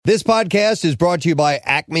This podcast is brought to you by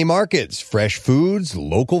Acme Markets, fresh foods,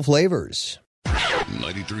 local flavors.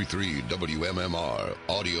 93.3 WMMR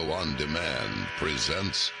Audio on Demand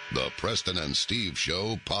presents the Preston and Steve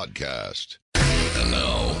Show podcast. And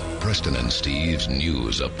now, Preston and Steve's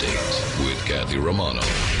News Update with Kathy Romano.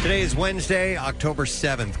 Today is Wednesday, October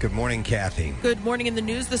 7th. Good morning, Kathy. Good morning. In the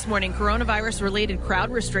news this morning, coronavirus-related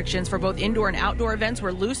crowd restrictions for both indoor and outdoor events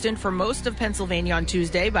were loosened for most of Pennsylvania on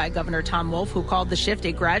Tuesday by Governor Tom Wolf, who called the shift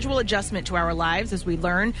a gradual adjustment to our lives as we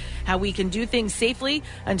learn how we can do things safely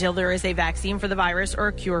until there is a vaccine for the virus or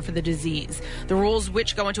a cure for the disease. The rules,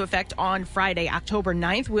 which go into effect on Friday, October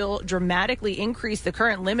 9th, will dramatically increase the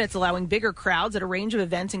current limits, allowing bigger crowds at a range of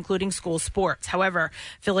events, including school sports. However,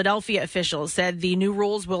 Philadelphia officials said the new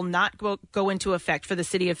rules will not go into effect for the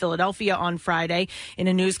city of Philadelphia on Friday. In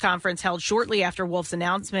a news conference held shortly after Wolf's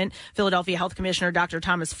announcement, Philadelphia Health Commissioner Dr.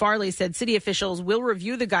 Thomas Farley said city officials will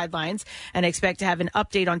review the guidelines and expect to have an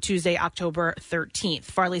update on Tuesday, October 13th.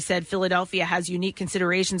 Farley said Philadelphia has unique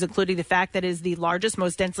considerations, including the fact that it is the largest,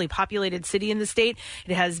 most densely populated city in the state.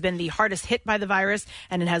 It has been the hardest hit by the virus,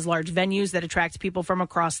 and it has large venues that attract people from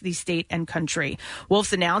across the state and country.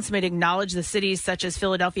 Wolf's announcement acknowledged the cities such as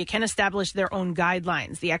Philadelphia can establish their own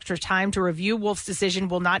guidelines. The extra time to review Wolf's decision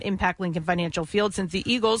will not impact Lincoln Financial Field, since the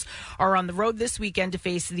Eagles are on the road this weekend to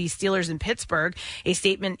face the Steelers in Pittsburgh. A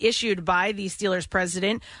statement issued by the Steelers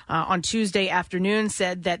president on Tuesday afternoon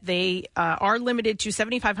said that they are limited to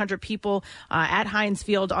 7,500 people at Heinz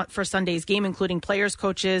Field for Sunday's game, including players,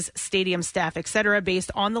 coaches, stadium staff, etc.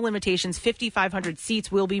 Based on the limitations, 5,500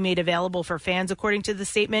 seats will be made available for fans, according to the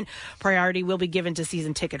statement. Priority will be given to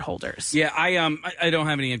season ticket holders. Yeah, I don't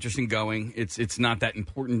have any interest in going. It's not that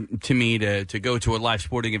important to me to go to a live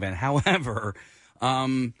sporting event. However,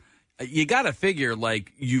 you got to figure,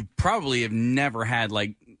 like, you probably have never had,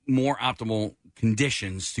 like, more optimal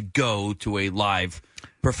conditions to go to a live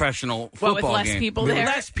professional football with less game. people there?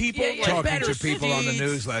 Less people. Yeah, Like, Talking to people on the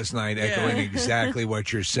news last night, echoing exactly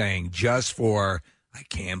what you're saying. Just for, I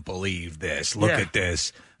can't believe this. Look at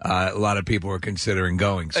this. A lot of people are considering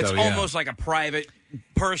going. So it's almost like a private,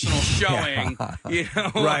 personal showing. You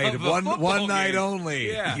know, right. of a One night game.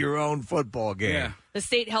 only. Yeah. Your own football game. Yeah. The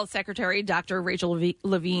state health secretary, Dr. Rachel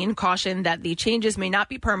Levine, cautioned that the changes may not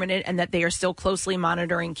be permanent and that they are still closely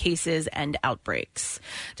monitoring cases and outbreaks.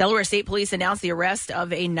 Delaware State Police announced the arrest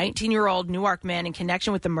of a 19-year-old Newark man in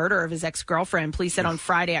connection with the murder of his ex-girlfriend. Police said on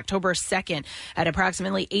Friday, October 2nd, at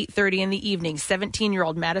approximately 8:30 in the evening,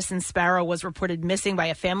 17-year-old Madison Sparrow was reported missing by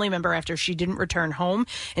a family member after she didn't return home.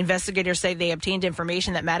 Investigators say they obtained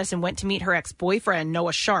information that Madison went to meet her ex-boyfriend,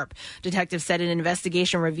 Noah Sharp. Detectives said an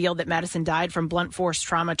investigation revealed that Madison died from blunt force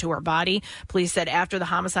trauma to her body. Police said after the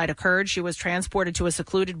homicide occurred, she was transported to a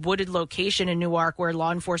secluded wooded location in Newark, where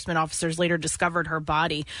law enforcement officers later discovered her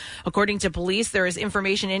body. According to police, there is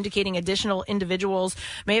information indicating additional individuals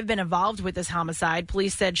may have been involved with this homicide.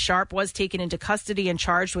 Police said Sharp was taken into custody and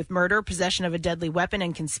charged with murder, possession of a deadly weapon,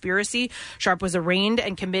 and conspiracy. Sharp was arraigned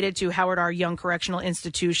and committed to Howard R. Young Correctional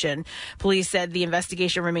Institution. Police said the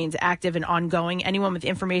investigation remains active and ongoing. Anyone with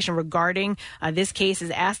information regarding this case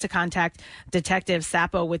is asked to contact Detective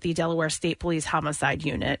Sapo with the Delaware State Police Homicide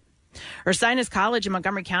Unit. Ursinus College in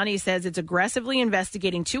Montgomery County says it's aggressively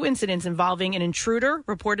investigating two incidents involving an intruder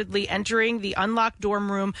reportedly entering the unlocked dorm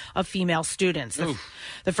room of female students.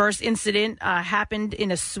 The first incident happened in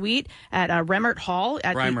a suite at Remmert Hall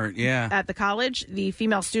at the college. The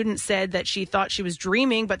female student said that she thought she was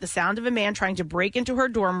dreaming, but the sound of a man trying to break into her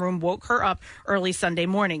dorm room woke her up early Sunday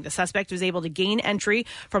morning. The suspect was able to gain entry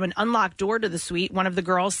from an unlocked door to the suite. One of the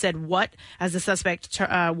girls said, "What?" as the suspect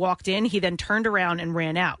walked in. He then turned around and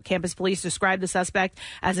ran out. Campus police described the suspect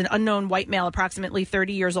as an unknown white male, approximately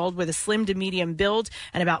 30 years old, with a slim to medium build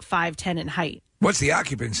and about 5'10" in height. What's the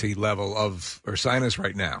occupancy level of Ursinus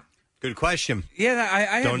right now? Good question. Yeah,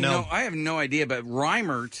 I don't know. I have no idea, but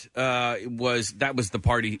Reimert was the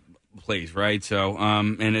party place, right? So,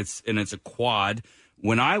 and it's a quad.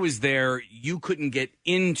 When I was there, you couldn't get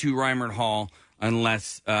into Reimert Hall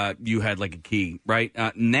unless you had like a key, right?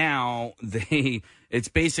 Now it's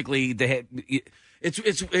basically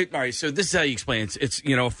all right. So this is how you explain it. It's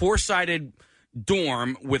a four-sided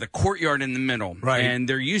dorm with a courtyard in the middle. Right. And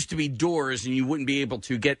there used to be doors, and you wouldn't be able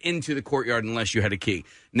to get into the courtyard unless you had a key.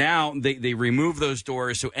 Now they remove those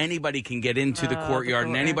doors so anybody can get into the courtyard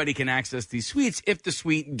and anybody can access these suites if the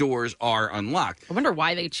suite doors are unlocked. I wonder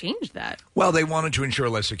why they changed that. Well, they wanted to ensure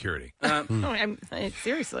less security.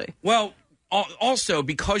 Seriously. Well, also,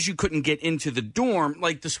 because you couldn't get into the dorm,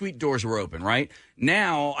 like the suite doors were open, right?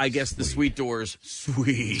 Now, I guess the suite doors,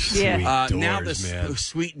 now the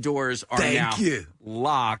suite doors are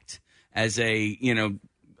locked as a,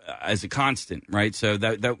 as a constant, right? So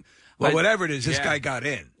that. Well, whatever it is, this guy got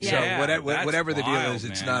in. Yeah. So whatever the deal is,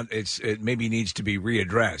 it's man. not. It maybe needs to be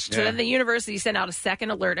readdressed. So then the university sent out a second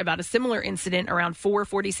alert about a similar incident around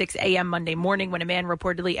 4:46 a.m. Monday morning when a man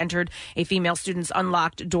reportedly entered a female student's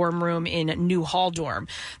unlocked dorm room in New Hall dorm.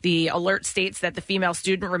 The alert states that the female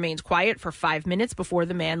student remained quiet for 5 minutes before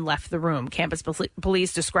the man left the room. Campus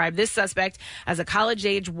police described this suspect as a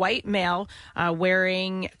college-age white male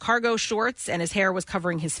wearing cargo shorts, and his hair was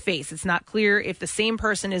covering his face. It's not clear if the same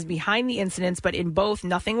person is behind the incidents, but in both,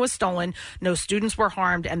 nothing was stolen, no students were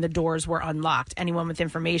harmed, and the doors were unlocked. Anyone with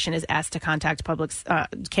information is asked to contact public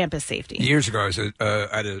campus safety. Years ago, I was at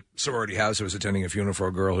a sorority house. I was attending a funeral for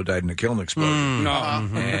a girl who died in a kiln explosion.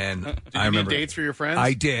 And Did I you remember need dates for your friends?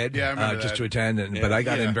 I did. Yeah, I remember just that. to attend, but I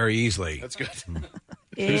got in very easily. That's good.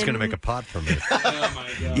 Who's going to make a pot for me? Oh my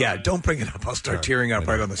God. Yeah, don't bring it up. I'll start tearing up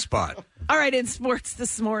right on the spot. All right, in sports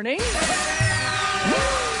this morning.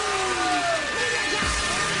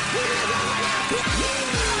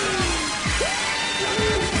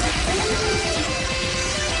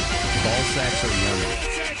 Ball sacks are yummy.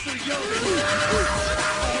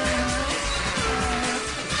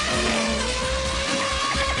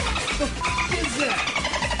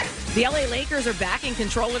 The LA Lakers are back in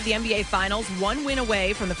control of the NBA Finals, one win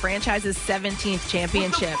away from the franchise's 17th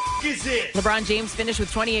championship. LeBron James finished with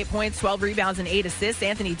 28 points, 12 rebounds, and 8 assists.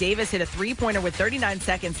 Anthony Davis hit a three-pointer with 39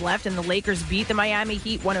 seconds left, and the Lakers beat the Miami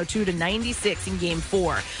Heat 102-96 in Game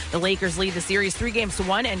 4. The Lakers lead the series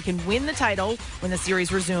 3-1 and can win the title when the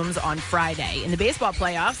series resumes on Friday. In the baseball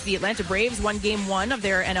playoffs, the Atlanta Braves won Game 1 of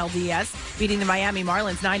their NLDS, beating the Miami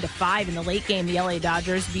Marlins 9-5. In the late game, the LA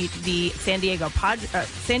Dodgers beat the San Diego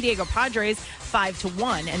Padres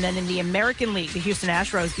 5-1. And then in the American League, the Houston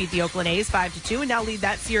Astros beat the Oakland A's 5-2 and now lead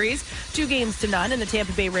that series 2-0. And the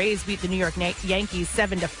Tampa Bay Rays beat the New York Yankees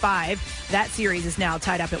 7-5. That series is now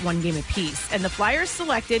tied up at 1 game apiece. And the Flyers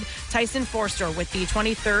selected Tyson Forster with the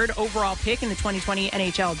 23rd overall pick in the 2020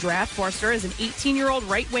 NHL Draft. Forster is an 18-year-old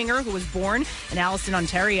right winger who was born in Alliston,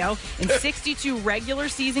 Ontario. In 62 regular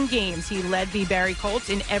season games, he led the Barrie Colts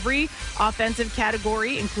in every offensive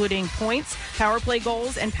category, including points, power play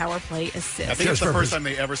goals, and power play assists. I think it's the first time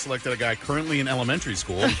they ever selected a guy currently in elementary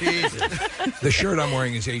school. The shirt I'm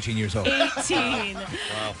wearing is 18 years old. 18.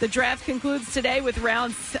 Wow. The draft concludes today with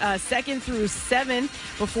rounds 2nd through 7th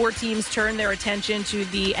before teams turn their attention to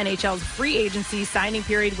the NHL's free agency signing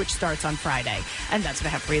period, which starts on Friday. And that's what I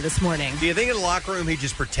have for you this morning. Do you think in the locker room he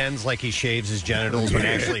just pretends like he shaves his genitals when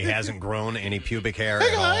actually he hasn't grown any pubic hair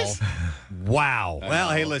at all? Wow. Well,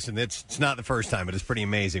 hey, listen, it's not the first time, but it's pretty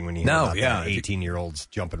amazing when you hear about 18-year-olds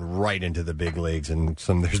jumping right into the big leagues. And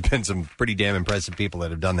there's been some pretty damn impressive people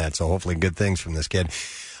that have done that, so hopefully good things from this kid.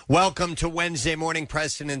 Welcome to Wednesday Morning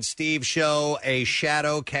Preston and Steve Show, a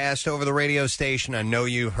shadow cast over the radio station. I know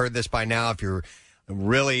you heard this by now. If you're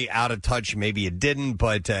really out of touch, maybe you didn't,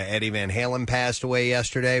 but Eddie Van Halen passed away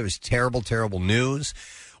yesterday. It was terrible, terrible news.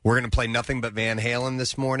 We're going to play nothing but Van Halen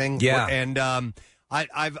this morning. Yeah. And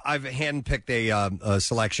I've handpicked a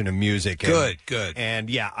selection of music. Good. And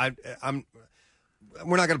yeah,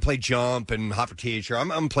 we're not going to play Jump and Hot for Teacher. I'm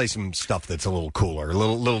going to play some stuff that's a little cooler, a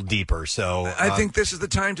little deeper. So I think this is the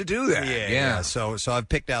time to do that. Yeah. So I've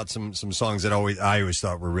picked out some songs that I always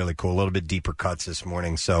thought were really cool, a little bit deeper cuts this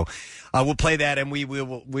morning. So we'll play that, and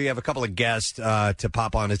we have a couple of guests to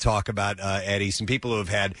pop on to talk about Eddie. Some people who have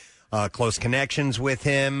had close connections with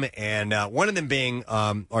him, and one of them being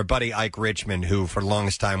our buddy Ike Richmond, who for the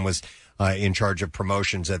longest time was in charge of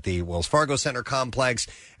promotions at the Wells Fargo Center complex.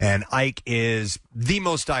 And Ike is the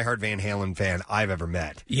most diehard Van Halen fan I've ever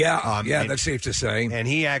met. Yeah, that's safe to say. And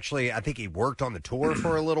he actually, I think he worked on the tour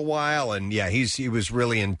for a little while. And yeah, he was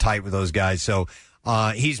really in tight with those guys. So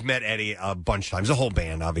he's met Eddie a bunch of times. The whole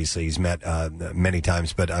band, obviously, he's met many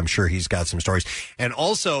times, but I'm sure he's got some stories. And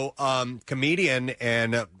also, comedian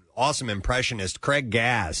and awesome impressionist Craig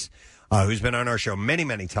Gass, who's been on our show many,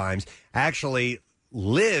 many times, actually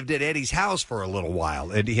lived at Eddie's house for a little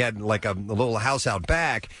while. And he had like a little house out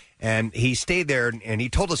back, and he stayed there, and he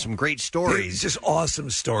told us some great stories. It's just awesome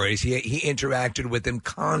stories. He interacted with them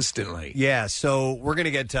constantly. Yeah, so we're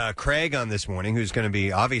going to get Craig on this morning, who's going to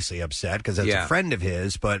be obviously upset because that's a friend of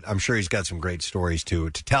his, but I'm sure he's got some great stories to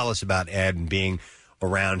tell us about Ed and being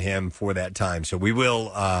around him for that time. So we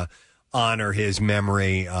will honor his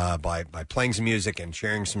memory by playing some music and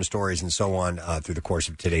sharing some stories and so on through the course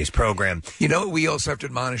of today's program. You know what we also have to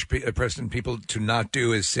admonish Preston people to not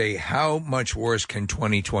do is say, how much worse can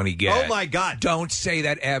 2020 get? Oh, my God. Don't say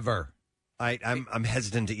that ever. I'm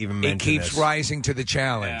hesitant to even mention it. It keeps rising to the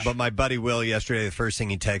challenge. Yeah. But my buddy Will yesterday, the first thing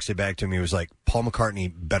he texted back to me was like, Paul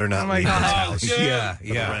McCartney better not leave his house for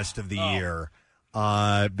the rest of the year.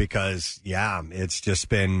 because it's just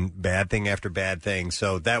been bad thing after bad thing.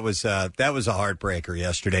 So that was a heartbreaker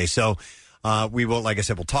yesterday. So we will, like I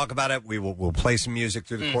said, we'll talk about it. We'll play some music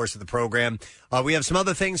through the course of the program. We have some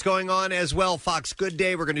other things going on as well. Fox Good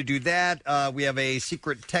Day, we're going to do that. We have a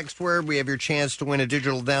secret text word. We have your chance to win a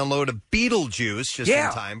digital download of Beetlejuice just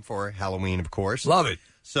in time for Halloween, of course. Love it.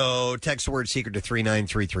 So text the word secret to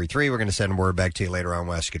 39333. We're going to send a word back to you later on.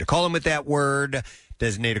 We'll ask you to call in with that word.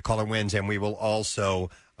 Designated caller wins, and we will also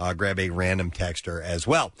grab a random texter as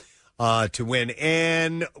well to win.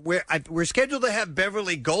 And we're scheduled to have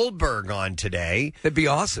Beverly Goldberg on today. That'd be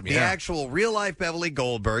awesome, The actual real-life Beverly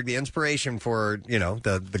Goldberg, the inspiration for,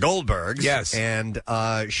 the Goldbergs. Yes. And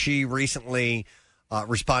she recently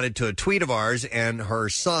responded to a tweet of ours, and her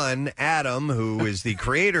son, Adam, who is the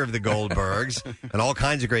creator of the Goldbergs and all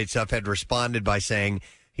kinds of great stuff, had responded by saying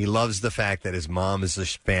he loves the fact that his mom is a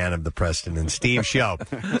fan of the Preston and Steve show.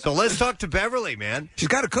 So let's talk to Beverly, man. She's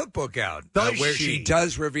got a cookbook out where she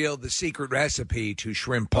does reveal the secret recipe to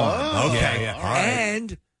shrimp pond. Oh, okay. Yeah. All right.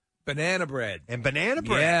 And banana bread. And banana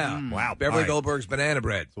bread. Yeah. Wow. Beverly Goldberg's banana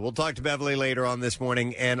bread. So we'll talk to Beverly later on this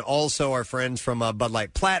morning. And also our friends from Bud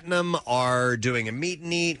Light Platinum are doing a meet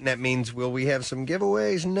and eat. And that means, will we have some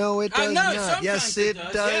giveaways? No, it does not. Yes, it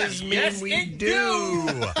does mean we do.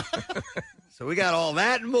 So we got all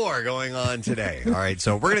that and more going on today. All right,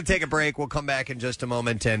 so we're going to take a break. We'll come back in just a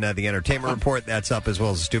moment. And the entertainment report, that's up, as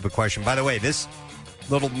well as a stupid question. By the way, this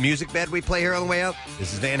little music bed we play here on the way up,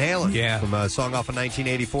 this is Van Halen. Yeah. From a song off of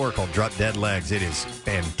 1984 called Drop Dead Legs. It is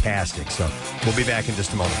fantastic. So we'll be back in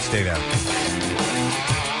just a moment. Stay there.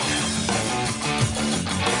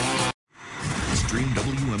 Stream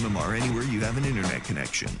WMMR anywhere you have an internet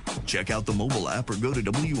connection. Check out the mobile app or go to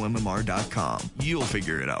WMMR.com. You'll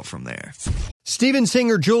figure it out from there. Steven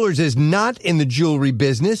Singer Jewelers is not in the jewelry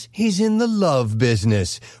business. He's in the love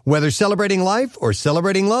business. Whether celebrating life or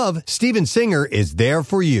celebrating love, Steven Singer is there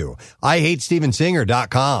for you.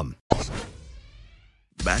 IHateStevenSinger.com.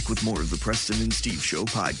 Back with more of the Preston and Steve Show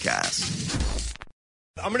podcast.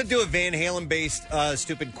 I'm going to do a Van Halen-based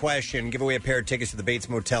stupid question, give away a pair of tickets to the Bates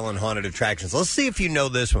Motel and Haunted Attractions. Let's see if you know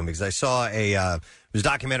this one, because I saw it was a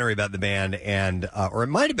documentary about the band, and or it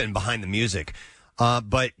might have been Behind the Music.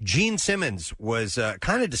 But Gene Simmons was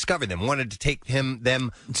kind of discovered them, wanted to take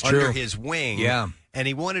them under his wing. Yeah. And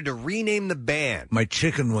he wanted to rename the band. My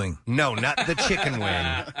chicken wing. No, not the chicken wing.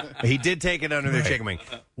 He did take it under their chicken wing.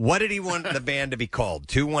 What did he want the band to be called?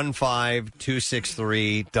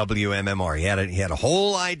 215-263-WMMR. He had a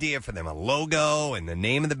whole idea for them, a logo and the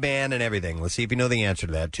name of the band and everything. Let's see if you know the answer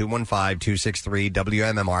to that.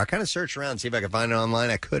 215-263-WMMR. I kind of searched around, see if I could find it online.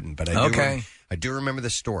 I couldn't, but I do remember the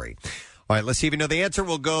story. All right, let's see if you know the answer.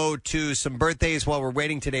 We'll go to some birthdays while we're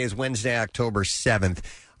waiting. Today is Wednesday, October 7th.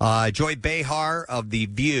 Joy Behar of The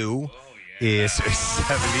View is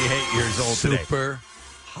 78 years old today. Super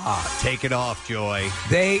hot. Take it off, Joy.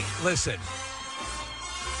 They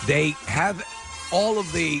have all of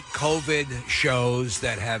the COVID shows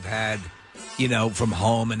that have had, from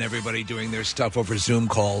home and everybody doing their stuff over Zoom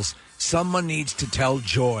calls. Someone needs to tell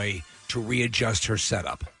Joy to readjust her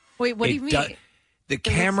setup. Wait, what do you mean? The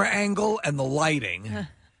camera angle and the lighting.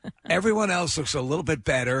 Everyone else looks a little bit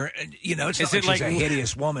better. It's not like she's a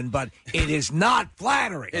hideous woman, but it is not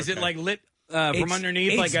flattering. Is it like lit from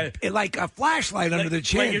underneath, like a flashlight under the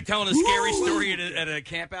chin? Like you're telling a scary story at a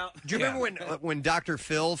camp out? Do you remember when Dr.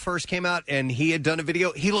 Phil first came out and he had done a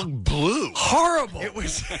video? He looked blue. Horrible. It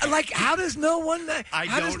was like, how does no one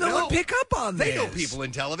pick up on this? They know people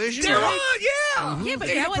in television. Yeah, but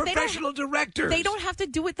they have professional directors. They don't have to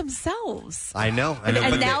do it themselves. I know.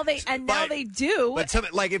 And now they do.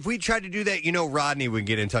 But like if we tried to do that, Rodney would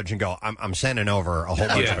get in touch and go, "I'm sending over a whole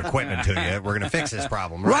bunch of equipment to you. We're going to fix this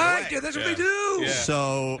problem." Right? Yeah, that's what they do. Yeah.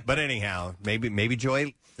 So, but anyhow, maybe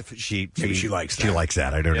Joy, she likes that. She likes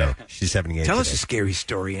that. I don't know. She's 78. Tell us a scary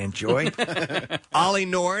story, Aunt Joy. Ollie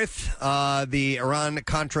North, the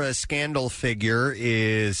Iran-Contra scandal figure,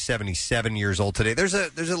 is 77 years old today. There's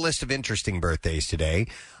a list of interesting birthdays today.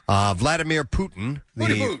 Vladimir Putin,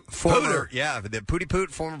 the Pooty Poot,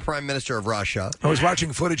 former prime minister of Russia. I was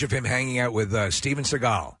watching footage of him hanging out with Steven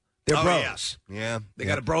Seagal. They're bros. Yeah. They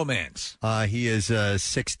got a bromance. He is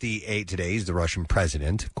 68 today. He's the Russian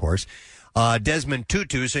president, of course. Desmond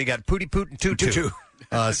Tutu. So you got Pooty Poot and Tutu.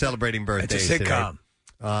 Celebrating birthdays today. It's a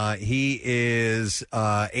sitcom. He is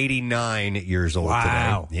 89 years old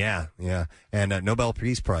today. Yeah. And Nobel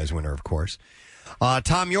Peace Prize winner, of course.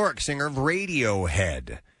 Tom York, singer of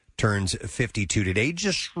Radiohead, turns 52 today. He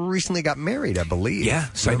just recently got married, I believe. Yeah,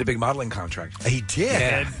 signed a big modeling contract. He did?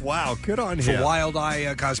 Yeah. Wow, good on him. For Wild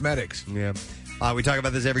Eye Cosmetics. Yeah. We talk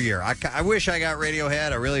about this every year. I wish I got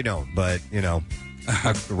Radiohead. I really don't, but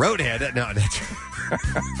Roadhead. No, that's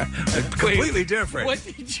completely different. What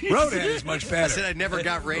did you Roadhead say? is much better. I said I never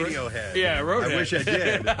got Radiohead. Yeah, Roadhead. I wish I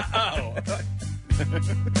did. Oh.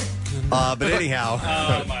 But anyhow.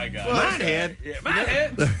 Oh, my God. Mothead. Yeah,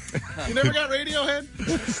 Mothead. You never got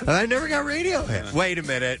Radiohead? I never got Radiohead. Wait a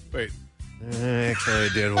minute. Wait. Actually, I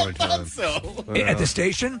did one time. At the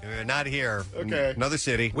station? Not here. Okay. Another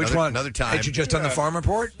city. Which one? Another time. Had you just done the farm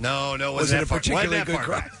report? No, it Was it wasn't a particularly good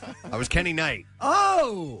crowd? I was Kenny Knight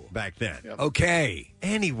Oh! back then. Okay.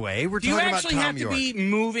 Anyway, we're Do you talking about actually Tom have to York. be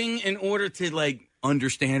moving in order to,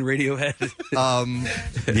 understand Radiohead?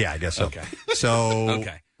 Yeah, I guess so. Okay. So,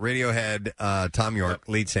 Radiohead, Tom York,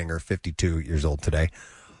 lead singer, 52 years old today.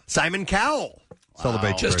 Simon Cowell.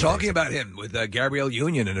 Celebrate Just talking about him with Gabrielle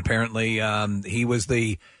Union, and apparently he was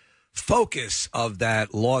the focus of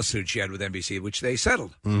that lawsuit she had with NBC, which they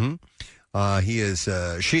settled. Mm-hmm. He is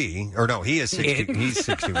he is 60, he's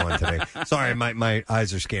 61 today. Sorry, my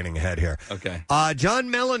eyes are scanning ahead here. Okay. John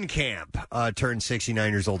Mellencamp turned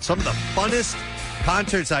 69 years old. Some of the funnest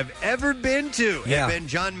concerts I've ever been to have been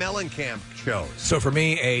John Mellencamp shows. So for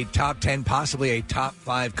me, a top 10, possibly a top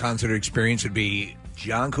 5 concert experience would be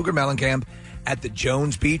John Cougar Mellencamp at the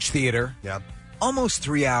Jones Beach Theater. Yep. Almost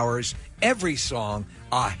 3 hours. Every song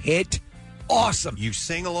a hit. Awesome. You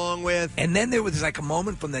sing along with. And then there was a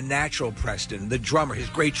moment from the natural Preston, the drummer, his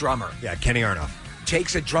great drummer. Yeah, Kenny Arnoff.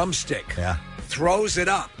 Takes a drumstick. Yeah. Throws it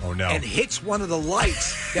up. Oh, no. And hits one of the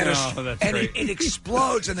lights. That's and great. it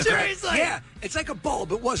explodes in the crowd. Seriously? Yeah. It's like a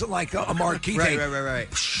bulb. It wasn't like a marquee thing. Right.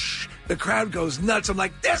 The crowd goes nuts. I'm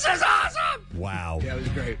like, this is awesome. Wow. Yeah, it was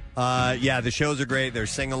great. The shows are great. They're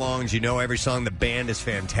sing-alongs. You know every song. The band is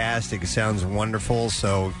fantastic. It sounds wonderful.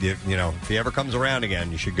 So, if he ever comes around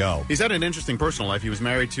again, you should go. He's had an interesting personal life. He was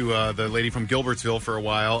married to the lady from Gilbertsville for a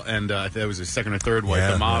while, and that was his second or third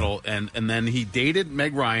wife, the model. And then he dated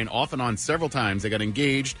Meg Ryan off and on several times. They got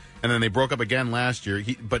engaged, and then they broke up again last year.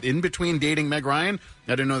 But in between dating Meg Ryan,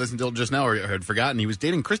 I didn't know this until just now, or I had forgotten, he was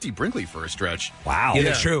dating Christy Brinkley for a stretch. Wow. Yeah,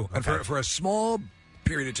 that's true. And for a small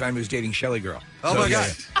period of time, he was dating Shelley Girl. Oh, So, my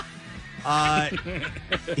yeah. God.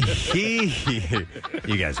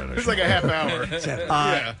 You guys don't know. It's like a half hour.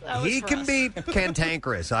 He can be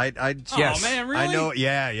cantankerous. Yes. Oh, man, really? I know.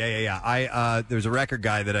 Yeah. There's a record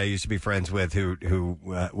guy that I used to be friends with who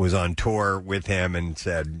was on tour with him and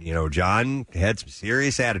said, John had some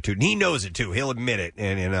serious attitude, and he knows it too. He'll admit it,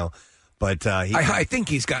 and but I think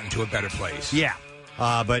he's gotten to a better place. Yeah.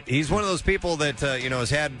 But he's one of those people that, has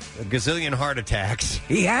had a gazillion heart attacks.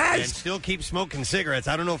 He has. And still keeps smoking cigarettes.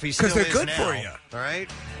 I don't know if he still is 'Cause they're good now. for you. All right?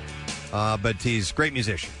 But he's a great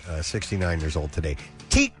musician. 69 years old today.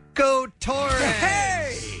 Tico Torres.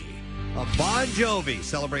 Hey! Bon Jovi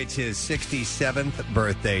celebrates his 67th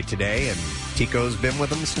birthday today, and Tico's been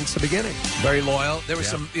with him since the beginning. Very loyal. There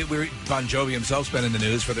was Bon Jovi himself's been in the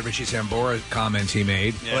news for the Richie Sambora comments he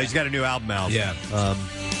made. Yeah. Well, he's got a new album out. Yeah.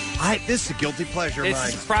 This is a guilty pleasure.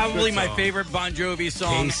 It's probably my favorite Bon Jovi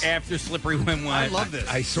song after Slippery When Wet. I love this.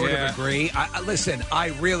 I sort of agree. Listen, I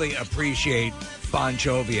really appreciate Bon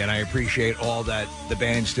Jovi, and I appreciate all that the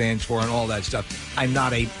band stands for and all that stuff. I'm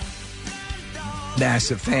not a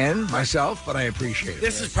massive fan myself, but I appreciate it.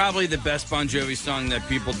 This is probably the best Bon Jovi song that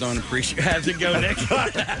people don't appreciate. How's it go, Nick?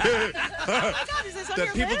 That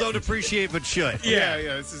people don't appreciate but should. Yeah.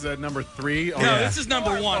 This is number 3. No, this is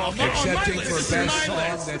number 1. Excepting for best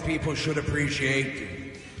song that people should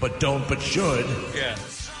appreciate, but don't, but should. Yeah.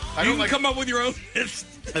 You can come up with your own list.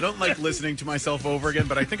 I don't like listening to myself over again,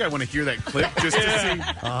 but I think I want to hear that clip just to see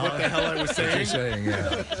what the hell I was saying.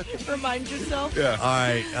 Remind yourself. Yeah. All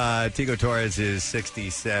right. Tico Torres is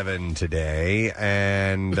 67 today.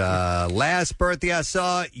 And last birthday I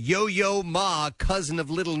saw, Yo-Yo Ma, cousin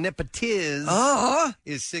of Little Nippa Tiz,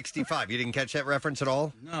 is 65. You didn't catch that reference at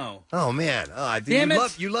all? No. Oh, man. Damn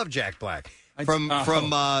it. You love Jack Black. From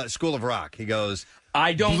School of Rock. He goes,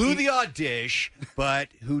 I don't blew the audition, but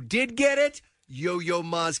who did get it? Yo-Yo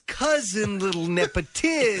Ma's cousin, Little Nippa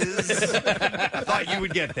Tiz. I thought you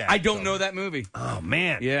would get that. I don't know that movie. Oh,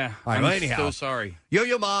 man. Yeah. All right, I'm well, anyhow, so sorry.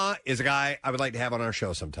 Yo-Yo Ma is a guy I would like to have on our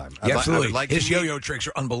show sometime. Yeah, absolutely. I would like his to meet- yo-yo tricks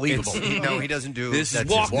are unbelievable. No, he doesn't do This that's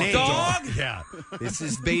is Walk his name. Dog? Yeah. This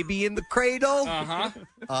is Baby in the Cradle.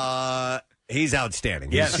 He's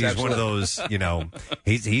outstanding. Yes, he's one of those,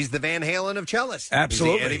 he's the Van Halen of cellists.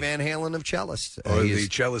 Absolutely. He's the Eddie Van Halen of cellists. Or He's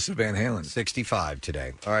the cellist of Van Halen. 65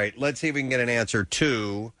 today. All right, let's see if we can get an answer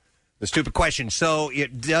to the stupid question. So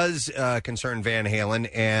it does concern Van Halen,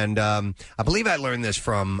 and I believe I learned this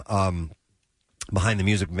from Behind the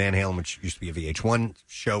Music of Van Halen, which used to be a VH1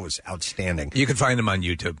 show, was outstanding. You can find him on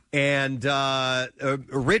YouTube. And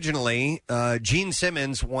originally, Gene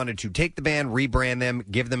Simmons wanted to take the band, rebrand them,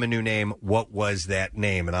 give them a new name. What was that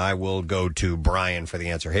name? And I will go to Brian for the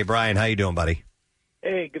answer. Hey, Brian, how you doing, buddy?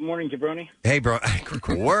 Hey, good morning, Jabroni. Hey, bro.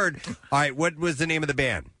 Cool word. All right, what was the name of the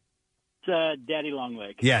band? It's Daddy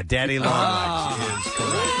Longleg. Yeah, Daddy Longlegs is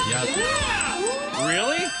correct. Yep.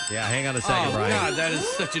 Really? Yeah, hang on a second, Brian. God, that is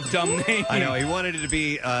such a dumb name. I know. He wanted it to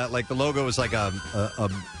be like the logo was like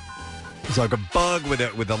it's like a bug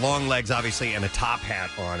with the long legs, obviously, and a top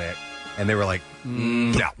hat on it. And they were like,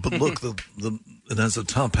 no. But look, it has a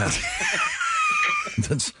top hat.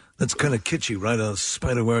 That's kind of kitschy, right? A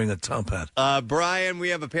spider wearing a top hat. Brian, we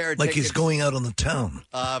have a pair of like tickets he's going out on the town.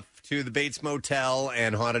 To the Bates Motel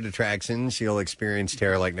and Haunted Attractions. You'll experience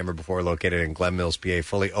terror like never before, located in Glen Mills, PA,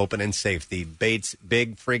 fully open and safe. The Bates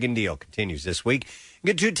Big Friggin' Deal continues this week.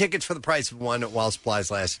 You get 2 tickets for the price of 1 while supplies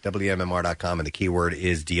last at WMMR.com, and the keyword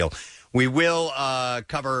is deal. We will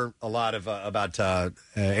cover a lot of about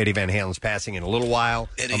Eddie Van Halen's passing in a little while.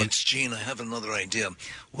 Eddie, it's Gene. I have another idea.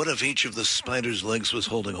 What if each of the spider's legs was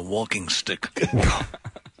holding a walking stick?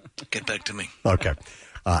 Get back to me. Okay.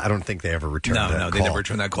 I don't think they ever returned that call. No, they never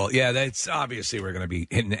returned that call. Yeah, that's obviously we're going to be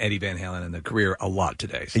hitting Eddie Van Halen in the career a lot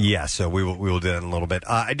today. So. Yeah, so we will do that in a little bit.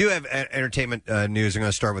 I do have entertainment news. I'm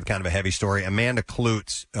going to start with kind of a heavy story. Amanda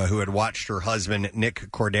Klutz, who had watched her husband,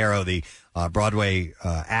 Nick Cordero, the Broadway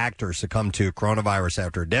actor, succumb to coronavirus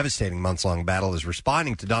after a devastating months-long battle, is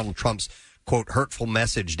responding to Donald Trump's, quote, hurtful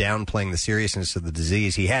message downplaying the seriousness of the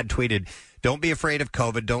disease. He had tweeted, "Don't be afraid of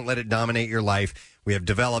COVID. Don't let it dominate your life. We have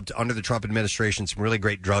developed under the Trump administration some really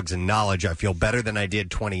great drugs and knowledge. I feel better than I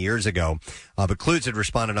did 20 years ago." But Klutz had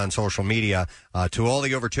responded on social media to all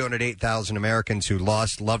the over 208,000 Americans who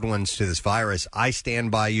lost loved ones to this virus. "I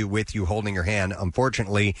stand by you, with you, holding your hand.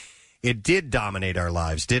 Unfortunately, it did dominate our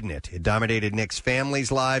lives, didn't it? It dominated Nick's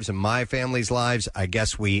family's lives and my family's lives. I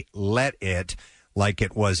guess we let it like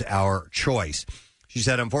it was our choice." She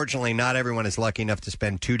said, "Unfortunately, not everyone is lucky enough to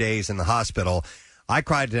spend 2 days in the hospital. I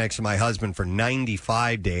cried next to my husband for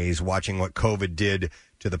 95 days watching what COVID did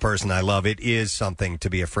to the person I love. It is something to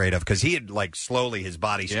be afraid of," because he had, like, slowly his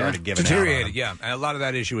body started giving out. Deteriorated, yeah. And a lot of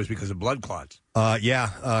that issue was because of blood clots.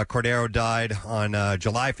 Cordero died on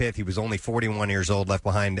July 5th. He was only 41 years old, left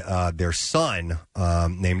behind their son,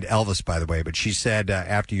 named Elvis, by the way. But she said,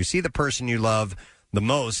 after you see the person you love the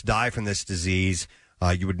most die from this disease,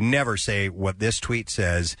 you would never say what this tweet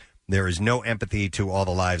says. "There is no empathy to all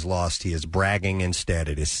the lives lost. He is bragging instead.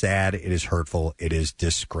 It is sad. It is hurtful. It is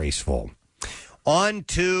disgraceful." On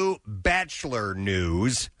to Bachelor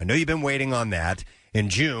news. I know you've been waiting on that. In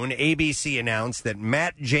June, ABC announced that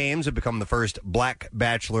Matt James would become the first black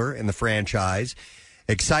bachelor in the franchise.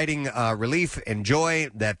 Exciting relief and joy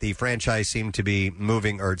that the franchise seemed to be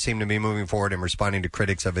moving forward and responding to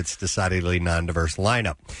critics of its decidedly non-diverse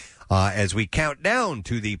lineup. As we count down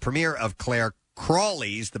to the premiere of Claire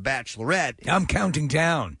Crawley's The Bachelorette. I'm counting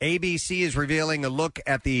down. ABC is revealing a look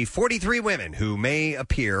at the 43 women who may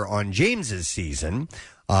appear on James's season.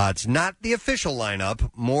 It's not the official lineup,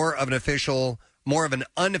 more of an unofficial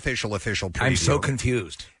preview. I'm so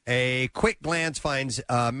confused. A quick glance finds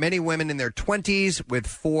many women in their 20s, with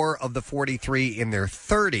 4 of the 43 in their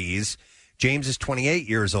 30s. James is 28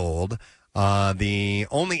 years old. The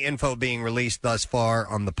only info being released thus far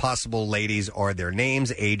on the possible ladies are their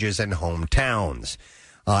names, ages, and hometowns.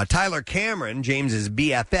 Tyler Cameron, James's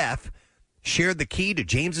BFF, shared the key to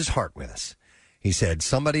James's heart with us. He said,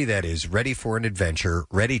 "Somebody that is ready for an adventure,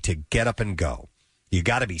 ready to get up and go. You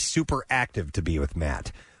got to be super active to be with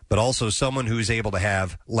Matt, but also someone who's able to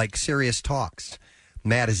have, like, serious talks.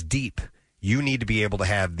 Matt is deep. You need to be able to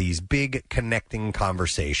have these big connecting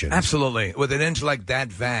conversations." Absolutely. With an intellect that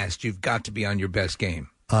vast, you've got to be on your best game.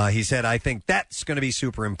 He said, "I think that's going to be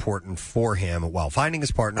super important for him while finding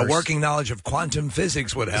his partner. A working knowledge of quantum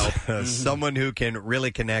physics would help." Someone who can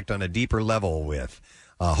really connect on a deeper level with.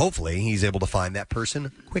 Hopefully, he's able to find that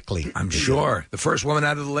person quickly. I'm sure. The first woman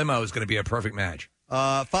out of the limo is going to be a perfect match.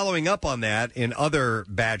 Following up on that, in other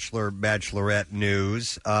Bachelorette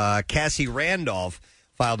news, Cassie Randolph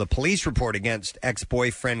filed a police report against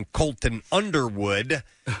ex-boyfriend Colton Underwood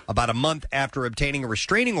about a month after obtaining a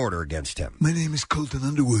restraining order against him. "My name is Colton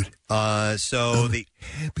Underwood. Happy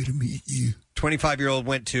to meet you." 25-year-old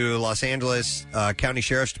went to Los Angeles County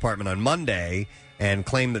Sheriff's Department on Monday and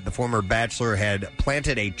claimed that the former bachelor had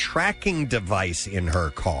planted a tracking device in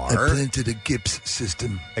her car. I planted a GIPS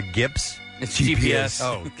system. A GIPS? It's GPS.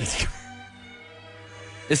 Oh.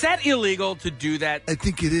 Is that illegal to do that? I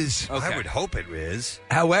think it is. Okay. I would hope it is.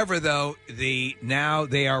 However, though, now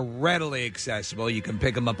they are readily accessible. You can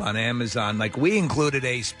pick them up on Amazon. Like, we included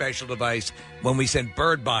a special device when we sent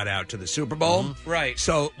BirdBot out to the Super Bowl. Right.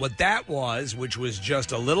 So what that was, which was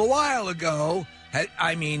just a little while ago,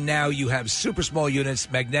 now you have super small units,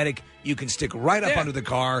 magnetic. You can stick right up under the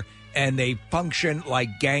car, and they function like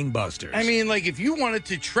gangbusters. I mean, like, if you wanted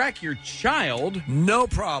to track your child... No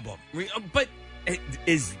problem. But...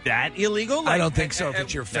 Is that illegal? I don't think so if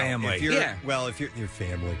it's your family. If you're, Well, if you're your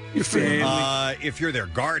family. If you're their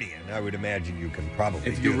guardian, I would imagine you can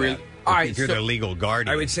probably do that. All right, if you're their legal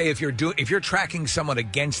guardian. I would say if you're tracking someone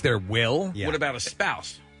against their will. What about a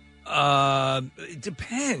spouse? It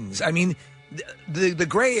depends. I mean, the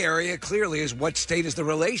gray area clearly is what state is the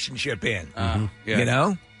relationship in. You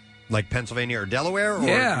know? Like Pennsylvania or Delaware? Or,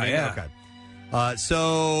 Yeah. Okay.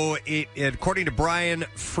 So, according to Brian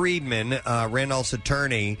Friedman, Randolph's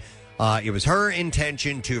attorney, it was her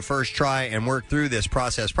intention to first try and work through this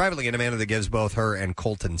process privately in a manner that gives both her and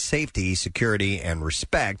Colton safety, security, and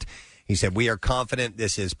respect. He said, "We are confident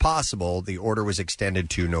this is possible." The order was extended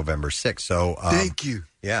to November 6th. So, thank you.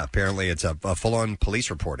 Yeah, apparently it's a full-on police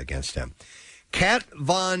report against him. Kat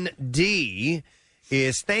Von D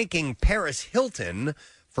is thanking Paris Hilton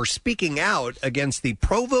for speaking out against the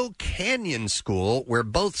Provo Canyon School, where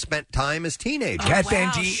both spent time as teenagers. Kat Von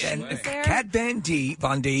D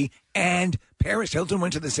and Paris Hilton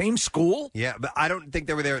went to the same school? Yeah, but I don't think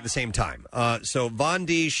they were there at the same time. So Von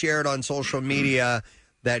D shared on social media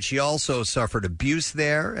that she also suffered abuse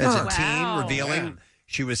there as a teen, revealing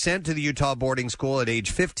she was sent to the Utah boarding school at age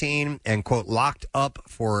 15 and, quote, locked up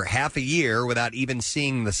for half a year without even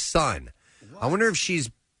seeing the sun. I wonder if she's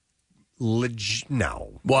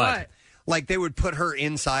no. What? Like they would put her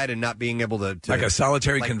inside and not being able to like a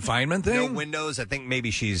solitary confinement thing? No windows. I think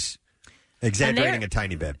maybe she's exaggerating a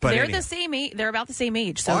tiny bit. But they're anyway. the same age. They're about the same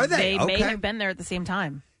age, so Are they? may Okay. have been there at the same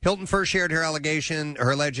time. Hilton first shared her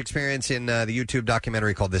alleged experience in the YouTube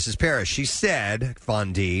documentary called This Is Paris. She said,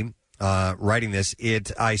 Von D, writing this,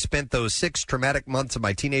 I spent those 6 traumatic months of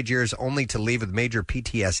my teenage years only to leave with major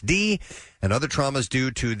PTSD and other traumas due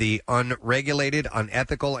to the unregulated,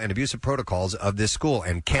 unethical, and abusive protocols of this school,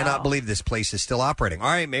 and cannot believe this place is still operating. All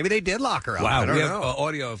right, maybe they did lock her up. Wow, I don't we know. have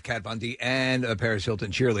audio of Kat Von D and Paris Hilton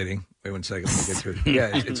cheerleading. Wait 1 second, let me get to it. Yeah,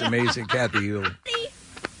 it's amazing, Kathy.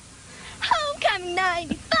 Homecoming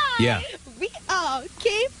 95. Yeah. We all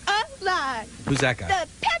came alive. Who's that guy? The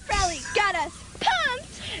pep rally got us pumped.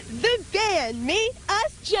 The band made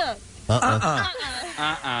us jump.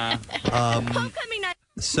 Homecoming night.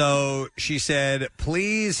 So she said,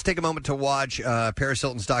 please take a moment to watch Paris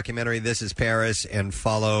Hilton's documentary, This is Paris, and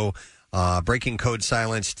follow Breaking Code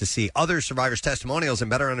Silence to see other survivors' testimonials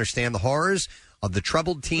and better understand the horrors of the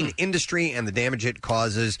troubled teen industry and the damage it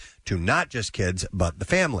causes to not just kids, but the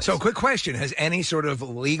families. So, quick question. Has any sort of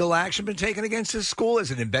legal action been taken against this school? Has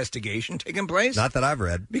an investigation taken place? Not that I've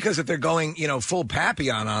read. Because if they're going, full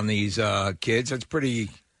Papillon on these kids, that's pretty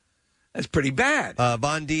bad.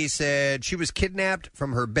 Von D said she was kidnapped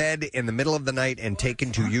from her bed in the middle of the night and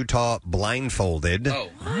taken to Utah blindfolded. Oh,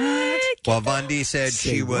 what? While Von D said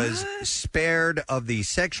she was spared of the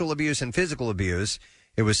sexual abuse and physical abuse,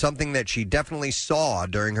 it was something that she definitely saw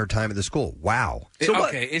during her time at the school. Wow.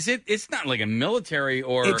 It's not like a military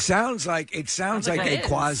or... It sounds like a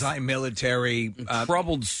quasi-military...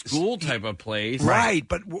 troubled school type of place. Right,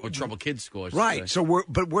 but... Or troubled kids school, I should Right, say.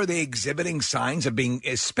 but were they exhibiting signs of being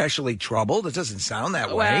especially troubled? It doesn't sound that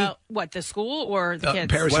way. Well, what, the school or the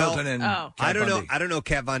kids? Paris Hilton and... I don't know. I don't know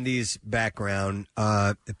Kat Von D's background.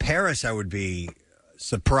 Paris, I would be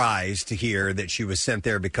surprised to hear that she was sent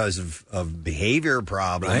there because of behavior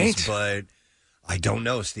problems, right? But I don't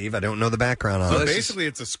know, Steve. I don't know the background on So it. basically,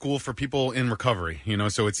 it's a school for people in recovery.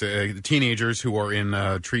 So it's teenagers who are in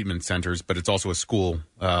treatment centers, but it's also a school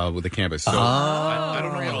with a campus. So I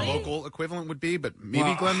don't know what a local equivalent would be, but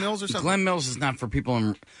maybe Glen Mills or something. Glen Mills is not for people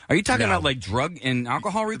in... Are you talking about like drug and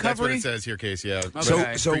alcohol recovery? That's what it says here, Case. Yeah.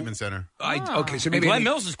 Okay. So treatment center. So maybe Glen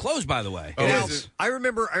Mills is closed, by the way. Oh, Now, is it? I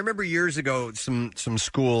remember years ago some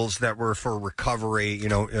schools that were for recovery.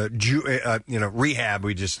 Rehab.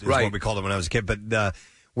 Is what we called it when I was a kid. But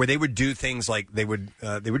where they would do things like they would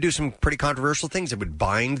do some pretty controversial things. They would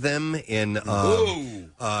bind them in cloth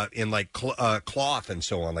and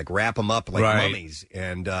so on, like wrap them up like mummies,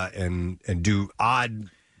 and do odd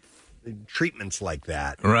treatments like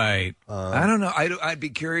that. Right. I don't know. I'd be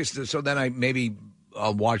curious. So then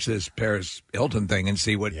I'll watch this Paris Hilton thing and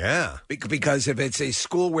see what. Yeah. Because if it's a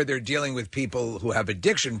school where they're dealing with people who have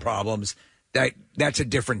addiction problems, that's a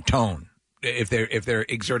different tone. if they're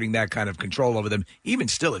exerting that kind of control over them. Even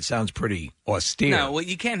still, it sounds pretty austere. No, well,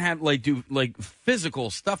 you can't have do physical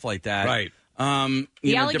stuff like that, right?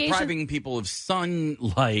 Depriving people of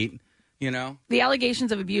sunlight. The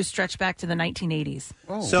allegations of abuse stretch back to the 1980s.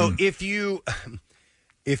 Oh. So if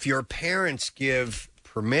your parents give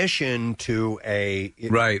permission to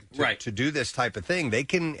to do this type of thing, they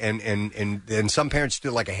can and some parents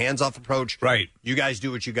do like a hands-off approach. Right. You guys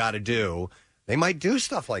do what you got to do. They might do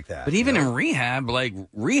stuff like that. But even in rehab, like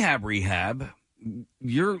rehab,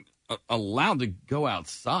 you're allowed to go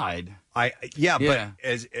outside. But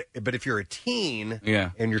if you're a teen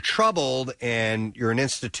and you're troubled and you're an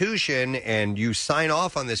institution and you sign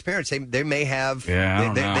off on this parents, they may have they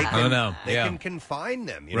can confine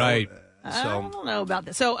them, right. I don't know about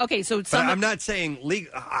this. So, okay, so I'm not saying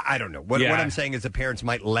legal. I don't know. What I'm saying is the parents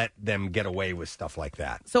might let them get away with stuff like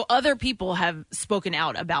that. So other people have spoken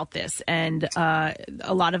out about this, and a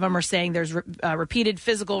lot of them are saying there's repeated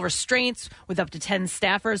physical restraints with up to 10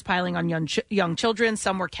 staffers piling on young children.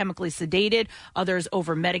 Some were chemically sedated, others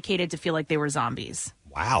over-medicated to feel like they were zombies.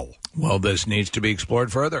 Wow. Well, this needs to be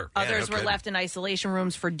explored further. Others were left in isolation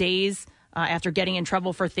rooms for days. After getting in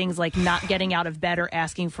trouble for things like not getting out of bed or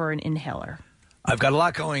asking for an inhaler. I've got a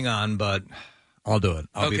lot going on, but I'll do it.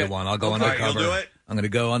 I'll be the one. I'll go undercover. You'll do it? I'm going to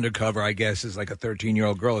go undercover, I guess, as like a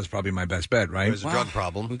 13-year-old girl is probably my best bet, right? There's a drug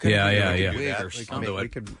problem. Yeah. We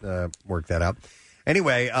could work that out.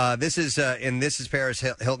 Anyway, this is Paris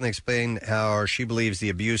Hilton explained how she believes the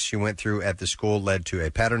abuse she went through at the school led to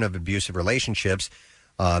a pattern of abusive relationships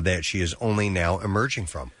that she is only now emerging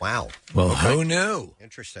from. Wow. Well, who knew?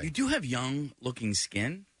 Interesting. You do have young-looking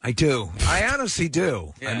skin. I do. I honestly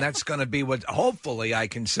do. Yeah. And that's going to be what, hopefully, I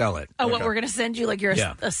can sell it. Oh, what, we're going to send you like you're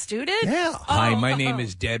a student? Yeah. Hi, my name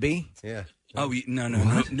is Debbie. Yeah. Oh, no.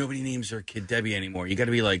 Nobody names their kid Debbie anymore. You got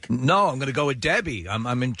to be like... No, I'm going to go with Debbie. I'm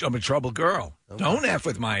a troubled girl. Okay. Don't F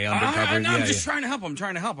with my undercover. I'm just trying to help. I'm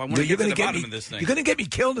trying to help. I want to get to the bottom of this thing. You're going to get me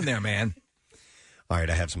killed in there, man. All right,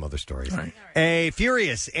 I have some other stories. All right. A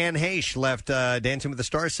furious Anne Heche left Dancing with the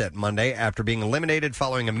Stars set Monday after being eliminated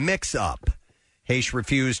following a mix-up. Heche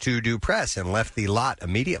refused to do press and left the lot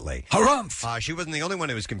immediately. Harumph! She wasn't the only one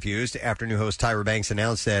who was confused after new host Tyra Banks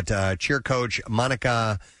announced that cheer coach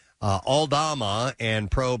Monica Aldama and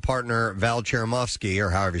pro partner Val Cherimovsky,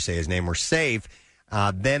 or however you say his name, were safe.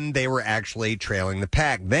 Then they were actually trailing the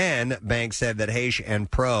pack. Then Banks said that Heche and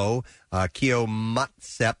pro Keo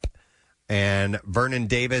Matsep and Vernon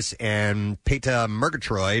Davis and Peta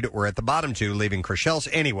Murgatroyd were at the bottom two, leaving Chriselle.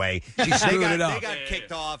 Anyway, she screwed it up. They got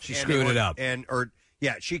kicked off. She screwed it up.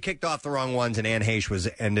 She kicked off the wrong ones, and Anne Heche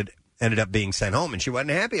ended up being sent home, and she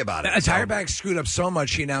wasn't happy about it. Tyra Banks screwed up so much,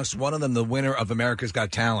 she announced one of them the winner of America's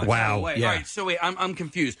Got Talent. Wow. All right, so wait, I'm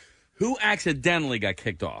confused. Who accidentally got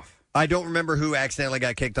kicked off? I don't remember who accidentally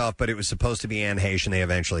got kicked off, but it was supposed to be Anne Heche, and they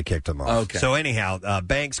eventually kicked them off. Okay. So anyhow,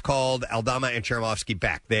 Banks called Aldama and Cherimovsky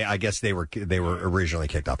back. I guess they were originally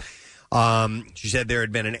kicked off. She said there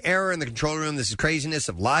had been an error in the control room. This is craziness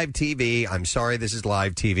of live TV. I'm sorry, this is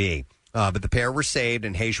live TV. But the pair were saved,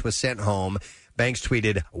 and Heche was sent home. Banks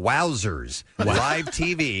tweeted, "Wowzers, live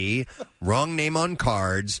TV, wrong name on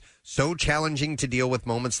cards. So challenging to deal with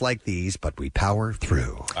moments like these, but we power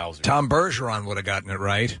through." Tom Bergeron would have gotten it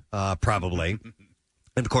right. Probably.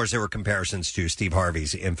 And, of course, there were comparisons to Steve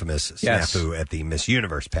Harvey's infamous snafu at the Miss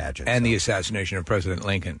Universe pageant. And the assassination of President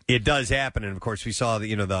Lincoln. It does happen. And, of course, we saw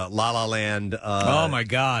the La La Land. Oh, my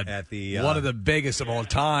God. At the one of the biggest of all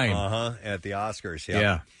time. At the Oscars,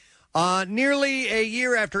 yeah. Nearly a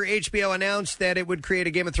year after HBO announced that it would create a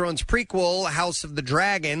Game of Thrones prequel, House of the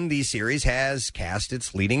Dragon, the series has cast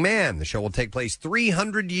its leading man. The show will take place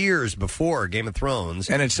 300 years before Game of Thrones.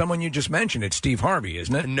 And it's someone you just mentioned. It's Steve Harvey,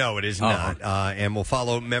 isn't it? No, it is not. And will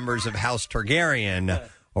follow members of House Targaryen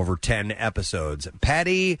over 10 episodes.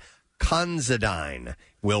 Paddy Considine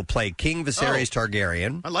will play King Viserys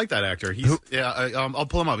Targaryen. I like that actor. I'll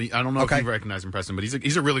pull him up. I don't know if you recognize him, Preston, but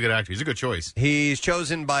he's a really good actor. He's a good choice. He's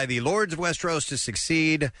chosen by the Lords of Westeros to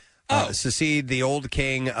succeed the old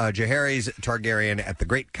king Jaehaerys Targaryen at the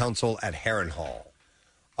Great Council at Harrenhal.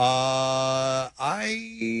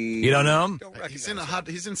 You don't know him? He's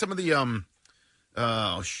in some of the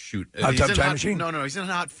oh shoot! Hot Tub Time Machine? No, he's in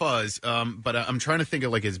Hot Fuzz. But I'm trying to think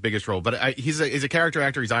of like his biggest role. But he's a character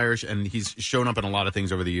actor. He's Irish, and he's shown up in a lot of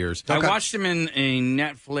things over the years. I watched him in a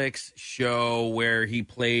Netflix show where he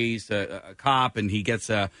plays a cop, and he gets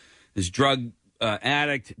this drug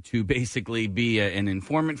addict to basically be an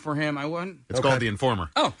informant for him. It's called The Informer.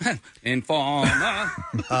 Oh, Informer.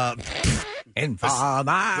 Informer.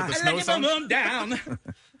 The snow song? Down.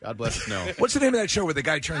 God bless the snow. What's the name of that show where the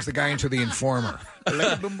guy turns the guy into the informer?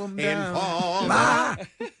 Informer.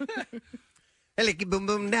 Licky boom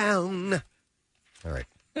boom down. All right.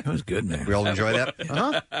 That was good, man. We all enjoy that?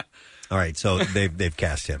 Uh-huh. All right, so they've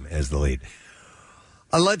cast him as the lead.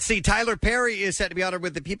 Let's see. Tyler Perry is set to be honored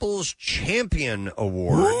with the People's Champion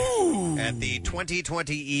Award at the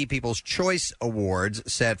 2020 People's Choice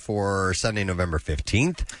Awards set for Sunday, November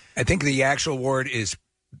 15th. I think the actual award is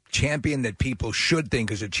champion that people should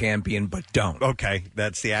think is a champion but don't. Okay,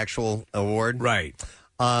 that's the actual award? Right.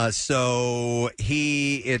 So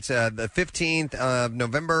it's the 15th of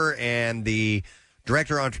November, and the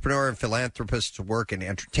director, entrepreneur, and philanthropist's work in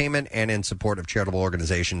entertainment and in support of charitable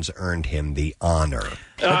organizations earned him the honor.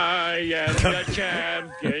 I am the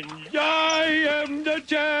champion. I am the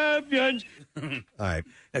champion. All right.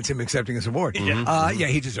 That's him accepting his award. Mhm.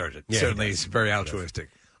 He deserves it. Yeah, Certainly, he he's very altruistic.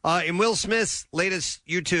 In Will Smith's latest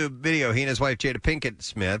YouTube video, he and his wife, Jada Pinkett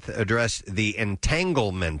Smith, addressed the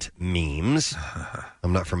entanglement memes.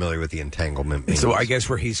 I'm not familiar with the entanglement memes. So I guess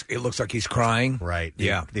it looks like he's crying. Right.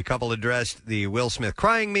 Yeah. The couple addressed the Will Smith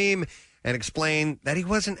crying meme and explained that he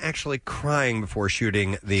wasn't actually crying before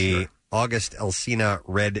shooting the August Alsina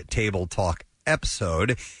Red Table Talk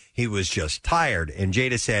episode. He was just tired. And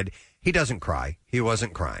Jada said, he doesn't cry. He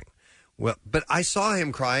wasn't crying. Well, but I saw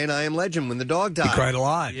him cry in I Am Legend when the dog died. He cried a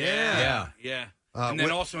lot. Yeah. And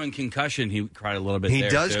then also in Concussion, he cried a little bit. He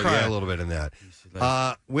there, does too. cry Yeah. a little bit in that.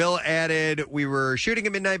 Will added, we were shooting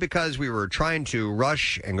at midnight because we were trying to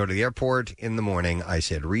rush and go to the airport in the morning. I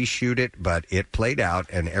said, reshoot it, but it played out,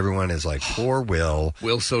 and everyone is like, poor Will.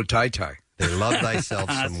 Will's so tie-tie. They love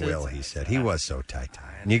thyself some Will, he said. He was so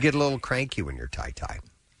tie-tie. And you get a little cranky when you're tie-tie.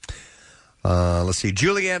 Let's see.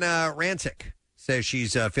 Juliana Rancic says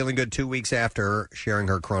she's feeling good 2 weeks after sharing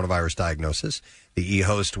her coronavirus diagnosis. The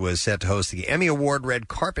E-host was set to host the Emmy Award red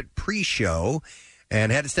carpet pre-show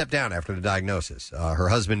and had to step down after the diagnosis. Her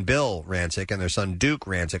husband, Bill Rancic, and their son, Duke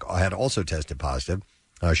Rancic, had also tested positive.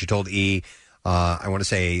 She told E! I want to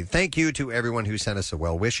say thank you to everyone who sent us the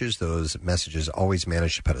well wishes. Those messages always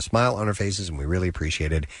managed to put a smile on our faces, and we really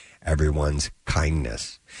appreciated everyone's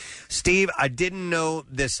kindness. Steve, I didn't know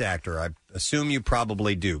this actor. I assume you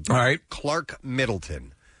probably do. All right. Clark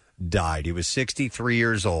Middleton died. He was 63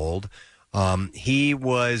 years old. He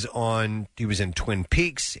was in Twin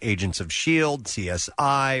Peaks, Agents of S.H.I.E.L.D.,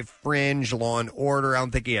 CSI, Fringe, Law and Order. I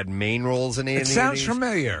don't think he had main roles in any of It these. sounds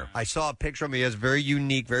familiar. I saw a picture of him. He has a very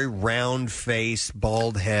unique, very round face,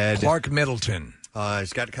 bald head. Clark Middleton.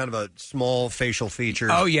 He's got kind of a small facial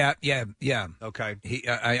features. Oh, yeah. Okay.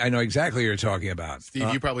 I know exactly what you're talking about.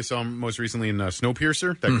 Steve, you probably saw him most recently in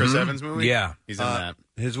Snowpiercer, that Chris Evans movie. Yeah. He's in that.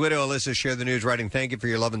 His widow, Alyssa, shared the news, writing, thank you for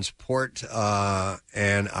your love and support.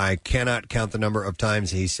 And I cannot count the number of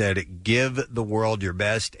times he said, give the world your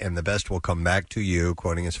best, and the best will come back to you,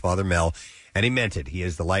 quoting his father, Mel. And he meant it. He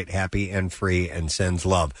is the light, happy, and free, and sends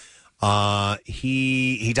love.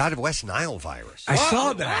 He died of West Nile virus. I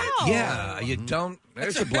saw that. Wow. Yeah. You don't.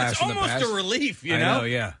 There's a blast from the past. Almost a relief, you I know? know,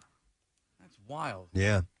 yeah. That's wild.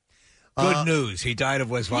 Yeah. Good news. He died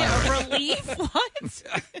of West Nile. Yeah, relief? What?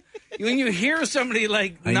 When you hear somebody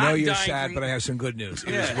like I not know you're dying sad, from- but I have some good news.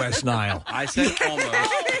 It was West Nile. I said almost.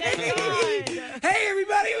 Hey,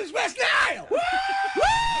 everybody, it was West Nile. Woo!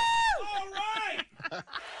 All right.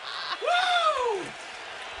 Woo!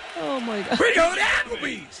 Oh, my God. We're going to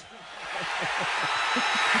Applebee's.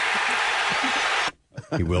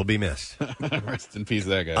 He will be missed. Rest in peace,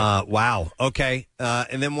 that guy. Wow. Okay.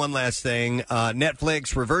 And then one last thing.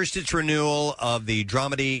 Netflix reversed its renewal of the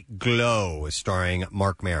dramedy Glow, starring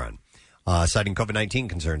Mark Maron, citing COVID-19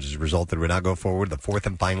 concerns as a result that it would not go forward the fourth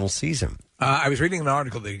and final season. I was reading an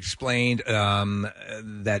article that explained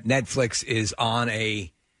that Netflix is on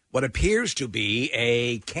what appears to be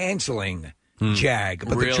a canceling jag.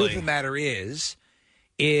 But the truth of the matter is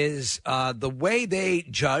the way they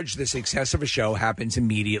judge the success of a show happens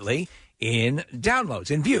immediately in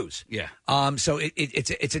downloads, in views. Yeah. So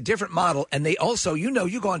it's a different model. And they also,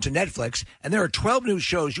 you go onto Netflix, and there are 12 new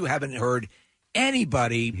shows you haven't heard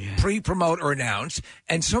anybody pre-promote or announce.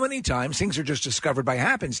 And so many times things are just discovered by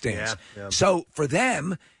happenstance. Yeah. So for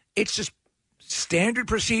them, it's just standard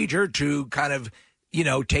procedure to kind of,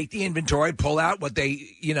 take the inventory, pull out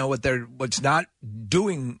what's not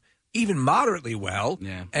doing even moderately well,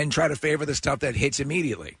 and try to favor the stuff that hits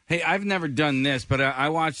immediately. Hey, I've never done this, but I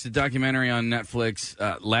watched a documentary on Netflix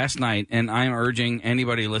last night, and I'm urging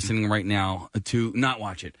anybody listening right now to not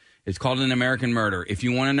watch it. It's called An American Murder. If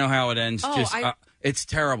you want to know how it ends, it's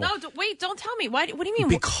terrible. No, wait, don't tell me. Why? What do you mean?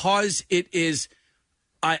 Because it is...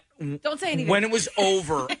 Don't say anything. When it was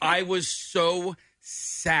over, I was so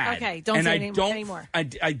sad. Okay, don't say anymore. I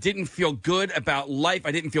didn't feel good about life.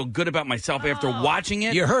 I didn't feel good about myself after watching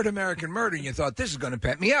it. You heard American Murder and you thought, this is going to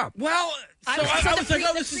pep me up. Well, so I was like,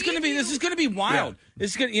 oh, this is going to be wild. Yeah.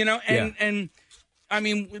 This is going to, and I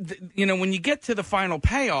mean, when you get to the final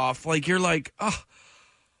payoff, like, you're like, oh,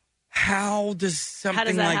 how does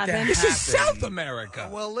something like that happen? This is South America.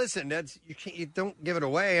 Well, listen, you don't give it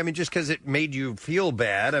away. I mean, just because it made you feel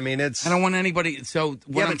bad. I mean, I don't want anybody. So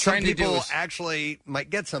what I'm trying to do people is actually might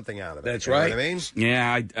get something out of it. That's you know right. what I mean,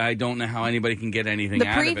 yeah, I don't know how anybody can get anything The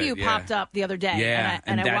out of it. preview popped up the other day,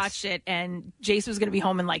 and I watched it, and Jace was going to be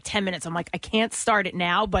home in like 10 minutes. I'm like, I can't start it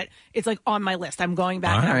now, but it's like on my list. I'm going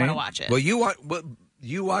back and I want to watch it. Well,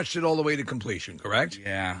 you watched it all the way to completion, correct?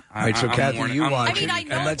 Yeah. All right, so Kathy, you watch it, I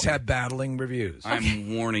know. and let's have battling reviews.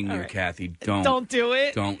 I'm warning you, Kathy. Don't do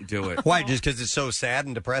it. Don't do it. Why? Just because it's so sad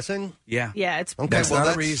and depressing? Yeah. Yeah, it's okay. That's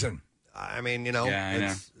not a reason. I mean, I know.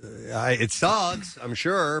 It sucks, I'm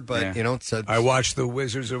sure, but it's I watched The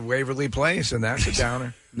Wizards of Waverly Place, and that's a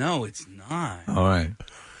downer. No, it's not. All right.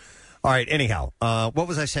 All right. Anyhow, what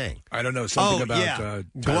was I saying? I don't know. Something about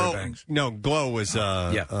Glow. Banks. No, Glow was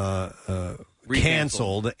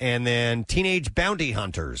canceled, and then Teenage Bounty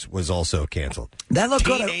Hunters was also canceled. That looked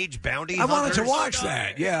good. Teenage Bounty I Hunters? wanted to watch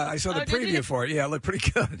that. Yeah, I saw the preview for it. Yeah, it looked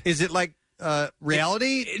pretty good. Is it like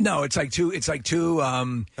reality? No, it's like two.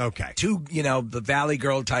 Okay. Two, the Valley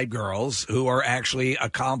Girl type girls who are actually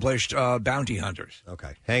accomplished bounty hunters.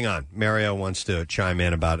 Okay. Hang on. Mario wants to chime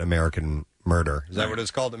in about American Murder. Is that what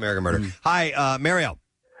it's called? American Murder. Hi, Mario.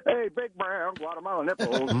 Hey, big brown Guatemala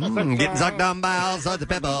nipples. Getting sucked on by all sorts of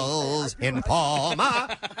pebbles in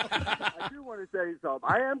Palma. I do want to say something.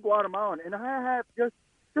 I am Guatemalan, and I have just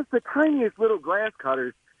the tiniest little grass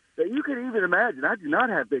cutters that you could even imagine. I do not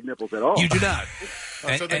have big nipples at all. You do not.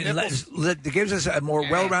 So it gives us a more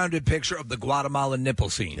well-rounded picture of the Guatemalan nipple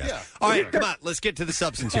scene. Yeah. All right, come on. Let's get to the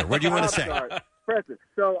substance here. What do you want to say? Preston.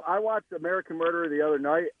 So I watched American Murder the other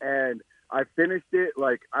night, and I finished it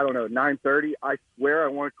 9:30. I swear I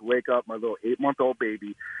wanted to wake up my little 8-month-old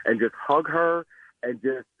baby and just hug her and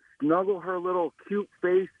just snuggle her little cute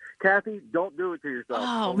face. Kathy, don't do it to yourself.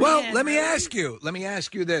 Oh, well, man. let me ask you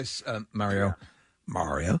this, Mario.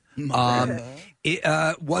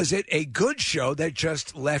 Was it a good show that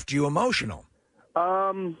just left you emotional?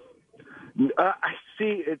 I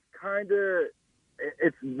see. It's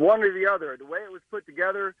one or the other. The way it was put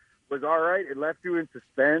together was all right. It left you in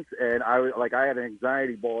suspense, and I had an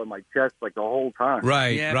anxiety ball in my chest the whole time.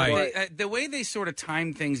 Right, yeah, right. The way they sort of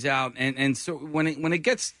time things out, and so when it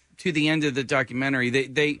gets to the end of the documentary,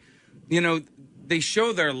 they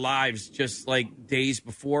show their lives just like days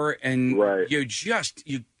before, and All right,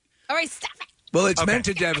 stop it. Well, it's meant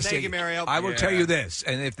to devastate. Thank you, Mario. I will tell you this,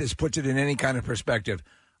 and if this puts it in any kind of perspective,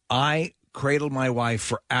 I cradled my wife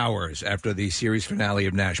for hours after the series finale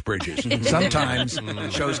of Nash Bridges. Sometimes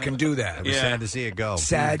shows can do that. It was sad to see it go.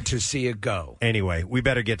 Sad to see it go. Anyway, we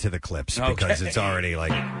better get to the clips because it's already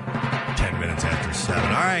 10 minutes after 7. All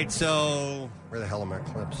right, so where the hell are my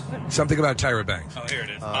clips? Something about Tyra Banks. Oh, here it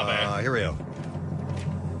is. My bad. Here we go.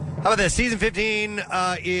 How about this? Season 15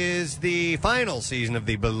 is the final season of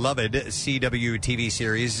the beloved CW TV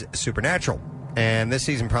series Supernatural. And this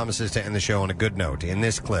season promises to end the show on a good note. In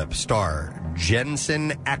this clip, star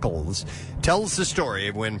Jensen Ackles tells the story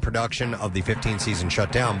of when production of the 15th season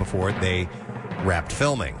shut down before they wrapped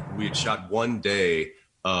filming. We had shot one day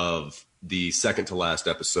of the second to last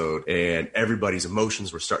episode, and everybody's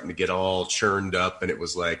emotions were starting to get all churned up, and it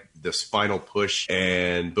was like this final push,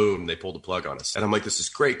 and boom, they pulled the plug on us. And I'm like, this is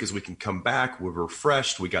great because we can come back, we're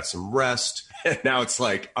refreshed, we got some rest. And now it's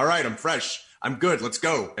like, all right, I'm fresh. I'm good. Let's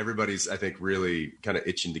go. Everybody's, I think, really kind of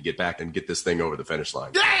itching to get back and get this thing over the finish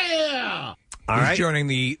line. Yeah! All He's right. joining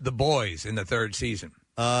the boys in the third season.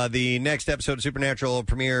 The next episode of Supernatural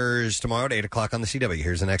premieres tomorrow at 8 o'clock on the CW.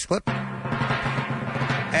 Here's the next clip.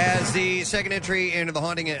 As the second entry into the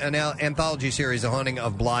Haunting anthology series, The Haunting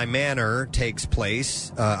of Bly Manor, takes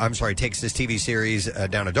this TV series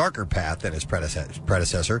down a darker path than its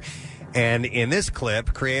predecessor. And in this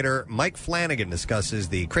clip, creator Mike Flanagan discusses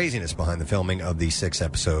the craziness behind the filming of the 6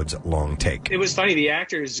 episodes long take. It was funny. The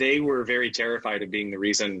actors, they were very terrified of being the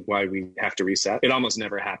reason why we have to reset. It almost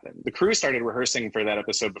never happened. The crew started rehearsing for that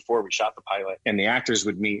episode before we shot the pilot, and the actors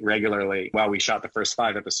would meet regularly while we shot the first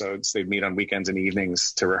 5 episodes. They'd meet on weekends and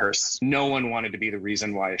evenings to rehearse. No one wanted to be the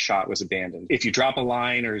reason why a shot was abandoned. If you drop a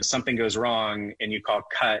line or something goes wrong and you call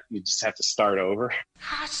cut, you just have to start over.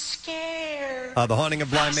 I'm scared. The Haunting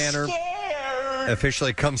of Bly Manor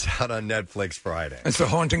officially comes out on Netflix Friday. It's The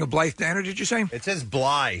Haunting of Blythe Danner, did you say? It says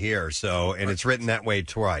Bly here, and it's written that way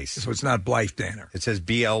twice. So it's not Blythe Danner. It says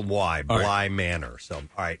B-L-Y, Bly right. Manor. So, all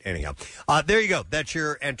right, anyhow. There you go. That's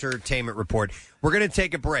your entertainment report. We're going to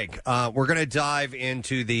take a break. We're going to dive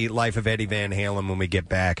into the life of Eddie Van Halen when we get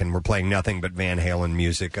back, and we're playing nothing but Van Halen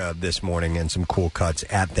music this morning and some cool cuts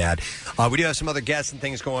at that. We do have some other guests and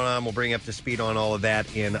things going on. We'll bring you up to speed on all of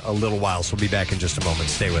that in a little while, so we'll be back in just a moment.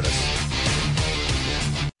 Stay with us.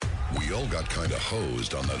 We all got kind of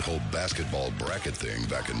hosed on that whole basketball bracket thing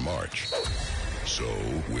back in March. So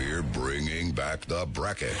we're bringing back the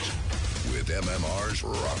bracket with MMR's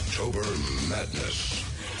Rocktober Madness.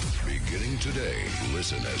 Beginning today,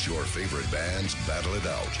 listen as your favorite bands battle it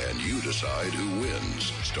out, and you decide who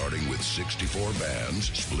wins. Starting with 64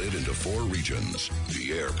 bands split into 4 regions: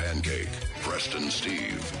 Pierre Pancake, Preston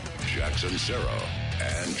Steve, Jackson Sarah,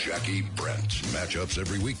 and Jackie Brent. Matchups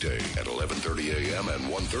every weekday at 11:30 a.m.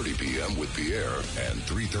 and 1:30 p.m. with Pierre, and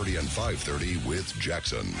 3:30 and 5:30 with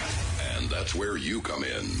Jackson. And that's where you come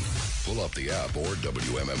in. Pull up the app or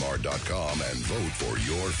WMMR.com and vote for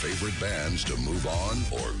your favorite bands to move on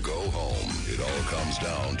or go home. It all comes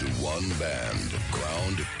down to one band,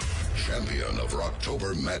 crowned champion of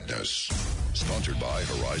Rocktober Madness. Sponsored by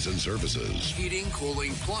Horizon Services. Heating,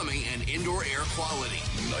 cooling, plumbing, and indoor air quality.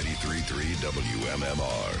 93.3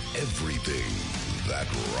 WMMR. Everything that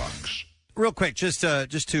rocks. Real quick, just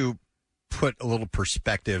to put a little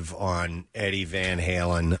perspective on Eddie Van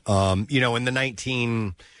Halen. In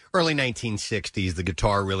the early 1960s, the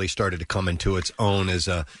guitar really started to come into its own as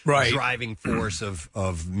a driving force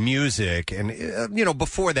of music. And,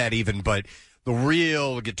 before that even, but the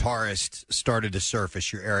real guitarists started to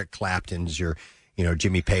surface. Your Eric Claptons, your,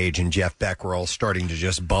 Jimmy Page and Jeff Beck were all starting to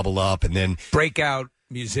just bubble up. And then breakout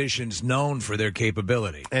musicians known for their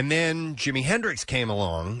capability. And then Jimi Hendrix came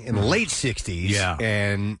along in the late 60s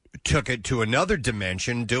and took it to another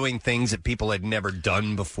dimension, doing things that people had never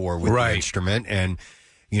done before with the instrument. And,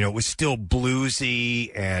 it was still bluesy,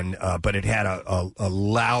 and but it had a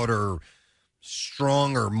louder,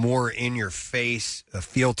 stronger, more in-your-face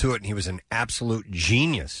feel to it, and he was an absolute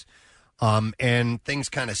genius. And things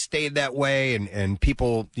kind of stayed that way, and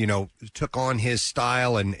people, took on his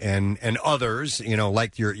style and others,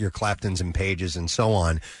 like your Claptons and Pages and so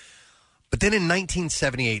on. But then in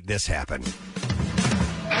 1978, this happened.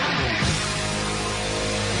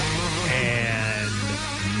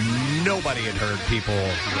 And nobody had heard people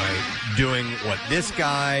doing what this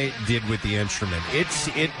guy did with the instrument. It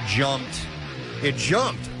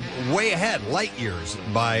jumped way ahead, light years,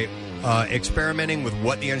 by experimenting with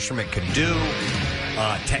what the instrument could do,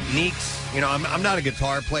 techniques. I'm not a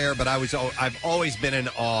guitar player, but I've always been in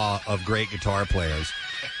awe of great guitar players,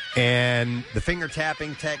 and the finger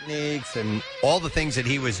tapping techniques and all the things that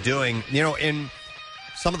he was doing. In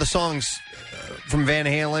some of the songs from Van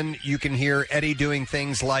Halen, you can hear Eddie doing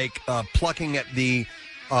things like plucking at the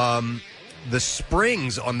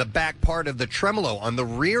springs on the back part of the tremolo on the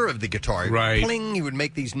rear of the guitar. Pling, he would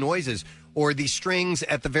make these noises. Or the strings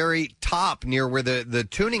at the very top near where the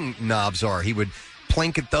tuning knobs are. He would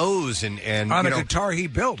plink at those. And on a guitar he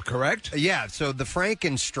built, correct? Yeah, so the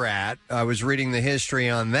Frankenstrat, I was reading the history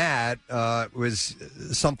on that, was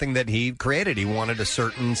something that he created. He wanted a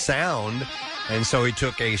certain sound, and so he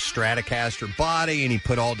took a Stratocaster body and he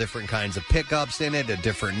put all different kinds of pickups in it, a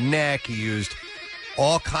different neck. He used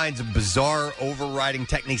all kinds of bizarre overriding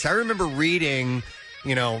techniques. I remember reading,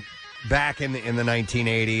 back in the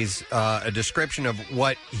 1980s, a description of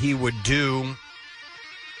what he would do,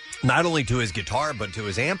 not only to his guitar, but to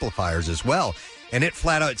his amplifiers as well. And it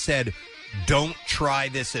flat out said, don't try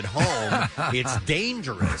this at home. It's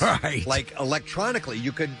dangerous. Like electronically,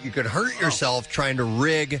 you could hurt yourself trying to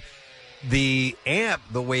rig the amp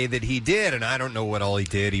the way that he did. And I don't know what all he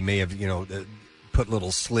did. He may have, put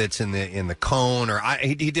little slits in the cone, or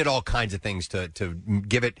he did all kinds of things to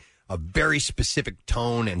give it a very specific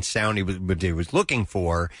tone and sound he was looking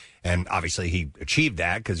for, and obviously he achieved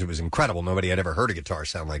that because it was incredible. Nobody had ever heard a guitar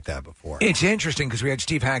sound like that before. It's interesting because we had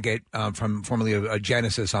Steve Hackett from formerly of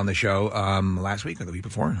Genesis on the show last week or the week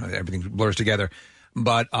before. Everything blurs together.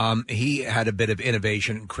 But he had a bit of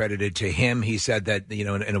innovation credited to him. He said that,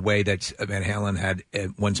 in a way that Van Halen had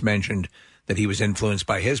once mentioned that he was influenced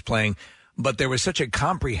by his playing. But there was such a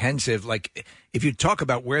comprehensive, if you talk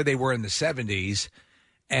about where they were in the 70s,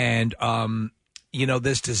 and,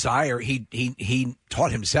 this desire, he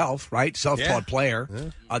taught himself, right? Self-taught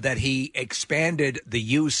player, that he expanded the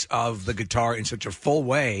use of the guitar in such a full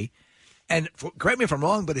way. And correct me if I'm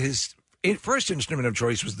wrong, but his first instrument of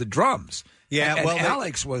choice was the drums. Yeah, and well,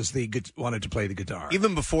 Alex wanted to play the guitar.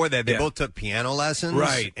 Even before that, they both took piano lessons,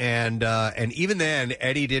 right? And even then,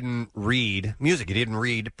 Eddie didn't read music. He didn't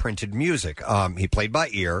read printed music. He played by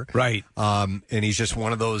ear, right? And he's just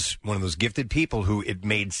one of those gifted people who it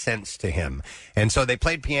made sense to him. And so they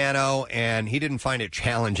played piano, and he didn't find it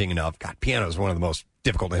challenging enough. God, piano is one of the most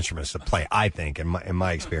difficult instruments to play, I think, in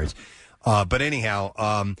my experience. But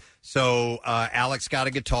anyhow, so Alex got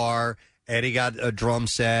a guitar. Eddie got a drum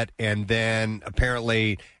set, and then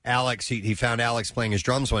apparently Alex, he found Alex playing his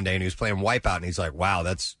drums one day, and he was playing Wipeout, and he's like, wow,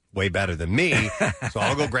 that's way better than me. So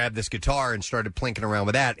I'll go grab this guitar, and started plinking around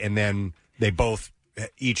with that, and then they both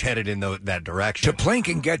each headed in that direction. To plink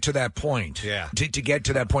and get to that point. Yeah. To get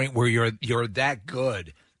to that point where you're that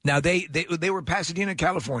good. Now, they were Pasadena,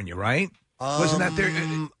 California, right? Wasn't that there?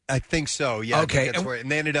 I think so. Yeah. Okay. And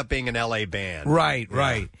they ended up being an L.A. band. Right. Yeah,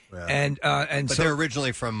 right. yeah. And but so they're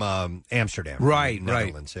originally from Amsterdam. Right.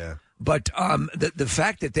 Netherlands, yeah. But the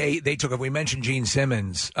fact that they took, we mentioned Gene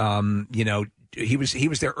Simmons. He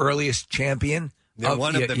was their earliest champion. Yeah,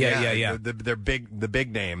 one of them, yeah. The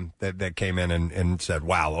big name that came in and said,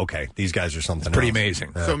 "Wow, okay, these guys are something." Pretty else.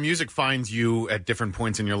 amazing. So music finds you at different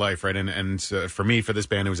points in your life, right? And for me, for this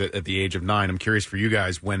band, it was at the age of 9. I'm curious for you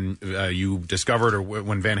guys when you discovered or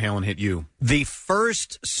when Van Halen hit you. The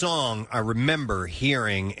first song I remember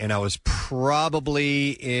hearing, and I was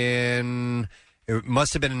probably it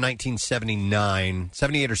must have been in 1979,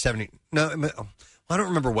 78 or 70. No, I don't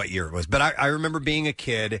remember what year it was, but I remember being a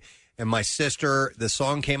kid. And my sister, the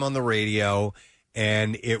song came on the radio,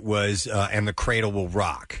 and it was "And the Cradle Will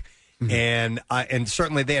Rock," and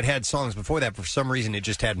certainly they had songs before that. For some reason, it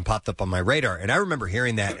just hadn't popped up on my radar. And I remember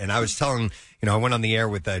hearing that, and I was telling, I went on the air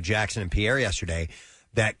with Jackson and Pierre yesterday,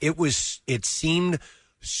 that it seemed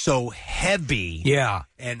so heavy,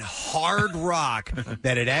 and hard rock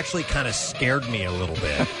that it actually kind of scared me a little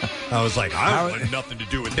bit. I was like, I want nothing to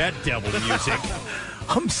do with that devil music.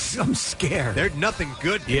 I'm scared. There's nothing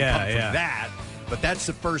good can come from that. But that's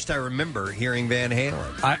the first I remember hearing Van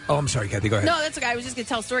Halen. I'm sorry, Kathy. Go ahead. No, that's okay. I was just going to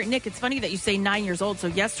tell a story. Nick, it's funny that you say 9 years old. So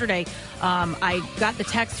yesterday, I got the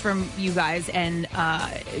text from you guys, and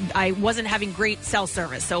I wasn't having great cell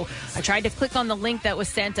service. So I tried to click on the link that was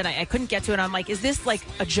sent, and I couldn't get to it. I'm like, is this like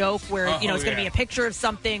a joke where it's going to be a picture of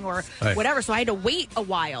something or whatever? So I had to wait a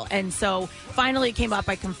while. And so finally it came up.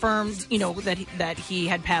 I confirmed, that he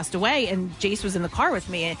had passed away, and Jace was in the car with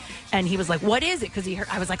me, and he was like, what is it? Because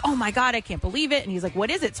I was like, oh my God, I can't believe it. And he's like, what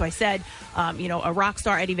is it? So I said, a rock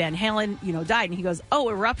star, Eddie Van Halen, died. And he goes, oh,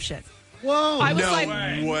 Eruption. Whoa. I was no like,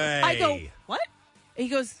 way. I go, what? He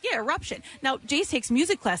goes, yeah, Eruption. Now, Jace takes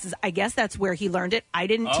music classes. I guess that's where he learned it. I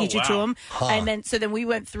didn't teach it to him. Huh. And then we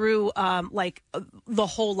went through the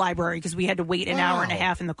whole library because we had to wait an hour and a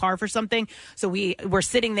half in the car for something. So we were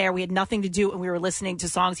sitting there. We had nothing to do, and we were listening to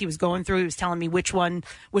songs he was going through. He was telling me which ones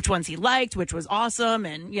he liked, which was awesome,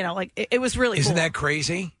 and it was really Isn't cool. that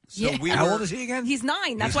crazy? So How old is he again? He's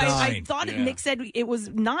 9. That's He's why 9. I thought Nick said it was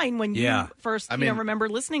 9 when you first remember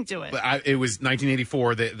listening to it. It was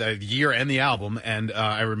 1984, the year and the album, and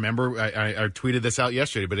I remember I tweeted this out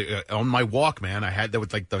yesterday. But on my Walkman, I had that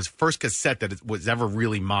was like the first cassette that was ever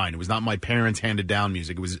really mine. It was not my parents' handed down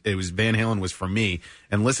music. It was Van Halen was for me,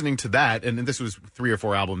 and listening to that, and this was 3 or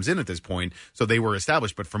 4 albums in at this point, so they were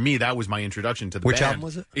established. But for me, that was my introduction to the Which band. album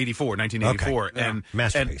was it? 1984, Okay. and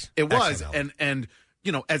Masterpiece. And it was, Excellent and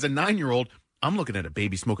as a 9-year-old. I'm looking at a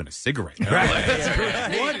baby smoking a cigarette.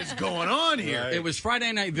 What is going on here? It was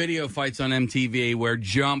Friday Night Video Fights on MTV where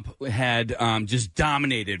Jump had just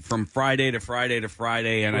dominated from Friday to Friday to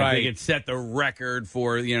Friday, and I think it set the record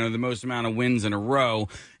for the most amount of wins in a row.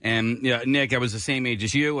 And Nick, I was the same age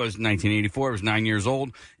as you. I was 1984. I was 9 years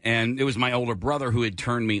old, and it was my older brother who had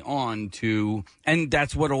turned me on to. And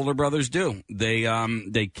that's what older brothers do.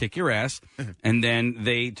 They kick your ass, and then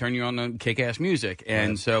they turn you on to kick-ass music.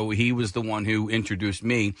 And so he was the one who introduced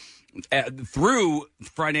me through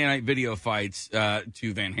Friday Night Video Fights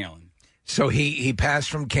to Van Halen. So he passed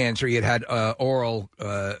from cancer. He had oral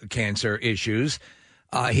cancer issues.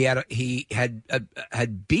 He had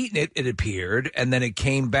beaten it. It appeared, and then it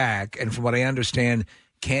came back. And from what I understand,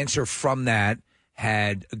 cancer from that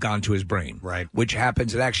had gone to his brain. Right, which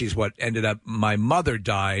happens. It actually is what ended up. My mother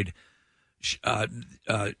died.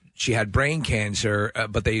 She had brain cancer,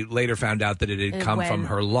 but they later found out that it had come from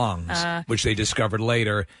her lungs, which they discovered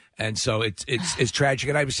later. And so it's tragic.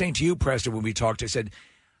 And I was saying to you, Preston, when we talked, I said,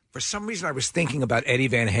 for some reason, I was thinking about Eddie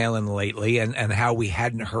Van Halen lately and how we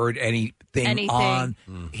hadn't heard anything. On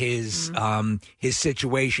his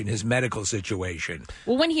situation, his medical situation.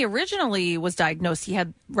 Well, when he originally was diagnosed, he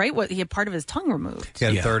had part of his tongue removed. He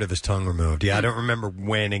had a third of his tongue removed. Yeah, I don't remember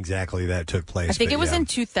when exactly that took place. I think it was in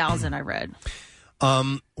 2000, I read.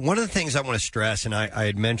 One of the things I want to stress, and I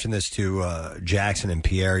had mentioned this to Jackson and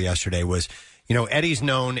Pierre yesterday, was, Eddie's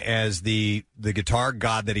known as the guitar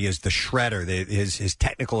god that he is, the shredder, his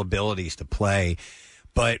technical abilities to play.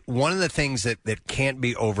 But one of the things that can't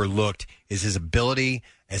be overlooked is his ability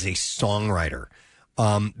as a songwriter.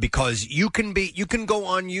 Because you can go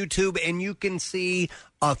on YouTube and you can see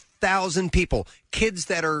 1,000 people, kids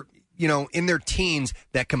that are, in their teens,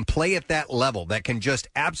 that can play at that level, that can just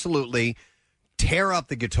absolutely tear up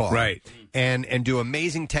the guitar, right, and do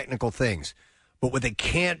amazing technical things. But what they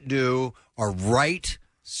can't do are write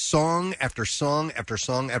song after song after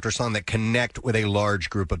song after song that connect with a large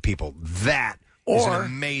group of people. That is an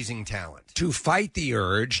amazing talent. To fight the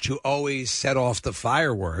urge to always set off the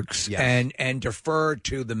fireworks and defer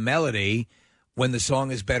to the melody when the song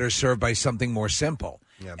is better served by something more simple.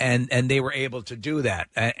 Yeah. And they were able to do that.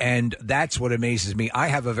 And that's what amazes me. I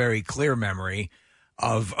have a very clear memory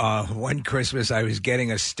of one Christmas I was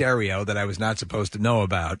getting a stereo that I was not supposed to know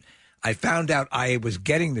about. I found out I was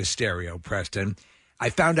getting the stereo, Preston. I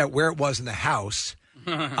found out where it was in the house.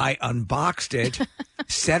 I unboxed it,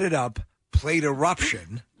 set it up, played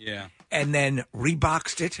Eruption, and then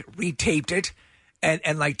reboxed it, retaped it,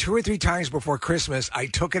 and like 2 or 3 times before Christmas, I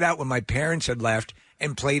took it out when my parents had left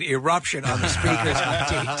and played Eruption on the speakers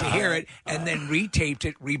to hear it, and then retaped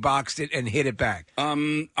it, reboxed it, and hit it back. All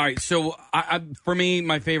right, so for me,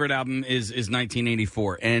 my favorite album is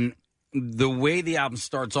 1984, and the way the album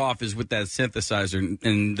starts off is with that synthesizer,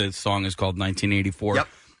 and the song is called 1984. Yep.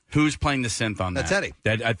 Who's playing the synth on that? That's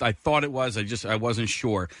Eddie. I thought it was. I wasn't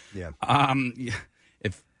sure. Yeah.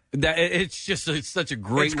 It's such a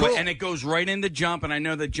great way, and it goes right into Jump. And I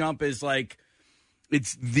know that Jump is like,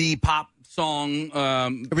 it's the pop song.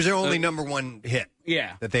 It was their only number one hit.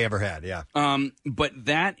 Yeah. That they ever had. Yeah. But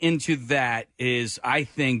that into that is, I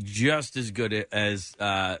think, just as good as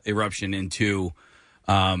Eruption into.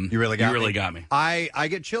 You really got me. I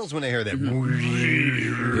get chills when I hear that.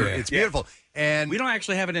 It's beautiful. And we don't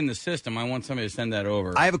actually have it in the system. I want somebody to send that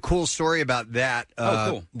over. I have a cool story about that.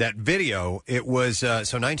 Cool. That video. It was so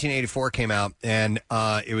 1984 came out, and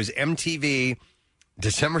it was MTV,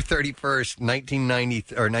 December 31st,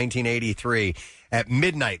 1983, at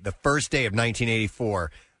midnight, the first day of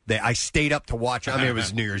 1984. I stayed up to watch. I mean, it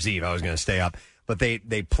was New Year's Eve. I was going to stay up, but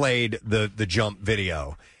they played the Jump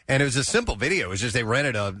video. And it was a simple video. It was just they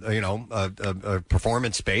rented a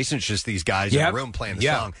performance space, and it's just these guys in a room playing the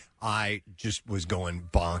song. I just was going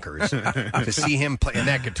bonkers to see him play. And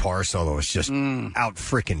that guitar solo is just out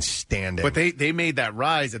freaking standing. But they made that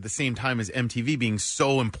rise at the same time as MTV being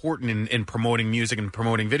so important in promoting music and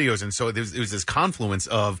promoting videos. And so it was this confluence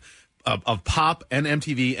of pop and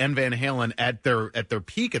MTV and Van Halen at their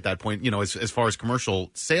peak at that point, as far as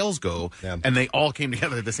commercial sales go, and they all came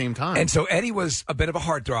together at the same time. And so Eddie was a bit of a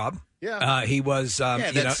heartthrob. Yeah, he was.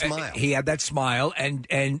 Smile. He had that smile,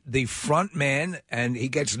 and the front man, and he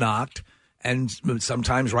gets knocked, and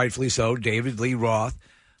sometimes rightfully so. David Lee Roth.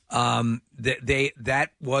 That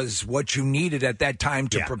was what you needed at that time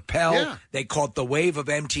to propel. Yeah. They caught the wave of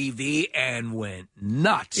MTV and went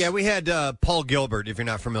nuts. Yeah, we had Paul Gilbert. If you're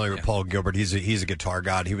not familiar with Paul Gilbert, he's a guitar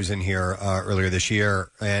god. He was in here earlier this year,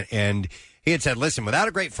 and he had said, "Listen, without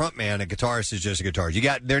a great front man, a guitarist is just a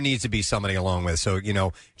guitarist. There needs to be somebody along with." So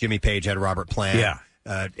Jimmy Page had Robert Plant. Yeah.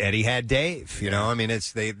 Eddie had Dave. I mean,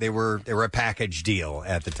 they were a package deal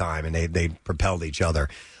at the time, and they propelled each other.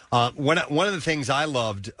 One of the things I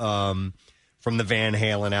loved from the Van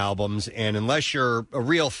Halen albums, and unless you're a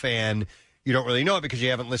real fan, you don't really know it because you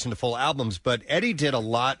haven't listened to full albums, but Eddie did a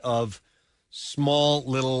lot of small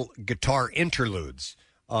little guitar interludes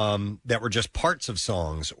that were just parts of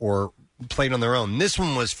songs or played on their own. This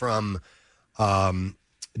one was from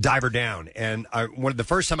Diver Down, and the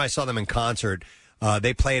first time I saw them in concert,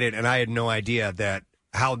 they played it, and I had no idea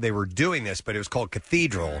how they were doing this, but it was called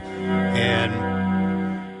Cathedral, and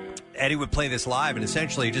Eddie would play this live, and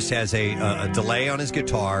essentially he just has a delay on his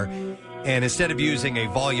guitar, and instead of using a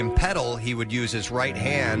volume pedal, he would use his right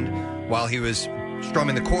hand while he was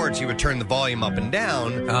strumming the chords. He would turn the volume up and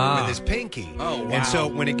down with his pinky. Oh, wow. And so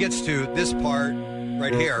when it gets to this part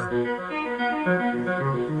right here,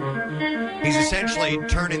 he's essentially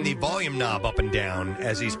turning the volume knob up and down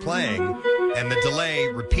as he's playing, and the delay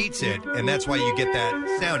repeats it, and that's why you get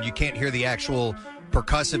that sound. You can't hear the actual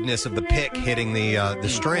percussiveness of the pick hitting the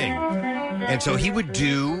string. And so he would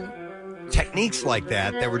do techniques like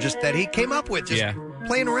that were just that he came up with, just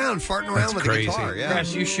playing around, farting around with the guitar. Yeah.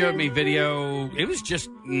 Chris, you showed me video. It was just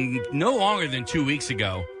no longer than 2 weeks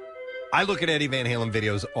ago. I look at Eddie Van Halen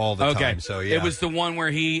videos all the time. So yeah, it was the one where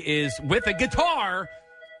he is with a guitar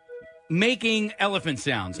making elephant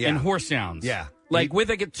sounds and horse sounds. Yeah. Like with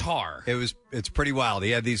a guitar. It's pretty wild.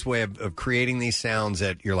 He had these way of creating these sounds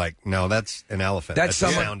that you're like, no, that's an elephant. That's a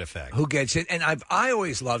sound effect. Who gets it? And I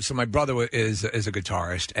always loved. So my brother is a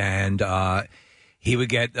guitarist, and he would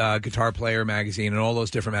get Guitar Player magazine and all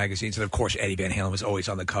those different magazines, and of course Eddie Van Halen was always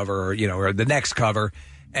on the cover, or the next cover.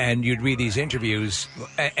 And you'd read these interviews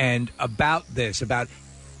and about the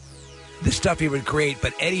stuff he would create,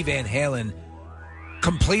 but Eddie Van Halen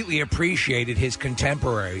completely appreciated his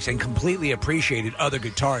contemporaries and completely appreciated other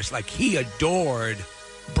guitarists. Like, he adored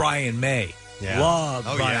Brian May. Loved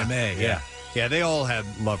Brian May. Yeah, they all had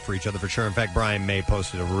love for each other for sure. In fact, Brian May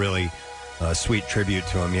posted a really sweet tribute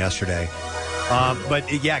to him yesterday.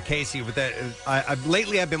 But yeah, Casey, with that,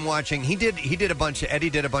 lately I've been watching. Eddie did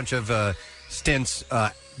a bunch of stints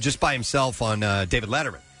just by himself on David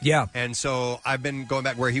Letterman. Yeah. And so I've been going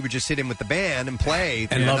back where he would just sit in with the band and play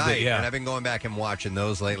through and the loved night. It, yeah. And I've been going back and watching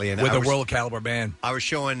those lately. And with a world caliber band. I was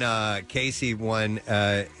showing Casey one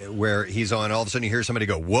where he's on, all of a sudden you hear somebody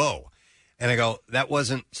go, whoa. And I go, that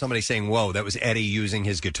wasn't somebody saying whoa, that was Eddie using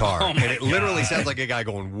his guitar. And it literally sounds like a guy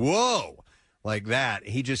going, whoa, like that.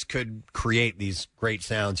 He just could create these great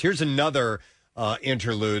sounds. Here's another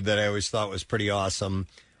interlude that I always thought was pretty awesome.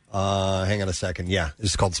 Hang on a second. Yeah,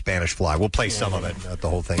 it's called Spanish Fly. We'll play some of it, not the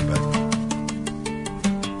whole thing, but...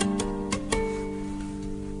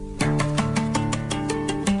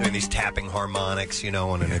 Doing these tapping harmonics,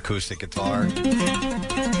 on an acoustic guitar.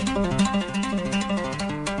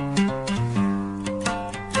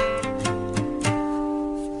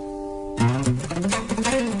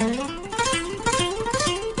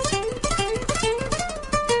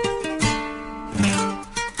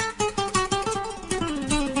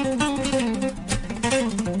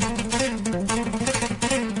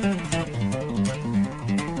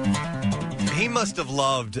 Must have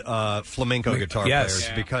loved flamenco guitar players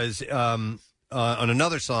because on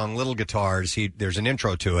another song, Little Guitars, there's an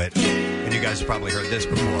intro to it, and you guys have probably heard this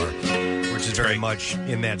before, which is very much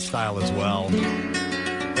in that style as well.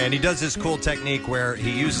 And he does this cool technique where he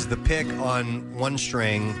uses the pick on one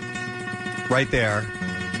string right there,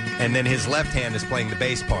 and then his left hand is playing the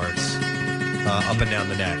bass parts up and down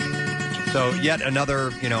the neck. So yet another,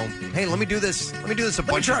 hey, let me do this a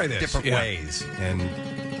bunch of different ways, and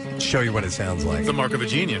show you what it sounds like. It's the mark of a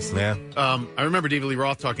genius. Yeah. I remember David Lee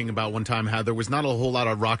Roth talking about one time how there was not a whole lot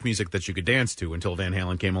of rock music that you could dance to until Van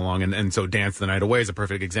Halen came along, and so Dance the Night Away is a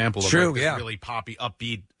perfect example of this really poppy,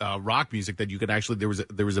 upbeat rock music that you could actually, there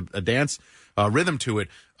was a dance rhythm to it.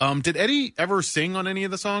 Did Eddie ever sing on any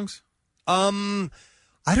of the songs?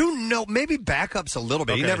 I don't know. Maybe backups a little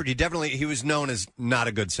bit. Okay. He was known as not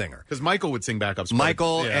a good singer. Because Michael would sing backups.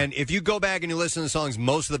 And if you go back and you listen to the songs,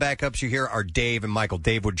 most of the backups you hear are Dave and Michael.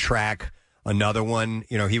 Dave would track another one.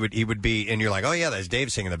 He would be, and you're like, oh yeah, that's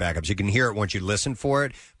Dave singing the backups. You can hear it once you listen for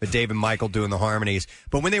it, but Dave and Michael doing the harmonies.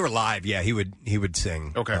 But when they were live, yeah, he would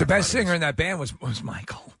sing. Okay. The best singer in that band was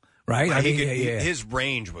Michael. Right? His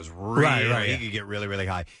range was really, he could get really, really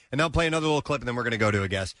high. And I'll play another little clip, and then we're going to go to a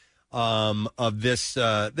guest. Of this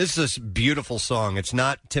is a beautiful song. It's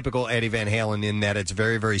not typical Eddie Van Halen in that it's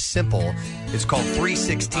very, very simple. It's called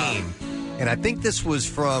 316, and I think this was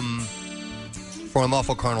from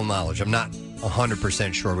Awful Carnal Knowledge. I'm not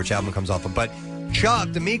 100% sure which album it comes off of, but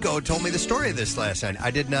Chuck D'Amico told me the story of this last night. I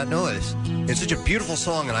did not know this. It's such a beautiful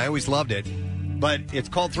song, and I always loved it, but it's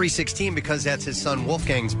called 316 because that's his son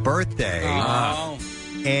Wolfgang's birthday. Oh.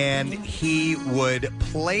 And he would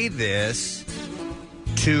play this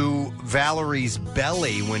to Valerie's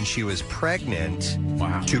belly when she was pregnant.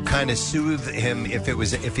 Wow. To kind of soothe him if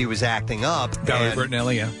he was acting up. Valerie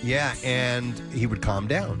Bertinelli, yeah, and he would calm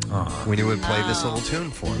down when he would play this little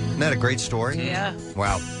tune for him. Isn't that a great story? Yeah.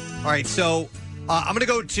 Wow. All right, so I'm going to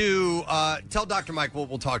go to tell Dr. Mike.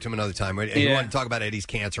 We'll talk to him another time. You want to talk about Eddie's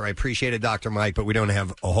cancer. I appreciate it, Dr. Mike, but we don't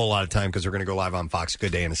have a whole lot of time because we're going to go live on Fox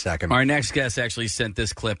Good Day in a second. Our next guest actually sent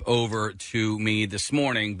this clip over to me this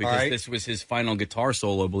morning because this was his final guitar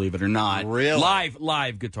solo, believe it or not. Really?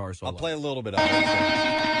 Live guitar solo. I'll play a little bit of it.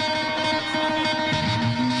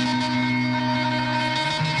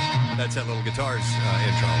 That's that little guitars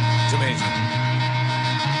intro. It's amazing.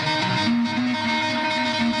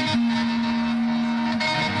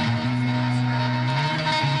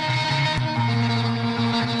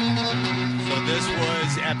 This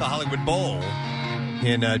was at the Hollywood Bowl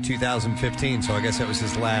in 2015. So I guess that was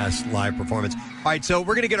his last live performance. All right, so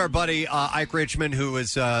we're going to get our buddy Ike Richmond, who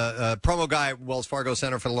was a promo guy at Wells Fargo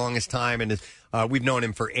Center for the longest time, and we've known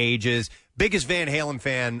him for ages. Biggest Van Halen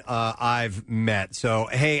fan I've met. So,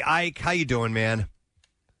 hey, Ike, how you doing, man?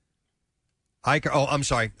 Ike, oh, I'm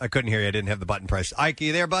sorry. I couldn't hear you. I didn't have the button pressed. Ike,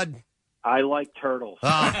 you there, bud? I like turtles.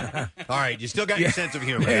 All right, you still got your sense of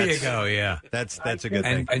humor. There you go, yeah. That's a good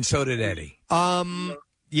thing. And so did Eddie.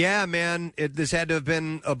 Yeah, man, this had to have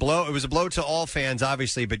been a blow. It was a blow to all fans,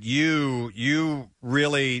 obviously, but you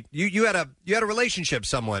really you had a relationship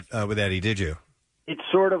somewhat with Eddie, did you? It's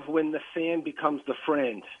sort of when the fan becomes the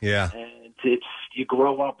friend. Yeah. And it's you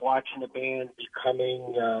grow up watching the band,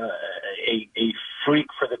 becoming a freak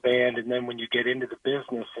for the band, and then when you get into the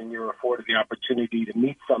business and you're afforded the opportunity to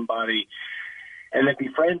meet somebody and then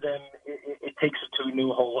befriend them, it takes it to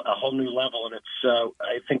a whole new level. And it's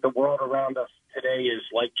I think the world around us today is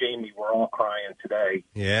like Jamie. We're all crying today.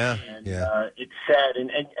 Yeah, and it's sad.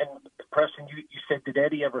 And Preston, you said, did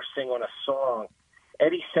Eddie ever sing on a song?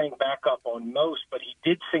 Eddie sang backup on most, but he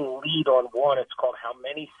did sing lead on one. It's called "How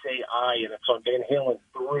Many Say I," and it's on Van Halen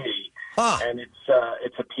 3. And it's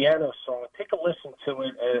a piano song. Take a listen to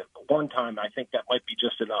it one time. I think that might be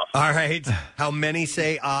just enough. All right. How many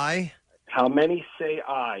say I? How Many Say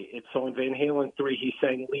I? It's on Van Halen 3. He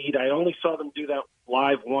sang lead. I only saw them do that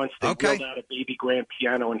live once. They built out a baby grand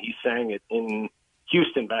piano, and he sang it in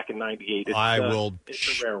Houston back in '98. It's a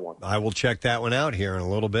rare one. I will check that one out here in a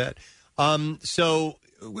little bit. So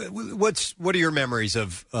what are your memories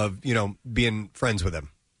of being friends with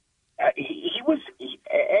him? Ed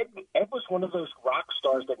was one of those rock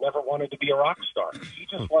stars that never wanted to be a rock star. He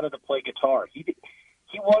just wanted to play guitar. He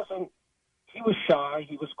was shy.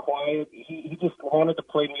 He was quiet. He just wanted to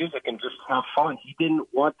play music and just have fun. He didn't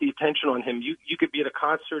want the attention on him. You could be at a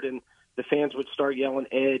concert and the fans would start yelling,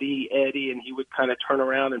 Eddie, Eddie, and he would kind of turn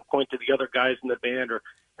around and point to the other guys in the band or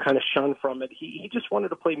kind of shun from it. He just wanted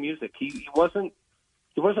to play music. He wasn't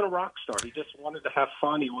a rock star. He just wanted to have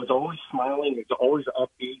fun. He was always smiling. He was always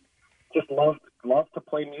upbeat. Just loved to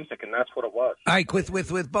play music, and that's what it was. Ike,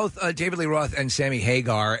 with both David Lee Roth and Sammy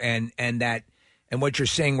Hagar, and what you're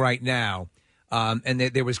saying right now, and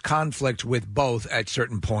there was conflict with both at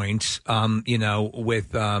certain points,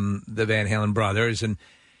 with the Van Halen brothers, and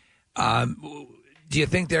do you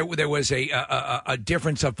think there was a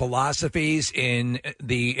difference of philosophies in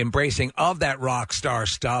the embracing of that rock star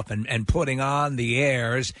stuff and putting on the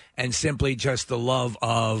airs, and simply just the love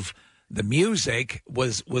of the music?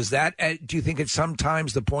 Was that, do you think it's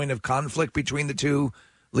sometimes the point of conflict between the two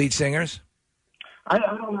lead singers? I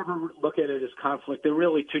don't ever look at it as conflict. They're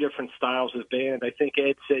really two different styles of band. I think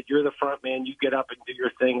Ed said, you're the front man, you get up and do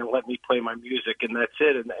your thing and let me play my music, and that's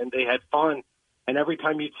it. And they had fun. And every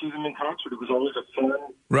time you'd see them in concert, it was always a fun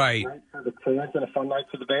night for the fans and a fun night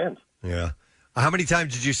for the band. Yeah. How many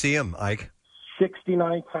times did you see him, Ike?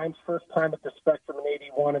 69 times. First time at the Spectrum in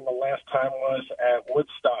 '81, and the last time was at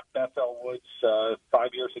Woodstock, Bethel Woods,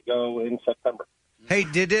 5 years ago in September. Hey,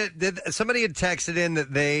 did somebody had texted in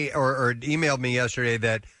that they or emailed me yesterday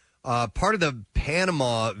that part of the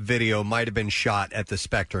Panama video might have been shot at the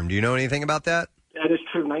Spectrum? Do you know anything about that? That is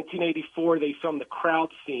true. 1984, they filmed the crowd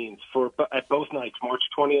scenes at both nights, March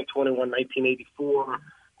 20 and 21, 1984.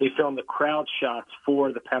 They filmed the crowd shots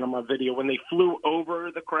for the Panama video. When they flew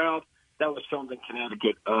over the crowd, that was filmed in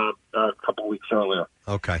Connecticut a couple weeks earlier.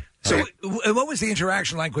 Okay. So, what was the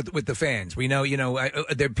interaction like with the fans? We know,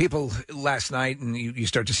 there are people last night, and you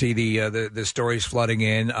start to see the stories flooding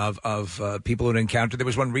in of people who had encountered. There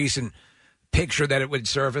was one recent picture that it would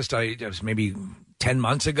surfaced. It was maybe 10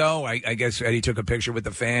 months ago. I guess Eddie took a picture with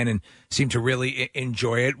the fan and seemed to really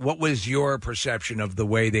enjoy it. What was your perception of the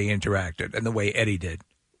way they interacted and the way Eddie did?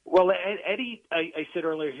 Well, Eddie, I said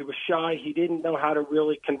earlier, he was shy. He didn't know how to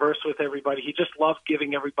really converse with everybody. He just loved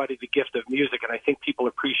giving everybody the gift of music, and I think people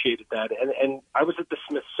appreciated that. And I was at the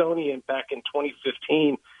Smithsonian back in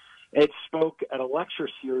 2015. Ed spoke at a lecture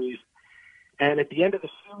series, and at the end of the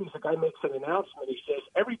series, the guy makes an announcement. He says,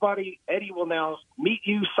 everybody, Eddie will now meet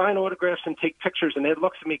you, sign autographs, and take pictures. And Ed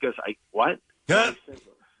looks at me and goes, what?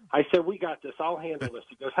 I said, we got this. I'll handle this.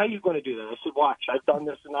 He goes, how are you going to do that? I said, watch. I've done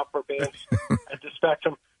this enough for bands at the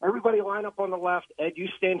Spectrum. Everybody line up on the left. Ed, you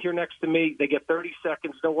stand here next to me. They get 30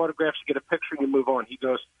 seconds, no autographs. You get a picture, and you move on. He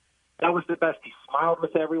goes, that was the best. He smiled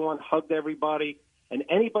with everyone, hugged everybody, and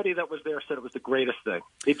anybody that was there said it was the greatest thing.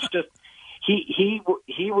 It's just he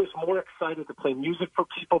was more excited to play music for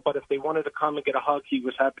people, but if they wanted to come and get a hug, he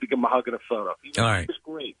was happy to give them a hug and a photo. It was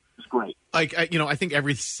great. It was great. I think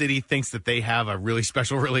every city thinks that they have a really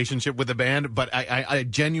special relationship with the band, but I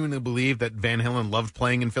genuinely believe that Van Halen loved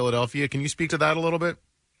playing in Philadelphia. Can you speak to that a little bit?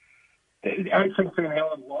 I think Van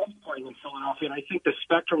Halen loved playing in Philadelphia, and I think the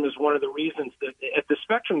Spectrum is one of the reasons that at the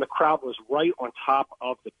Spectrum, the crowd was right on top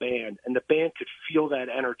of the band, and the band could feel that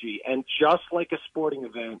energy. And just like a sporting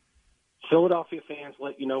event, Philadelphia fans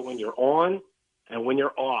let you know when you're on and when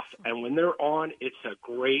you're off. And when they're on, it's a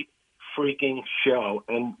great freaking show.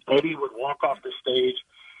 And Eddie would walk off the stage.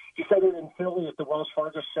 He said it in Philly at the Wells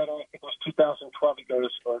Fargo Center. It was 2012. He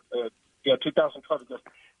goes, 2012. He goes,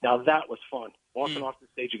 now that was fun. Walking off the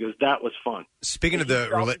stage, he goes, that was fun. Speaking of the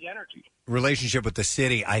energy. relationship with the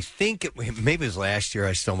city, I think maybe it was last year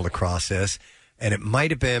I stumbled across this, and it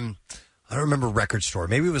might have been, I don't remember Record Store.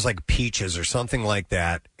 Maybe it was like Peaches or something like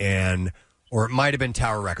that, or it might have been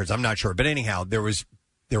Tower Records. I'm not sure. But anyhow, there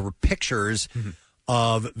were pictures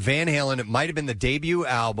of Van Halen. It might have been the debut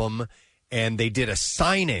album, and they did a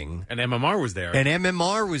signing. And MMR was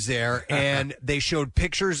there. And they showed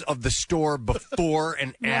pictures of the store before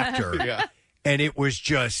and after. Yeah. And it was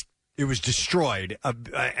destroyed.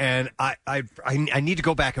 And I need to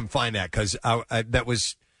go back and find that because that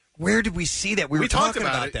was, where did we see that? We were talking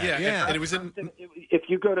about that. Yeah. And it was if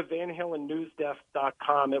you go to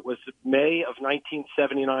VanHalenNewsDesk.com, it was May of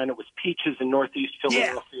 1979. It was Peaches in Northeast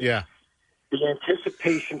Philadelphia. Yeah. The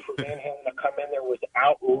anticipation for Van Halen to come in there was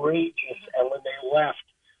outrageous, and when they left,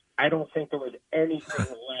 I don't think there was anything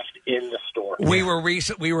left in the store. We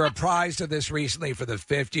were apprised of this recently for the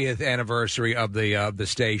 50th anniversary of the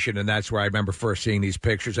station, and that's where I remember first seeing these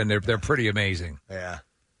pictures, and they're pretty amazing. Yeah.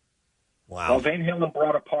 Wow. Well, Van Halen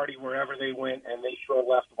brought a party wherever they went, and they sure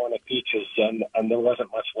left one at Peaches, and there wasn't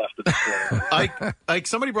much left of the store. Like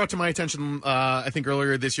somebody brought to my attention, I think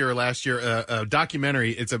earlier this year or last year, a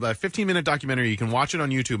documentary. It's about a 15-minute documentary. You can watch it on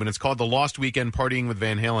YouTube, and it's called The Lost Weekend Partying with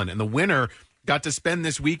Van Halen. And the winner got to spend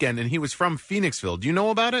this weekend, and he was from Phoenixville. Do you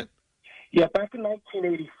know about it? Yeah, back in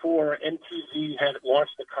 1984, MTV had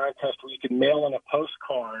launched a contest where you could mail in a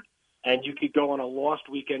postcard, and you could go on a lost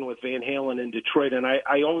weekend with Van Halen in Detroit. And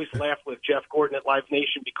I always laugh with Jeff Gordon at Live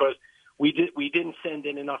Nation because we didn't send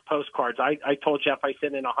in enough postcards. I told Jeff I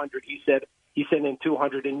sent in 100. He said he sent in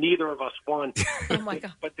 200, and neither of us won. Oh, my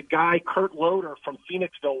God. But the guy, Kurt Loder from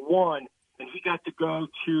Phoenixville, won, and he got to go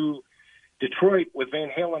to Detroit with Van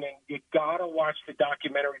Halen, and you gotta watch the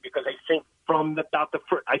documentary because I think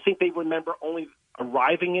I think they remember only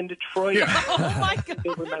arriving in Detroit. Yeah. Oh my God. They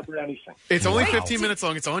remember anything. It's only 15 minutes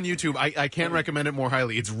long. It's on YouTube. I can't recommend it more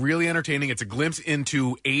highly. It's really entertaining. It's a glimpse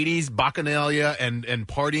into 80s bacchanalia and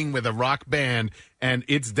partying with a rock band, and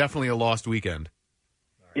it's definitely a lost weekend.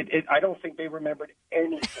 I don't think they remembered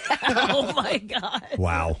anything. Oh my God.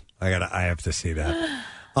 Wow. I have to see that.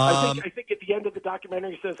 I think at the end of the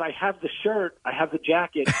documentary it says, I have the shirt, I have the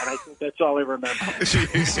jacket, and I think that's all I remember.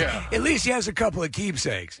 Yeah. At least he has a couple of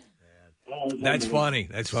keepsakes. That's funny.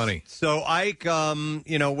 So, Ike,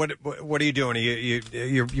 what are you doing?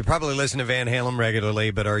 You probably listen to Van Halen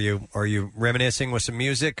regularly, but are you reminiscing with some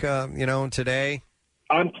music, today?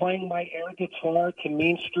 I'm playing my air guitar to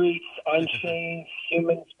Mean Streets, Unchained,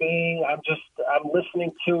 Humans Being. I'm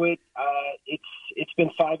listening to it. It's been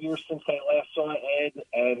 5 years since I last saw Ed,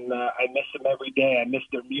 and I miss him every day. I miss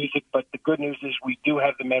their music, but the good news is we do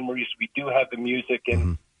have the memories, we do have the music,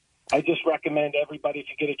 and I just recommend everybody, if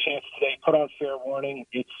you get a chance today, put on Fair Warning.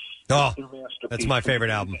 It's their masterpiece. That's my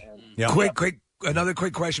favorite album. Yeah. Another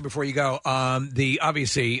quick question before you go.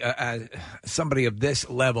 Obviously, somebody of this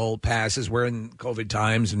level passes. We're in COVID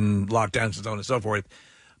times and lockdowns and so on and so forth.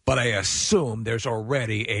 But I assume there's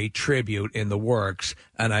already a tribute in the works.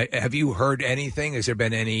 And have you heard anything? Has there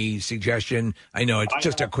been any suggestion? I know it's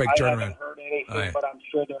just a quick turnaround. I haven't heard anything, but I'm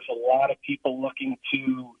sure there's a lot of people looking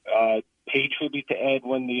to pay tribute to Ed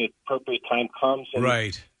when the appropriate time comes.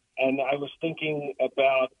 Right. And I was thinking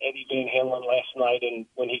about Eddie Van Halen last night, and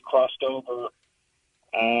when he crossed over.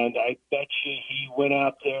 And I bet you he went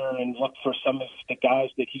out there and looked for some of the guys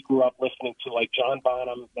that he grew up listening to, like John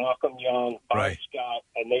Bonham, Malcolm Young, Bon Scott,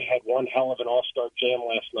 and they had one hell of an all-star jam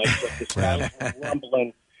last night. But this guy was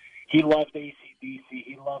rumbling. He loved AC/DC.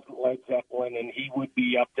 He loved Led Zeppelin, and he would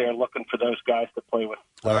be up there looking for those guys to play with.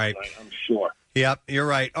 All right. Night, I'm sure. Yep, you're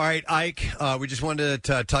right. All right, Ike, we just wanted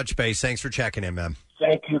to touch base. Thanks for checking in, man.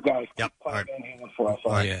 Thank you, guys. Yep. All right. Van Halen for us.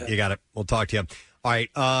 All right, you got it. We'll talk to you. All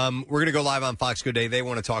right, we're going to go live on Fox Good Day. They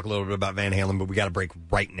want to talk a little bit about Van Halen, but we got to break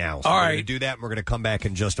right now. So all we're right. going to do that, and we're going to come back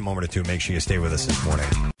in just a moment or two. Make sure you stay with us this morning.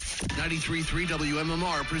 93.3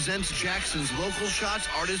 WMMR presents Jackson's Local Shots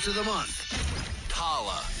Artist of the Month,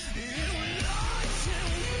 Tala.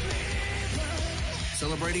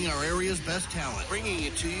 Celebrating our area's best talent, bringing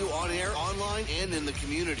it to you on air, online, and in the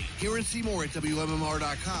community. Hear and see more at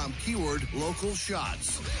WMMR.com, keyword local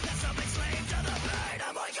shots.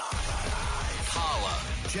 Tala,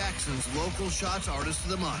 Jackson's Local Shots Artist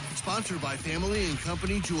of the Month. Sponsored by Family and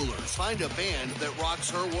Company Jewelers. Find a band that rocks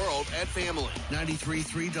her world at Family.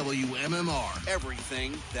 93.3 WMMR.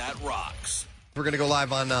 Everything that rocks. We're going to go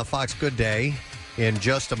live on Fox Good Day in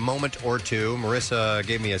just a moment or two. Marissa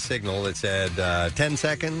gave me a signal that said 10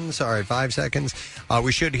 seconds, 5 seconds.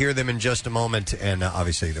 We should hear them in just a moment. And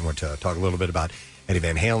obviously, then we're to talk a little bit about Eddie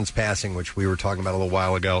Van Halen's passing, which we were talking about a little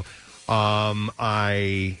while ago.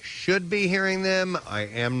 I should be hearing them. I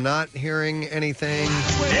am not hearing anything.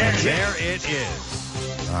 There it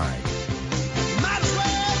is. All right.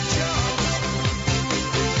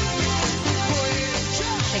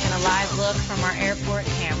 Taking a live look from our airport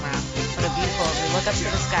camera. What a beautiful as we look up to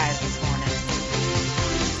the skies this morning.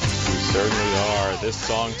 We certainly are. This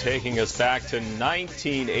song taking us back to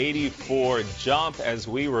 1984. Jump, as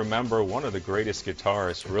we remember one of the greatest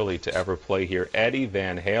guitarists really to ever play here, Eddie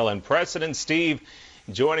Van Halen. Preston and Steve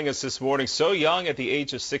joining us this morning, so young at the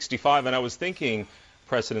age of 65. And I was thinking,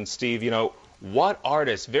 Preston and Steve, what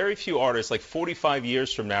artists, very few artists, like 45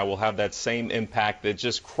 years from now, will have that same impact that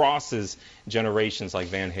just crosses generations like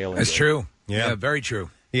Van Halen That's did. true. Yeah, very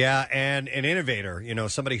true. Yeah, and an innovator,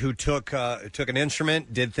 somebody who took an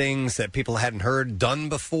instrument, did things that people hadn't heard done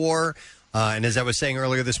before. And as I was saying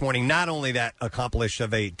earlier this morning, not only that, accomplished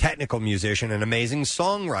of a technical musician, an amazing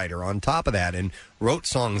songwriter on top of that, and wrote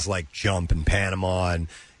songs like Jump and Panama and,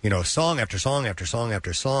 song after song after song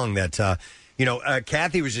after song that...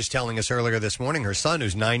 Kathy was just telling us earlier this morning, her son,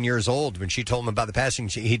 who's 9 years old, when she told him about the passing,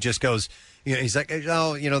 he just goes, he's like,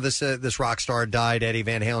 this rock star died, Eddie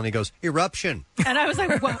Van Halen. He goes, eruption. And I was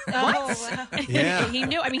like, what? Yeah. He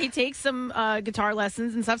knew. I mean, he takes some guitar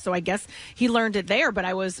lessons and stuff, so I guess he learned it there. But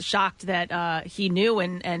I was shocked that he knew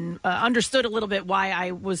and understood a little bit why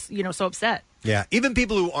I was, so upset. Yeah, even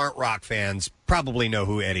people who aren't rock fans probably know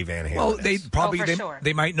who Eddie Van Halen Well, is. they probably sure.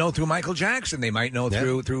 they might know through Michael Jackson. They might know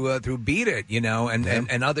through Beat It,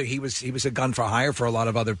 and other. He was a gun for hire for a lot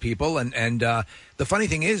of other people. And the funny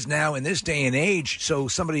thing is now in this day and age, so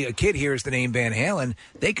a kid hears the name Van Halen,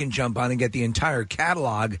 they can jump on and get the entire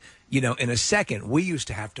catalog. In a second. We used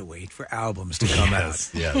to have to wait for albums to come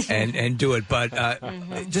out and do it.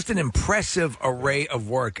 But just an impressive array of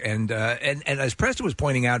work. And as Preston was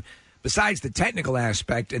pointing out, besides the technical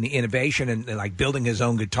aspect and the innovation and like building his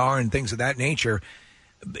own guitar and things of that nature,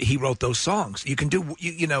 he wrote those songs. You can do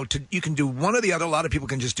you can do one or the other. A lot of people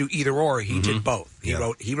can just do either or. He did both.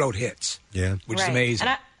 He wrote hits. Yeah, which is amazing.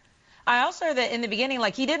 And I also heard that in the beginning,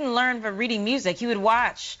 he didn't learn from reading music. He would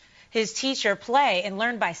watch his teacher play and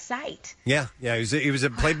learn by sight. Yeah. He was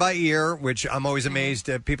played by ear, which I'm always amazed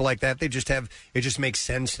at people like that. They just have it just makes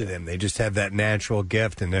sense to them. They just have that natural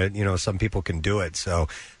gift, and some people can do it. So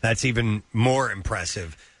that's even more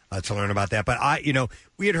impressive to learn about that. But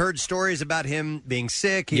we had heard stories about him being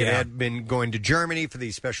sick. He had been going to Germany for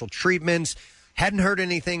these special treatments. Hadn't heard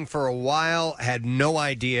anything for a while. Had no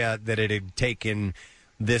idea that it had taken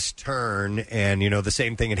this turn. And the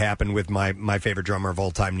same thing had happened with my favorite drummer of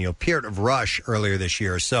all time, Neil Peart of Rush, earlier this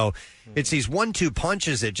year. So it's these 1-2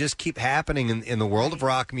 punches that just keep happening in the world of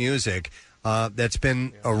rock music. That's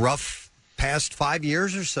been a rough past 5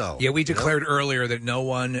 years or so. Yeah, we declared earlier that no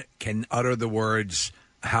one can utter the words,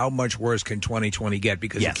 how much worse can 2020 get,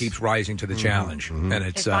 because it keeps rising to the challenge. And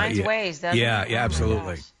it's it finds ways, doesn't it? Yeah,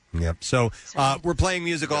 absolutely. Yep. So we're playing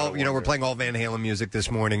music we're playing all Van Halen music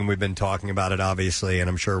this morning, and we've been talking about it, obviously, and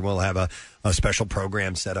I'm sure we'll have a special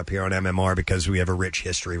program set up here on MMR because we have a rich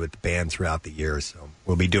history with the band throughout the years. So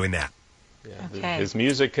we'll be doing that. Yeah, okay. His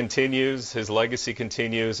music continues, his legacy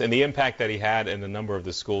continues, and the impact that he had in a number of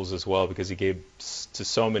the schools as well, because he gave to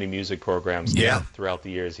so many music programs throughout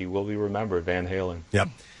the years. He will be remembered, Van Halen. Yep.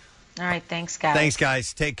 All right, thanks, guys. Thanks,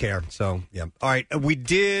 guys. Take care. So, yeah. All right, we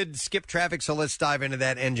did skip traffic, so let's dive into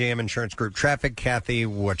that. NJM Insurance Group traffic. Kathy,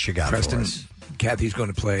 what you got Preston, for us? Kathy's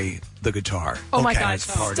going to play the guitar. Oh, my God. As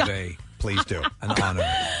part Stop. of a... Please do. An honor.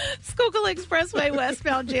 Schuylkill Expressway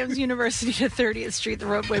westbound jams University to 30th Street. The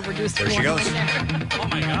roadway reduced. There she goes. Oh,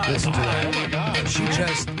 my God. Listen to that. Oh, my God. She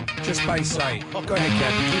just by sight. Go ahead,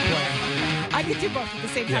 Kathy. Keep playing. I could do both at the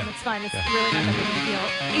same time. It's fine. It's really not that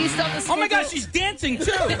big a deal. East on the Oh, my God, she's dancing,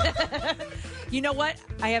 too. You know what?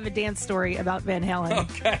 I have a dance story about Van Halen.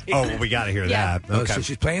 Okay. Oh, well, we got to hear that. Okay. So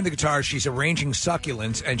she's playing the guitar, she's arranging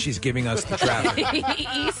succulents, and she's giving us the traffic.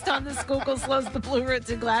 East on the Schuylkill slows the Blue Route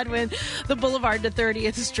to Gladwin, the Boulevard to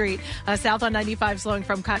 30th Street. South on 95 slowing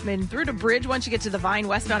from Cutman through to Bridge. Once you get to the Vine,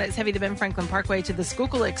 westbound it's heavy to Ben Franklin Parkway to the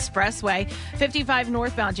Schuylkill Expressway. 55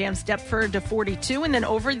 northbound jams Deptford to 42, and then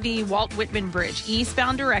over the Walt Whitman Bridge.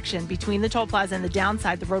 Eastbound direction between the toll plaza and the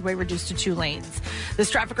downside, the roadway reduced to 2 lanes. This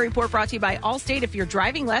traffic report brought to you by All Allstate. If you're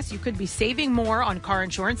driving less, you could be saving more on car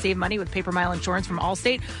insurance. Save money with Paper Mile Insurance from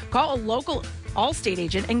Allstate. Call a local Allstate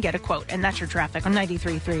agent and get a quote. And that's your traffic on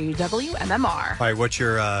 93.3 WMMR. All right, what's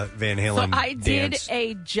your Van Halen So I did dance?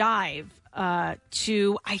 a jive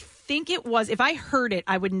to, I think it was, if I heard it,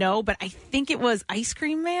 I would know, but I think it was Ice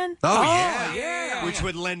Cream Man. Oh, yeah. Which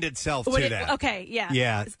would lend itself to that. Okay, yeah.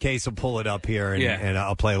 Yeah, Case will pull it up here, and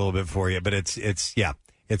I'll play a little bit for you. But it's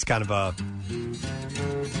kind of a...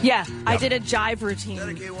 Yeah, I did a jive routine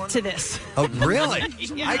to this. Oh, really?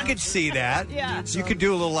 Yeah. I could see that. Yeah. You could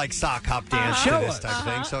do a little, like, sock hop dance to this type of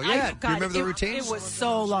thing. So, yeah. Do you remember the routine? It was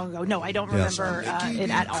so long ago. No, I don't remember it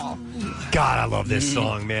at all. God, I love this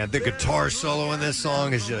song, man. The guitar solo in this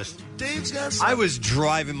song is just... I was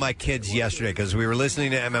driving my kids yesterday because we were listening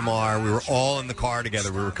to MMR. We were all in the car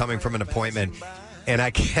together. We were coming from an appointment. And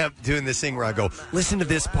I kept doing this thing where I go, listen to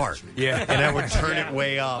this part. Yeah. And I would turn it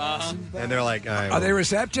way up. And they're like, all right, Are they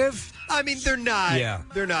receptive? I mean, they're not. Yeah.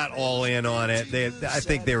 They're not all in on it. I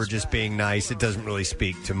think they were just being nice. It doesn't really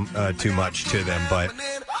speak to too much to them. But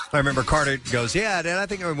I remember Carter goes, yeah. And I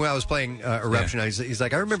think when I was playing Eruption, he's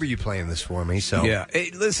like, I remember you playing this for me. So Yeah.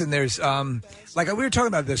 Hey, listen, there's like we were talking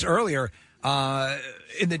about this earlier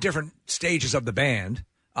in the different stages of the band.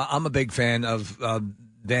 I'm a big fan of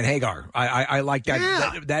Van Hagar. I like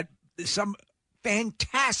that. That some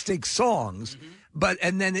fantastic songs. But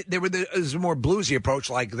and then there was a more bluesy approach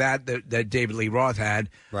like that David Lee Roth had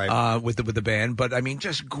with the band. But I mean,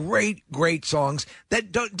 just great songs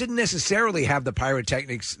that didn't necessarily have the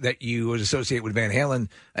pyrotechnics that you would associate with Van Halen,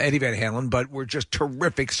 Eddie Van Halen, but were just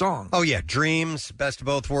terrific songs. Oh yeah, Dreams, Best of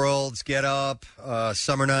Both Worlds, Get Up,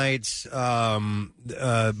 Summer Nights,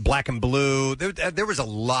 Black and Blue. There was a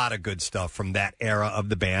lot of good stuff from that era of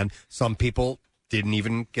the band. Some people didn't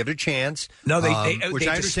even get a chance. No, which they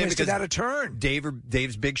I understand dismissed because it out of turn.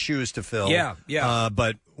 Dave's big shoes to fill. Yeah.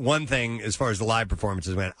 But one thing, as far as the live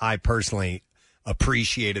performances went, I personally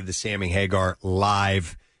appreciated the Sammy Hagar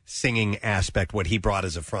live singing aspect, what he brought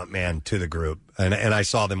as a front man to the group, and I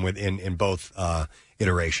saw them in both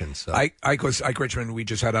iterations. So. Ike Richmond, we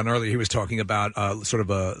just had on earlier, he was talking about sort of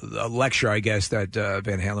a lecture, I guess, that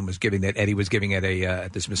Van Halen was giving, that Eddie was giving at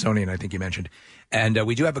the Smithsonian, I think you mentioned. And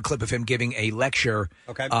we do have a clip of him giving a lecture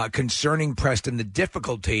concerning, Preston, the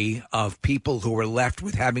difficulty of people who were left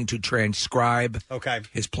with having to transcribe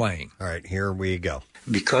his playing. All right, here we go.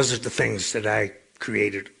 Because of the things that I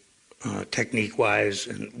created technique-wise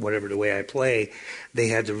and whatever the way I play, they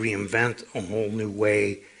had to reinvent a whole new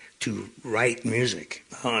way to write music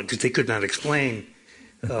because they could not explain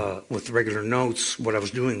with regular notes what I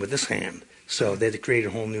was doing with this hand. So they had to create a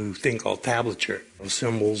whole new thing called tablature of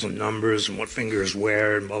symbols and numbers and what fingers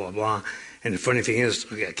where and blah, blah, blah. And the funny thing is,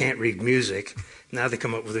 okay, I can't read music. Now they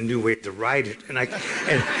come up with a new way to write it, and I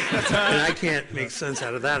can't make sense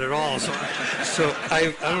out of that at all. So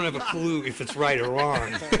I don't have a clue if it's right or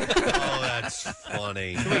wrong. Oh, that's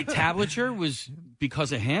funny. So wait, tablature was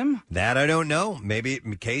because of him? That I don't know. Maybe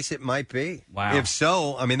in case it might be. Wow. If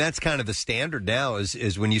so, I mean that's kind of the standard now.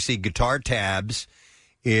 Is when you see guitar tabs.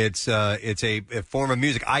 It's a form of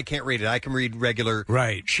music. I can't read it. I can read regular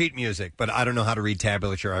sheet music, but I don't know how to read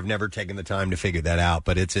tablature. I've never taken the time to figure that out,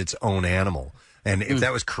 but it's its own animal. And if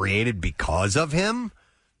that was created because of him,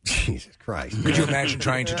 Jesus Christ. Could you imagine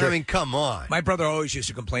trying to... I mean, come on. My brother always used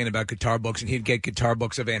to complain about guitar books, and he'd get guitar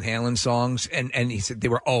books of Van Halen songs, and he said they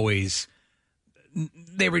were always...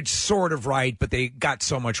 They were sort of right, but they got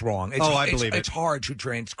so much wrong. I believe it. It's hard to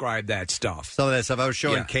transcribe that stuff. Some of that stuff. I was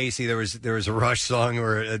showing Casey. There was a Rush song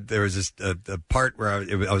where there was a part where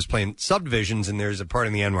I was playing Subdivisions, and there's a part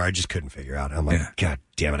in the end where I just couldn't figure out. I'm like, God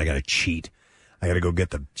damn it! I got to cheat. I got to go get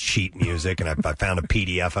the sheet music, and I found a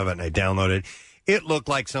PDF of it, and I downloaded it. It looked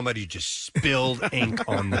like somebody just spilled ink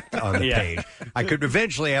on the page. I could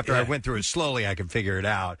eventually, after I went through it slowly, I could figure it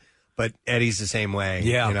out. But Eddie's the same way.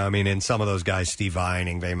 Yeah. You know, I mean, and some of those guys, Steve Vai,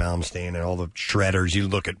 Yngwie Malmsteen, and all the shredders, you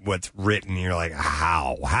look at what's written, and you're like,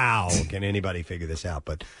 how can anybody figure this out?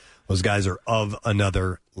 But those guys are of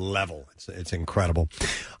another level. It's incredible.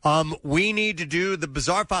 We need to do the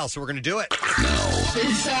Bizarre File, so we're going to do it.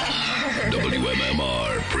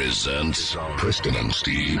 WMMR presents Preston and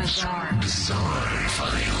Steve's Bizarre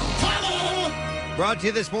File. Brought to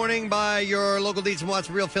you this morning by your local Deeds and Watts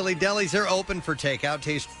Real Philly Delis. They're open for takeout.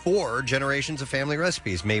 Taste 4 generations of family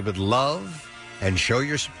recipes made with love and show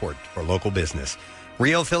your support for local business.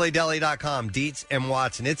 RealPhillyDeli.com, Deets and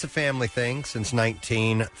Watts, and it's a family thing since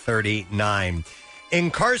 1939.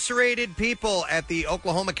 Incarcerated people at the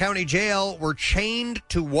Oklahoma County Jail were chained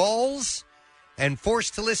to walls and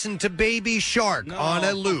forced to listen to Baby Shark on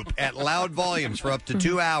a loop at loud volumes for up to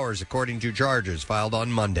 2 hours, according to charges filed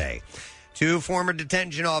on Monday. Two former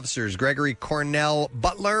detention officers, Gregory Cornell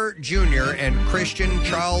Butler Jr. and Christian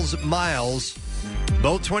Charles Miles,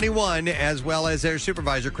 both 21, as well as their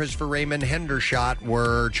supervisor, Christopher Raymond Hendershot,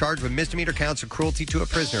 were charged with misdemeanor counts of cruelty to a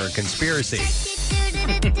prisoner and conspiracy.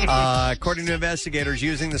 According to investigators,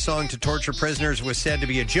 using the song to torture prisoners was said to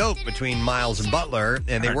be a joke between Miles and Butler,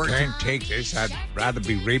 and they worked. I can't take this. I'd rather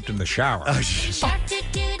be raped in the shower.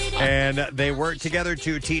 And they worked together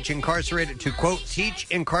to quote, teach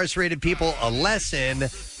incarcerated people a lesson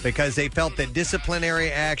because they felt that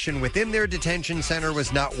disciplinary action within their detention center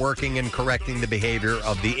was not working and correcting the behavior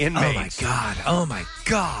of the inmates. Oh, my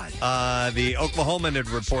God. The Oklahoman had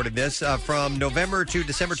reported this. From November to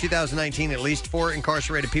December 2019, at least 4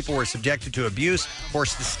 incarcerated people were subjected to abuse,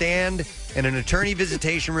 forced to stand in an attorney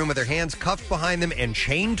visitation room with their hands cuffed behind them and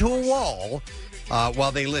chained to a wall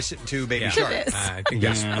while they listened to Baby Shark. I think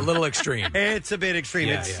that's a little extreme. It's a bit extreme.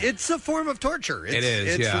 It's a form of torture.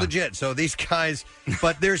 It's legit. So these guys,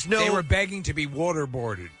 but there's no. They were begging to be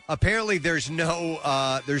waterboarded. Apparently, there's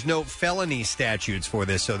no felony statutes for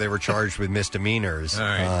this, so they were charged with misdemeanors. All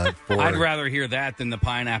right. I'd rather hear that than the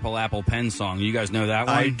Pineapple Apple Pen song. You guys know that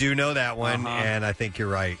one? I do know that one, and I think you're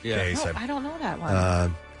right, Case. I don't know that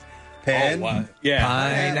one. Pen?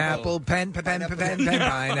 Pineapple pen, pineapple pen.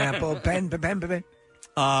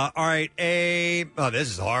 All right. This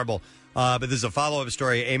is horrible. But this is a follow-up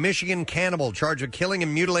story. A Michigan cannibal charged with killing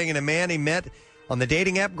and mutilating a man he met on the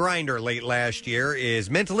dating app Grindr late last year is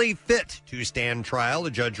mentally fit to stand trial. The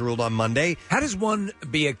judge ruled on Monday. How does one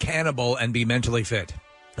be a cannibal and be mentally fit?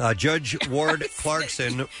 Judge Ward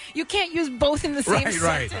Clarkson. You can't use both in the same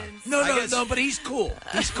sentence. No, but he's cool.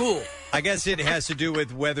 He's cool. I guess it has to do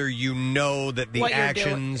with whether you know that the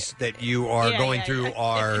actions that you are going through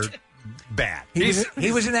are bad.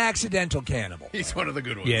 He was an accidental cannibal. He's one of the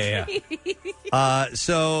good ones. Yeah.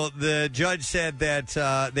 So the judge said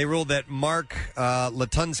that they ruled that Mark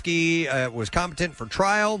Latunsky was competent for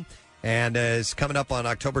trial and is coming up on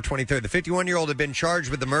October 23rd. The 51-year-old had been charged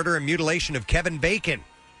with the murder and mutilation of Kevin Bacon.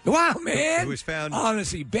 Wow, man. Who was found...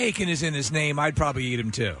 Honestly, bacon is in his name. I'd probably eat him,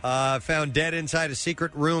 too. Found dead inside a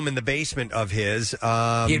secret room in the basement of his. He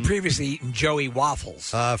had previously eaten Joey waffles.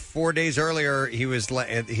 4 days earlier, he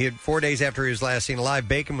had 4 days after he was last seen alive.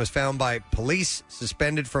 Bacon was found by police,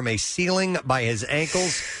 suspended from a ceiling by his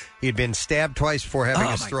ankles. He had been stabbed twice before having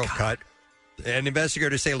his throat cut. And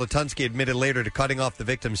investigators say Latunsky admitted later to cutting off the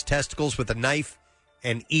victim's testicles with a knife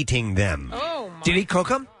and eating them. Did he cook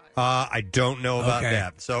them? I don't know about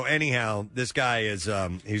that. So anyhow, this guy is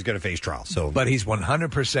he's going to face trial. But he's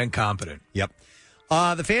 100% competent. Yep.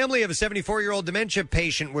 The family of a 74-year-old dementia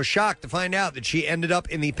patient was shocked to find out that she ended up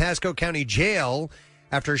in the Pasco County Jail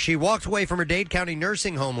after she walked away from her Dade County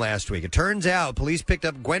nursing home last week. It turns out police picked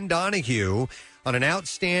up Gwen Donahue on an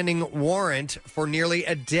outstanding warrant for nearly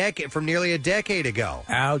a decade ago.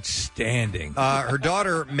 Outstanding. Her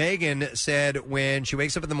daughter, Megan, said when she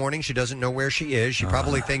wakes up in the morning, she doesn't know where she is. She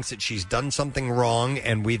probably thinks that she's done something wrong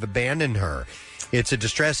and we've abandoned her. It's a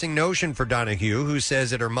distressing notion for Donahue, who says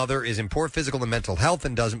that her mother is in poor physical and mental health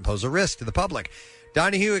and doesn't pose a risk to the public.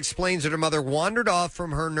 Donahue explains that her mother wandered off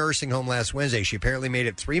from her nursing home last Wednesday. She apparently made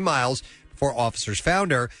it 3 miles before officers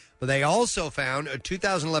found her. But they also found a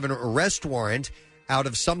 2011 arrest warrant out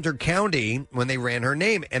of Sumter County when they ran her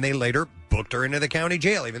name, and they later booked her into the county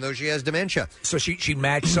jail, even though she has dementia. So she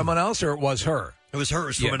matched someone else, or it was her? It was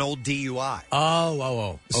hers from an old DUI.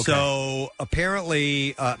 Oh. Okay. So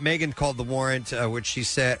apparently, Megan called the warrant, which she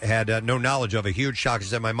said had no knowledge of, a huge shock. She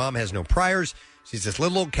said, "My mom has no priors. She's this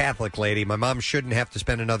little old Catholic lady. My mom shouldn't have to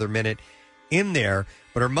spend another minute in there."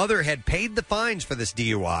 But her mother had paid the fines for this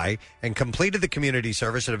DUI and completed the community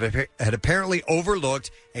service and had apparently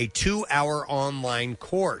overlooked a 2-hour online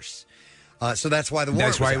course. So that's why the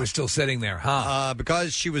warrant he was still sitting there, huh?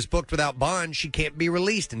 Because she was booked without bond, she can't be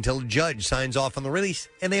released until a judge signs off on the release,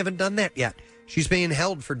 and they haven't done that yet. She's being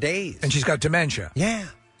held for days. And she's got dementia. Yeah.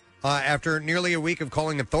 After nearly a week of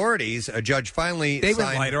calling authorities, a judge finally They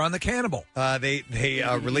went lighter on the cannibal. They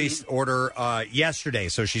released order yesterday,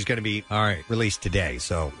 so she's going to be released today.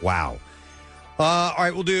 So, wow. All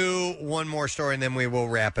right, we'll do one more story, and then we will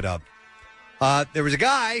wrap it up. There was a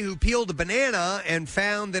guy who peeled a banana and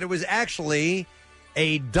found that it was actually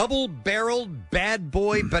a double-barreled bad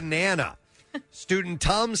boy banana. Student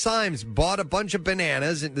Tom Symes bought a bunch of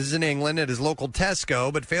bananas, this is in England, at his local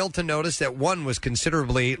Tesco, but failed to notice that one was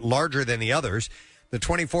considerably larger than the others. The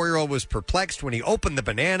 24-year-old was perplexed when he opened the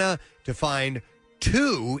banana to find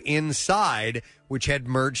 2 inside, which had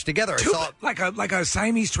merged together. Two, like a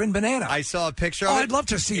Siamese twin banana. I saw a picture of it. I'd love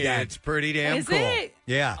to see that. It's pretty damn Is cool. it?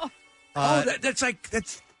 Yeah. That's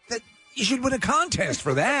You should win a contest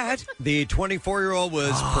for that. The 24-year-old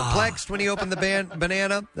was perplexed when he opened the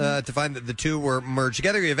banana to find that the two were merged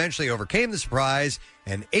together. He eventually overcame the surprise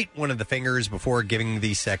and ate one of the fingers before giving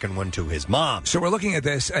the second one to his mom. So we're looking at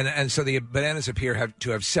this, and so the bananas appear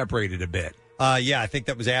to have separated a bit. Yeah, I think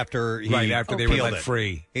that was after after they were peeled let it.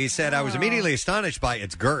 free. He said, I was immediately astonished by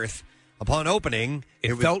its girth. Upon opening,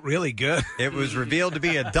 it felt really good. It was revealed to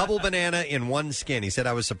be a double banana in one skin. He said,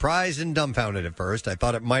 I was surprised and dumbfounded at first. I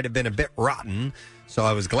thought it might have been a bit rotten, so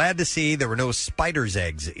I was glad to see there were no spider's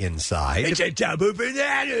eggs inside. It's a double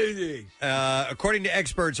banana. According to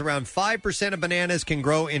experts, around 5% of bananas can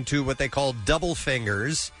grow into what they call double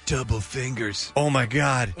fingers. Double fingers. Oh, my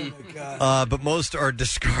God. Oh, my God. But most are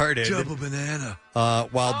discarded. Double banana.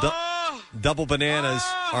 While double bananas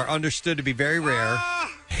are understood to be very rare.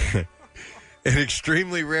 In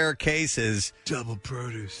extremely rare cases, double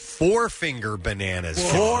produce. Four-finger bananas.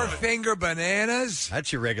 Four-finger bananas?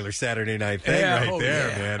 That's your regular Saturday night thing right there,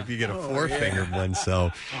 man. If you get a four-finger one,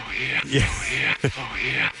 so. Oh, yeah.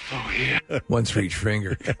 One's for each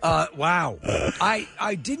finger. Wow.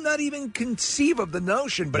 I did not even conceive of the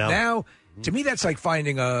notion, but now, to me, that's like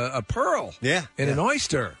finding a pearl in an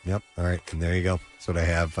oyster. Yep. All right. And there you go. That's what I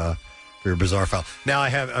have for your bizarre file. Now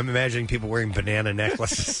I'm imagining people wearing banana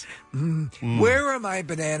necklaces. Where are my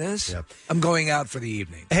bananas? Yep. I'm going out for the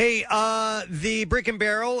evening. Hey, the Brick and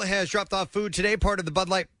Barrel has dropped off food today, part of the Bud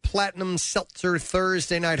Light Platinum Seltzer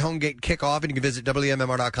Thursday night home gate kickoff. And you can visit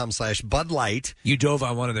WMMR.com/Bud Light. You dove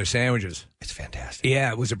on one of their sandwiches. It's fantastic.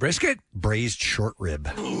 Yeah, was it brisket? Braised short rib.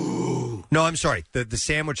 Ooh. No, I'm sorry. The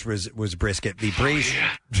sandwich was brisket. The braised...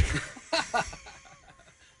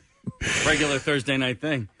 Regular Thursday night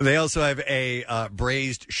thing. They also have a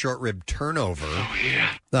braised short rib turnover. Oh, yeah.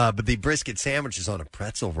 But the brisket sandwich is on a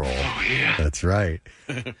pretzel roll. Oh, yeah. That's right.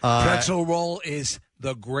 Pretzel roll is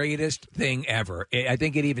the greatest thing ever. I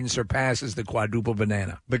think it even surpasses the quadruple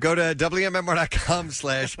banana. But go to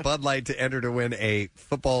WMMR.com/Bud Light to enter to win a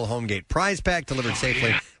football home gate prize pack delivered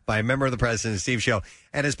safely by a member of the Preston and Steve Show.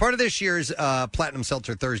 And as part of this year's Platinum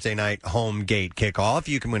Seltzer Thursday night home gate kickoff,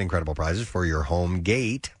 you can win incredible prizes for your home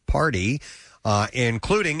gate party,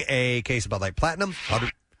 including a case of Bud Light Platinum,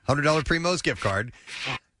 $100 Primo's gift card,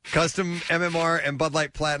 custom MMR and Bud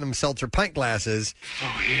Light Platinum Seltzer pint glasses,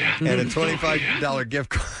 and a $25 gift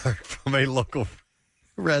card from a local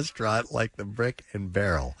restaurant like the Brick and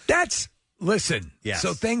Barrel. Listen,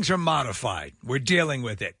 so things are modified. We're dealing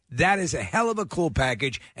with it. That is a hell of a cool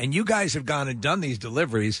package, and you guys have gone and done these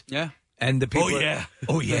deliveries. Yeah. And the people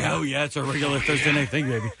Oh, yeah. It's a regular Thursday night thing,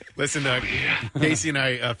 baby. Listen, Casey and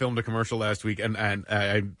I filmed a commercial last week, and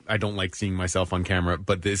I don't like seeing myself on camera,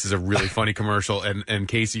 but this is a really funny commercial, and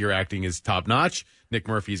Casey, your acting is top-notch. Nick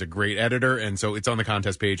Murphy's a great editor, and so it's on the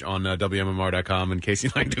contest page on WMMR.com, and Casey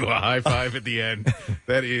and I do a high five at the end.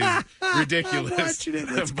 That is ridiculous. I'm watching it.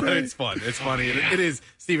 That's but great. it's fun. It's funny. It is,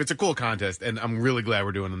 Steve, it's a cool contest, and I'm really glad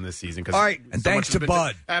we're doing them this season. All right. And thanks to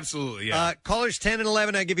Bud. Absolutely, yeah. Callers 10 and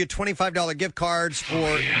 11, I give you $25 gift cards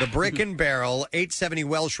for the Brick and Barrel, 870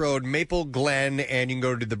 Welsh Road, Maple Glen, and you can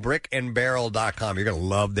go to thebrickandbarrel.com. You're going to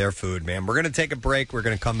love their food, man. We're going to take a break. We're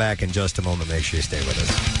going to come back in just a moment. Make sure you stay with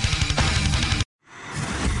us.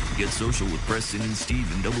 Get social with Preston and Steve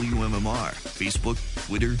and WMMR. Facebook,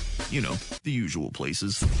 Twitter, the usual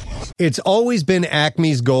places. It's always been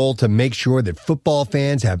Acme's goal to make sure that football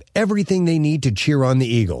fans have everything they need to cheer on the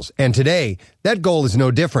Eagles. And today, that goal is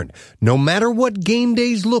no different. No matter what game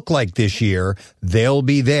days look like this year, they'll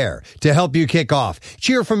be there to help you kick off,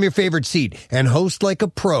 cheer from your favorite seat, and host like a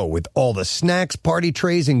pro with all the snacks, party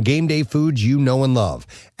trays, and game day foods you know and love.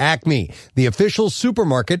 Acme, the official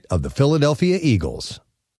supermarket of the Philadelphia Eagles.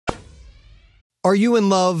 Are you in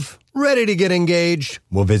love? Ready to get engaged?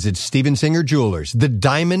 Well, visit Steven Singer Jewelers, the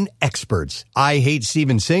diamond experts.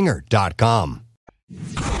 IHateStevenSinger.com.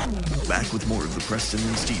 Back with more of the Preston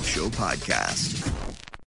and Steve Show podcast.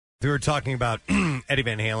 We were talking about Eddie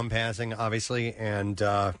Van Halen passing, obviously, and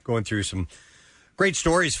going through some great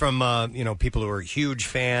stories from people who are huge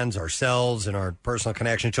fans, ourselves, and our personal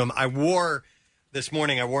connection to him. This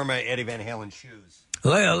morning I wore my Eddie Van Halen shoes.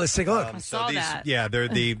 Let's take a look. I saw that. Yeah, they're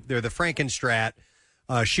the Frankenstrat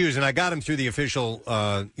shoes, and I got them through the official,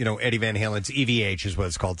 Eddie Van Halen's EVH is what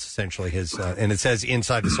it's called, essentially his, and it says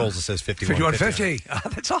inside the soles it says 5150.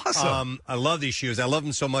 5150. That's awesome. I love these shoes. I love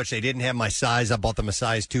them so much. They didn't have my size. I bought them a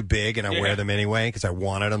size too big, and I wear them anyway because I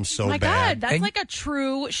wanted them so Oh my bad. God, that's like a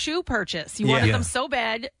true shoe purchase. You wanted them so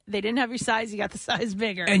bad, they didn't have your size. You got the size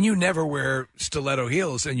bigger. And you never wear stiletto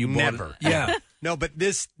heels, and you never. Yeah. No, but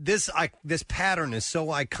this pattern is so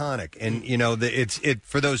iconic, and it's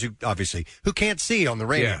for those who obviously who can't see on the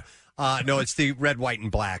radio. No, it's the red, white,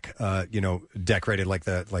 and black. Decorated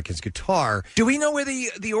like his guitar. Do we know where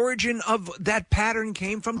the origin of that pattern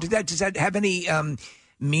came from? Does that have any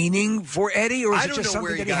meaning for Eddie, or is it just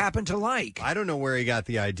something that he happened to like? I don't know where he got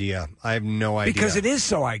the idea. I have no idea. Because it is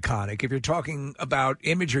so iconic. If you're talking about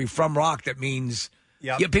imagery from rock, that means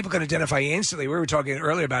people can identify instantly. We were talking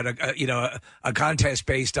earlier about a contest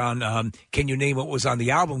based on can you name what was on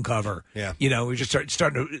the album cover? Yeah. We just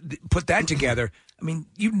starting to put that together. I mean,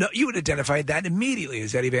 you would identify that immediately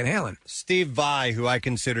as Eddie Van Halen. Steve Vai, who I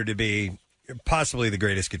consider to be possibly the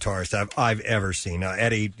greatest guitarist I've ever seen. Now,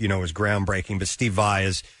 Eddie, was groundbreaking, but Steve Vai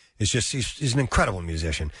is just he's an incredible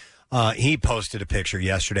musician. He posted a picture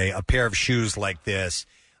yesterday, a pair of shoes like this,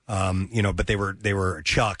 but they were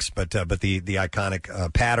Chucks, but the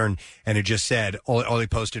iconic pattern, and it just said all he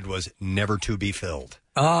posted was "never to be filled."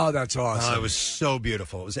 Oh, that's awesome! It was so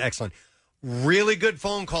beautiful. It was excellent. Really good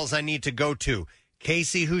phone calls I need to go to.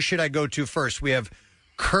 Casey, who should I go to first? We have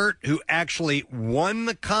Kurt, who actually won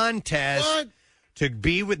the contest to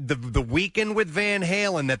be with the Weekend with Van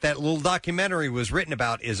Halen that little documentary was written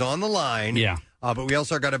about, is on the line. Yeah. But we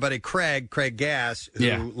also got our buddy Craig Gass,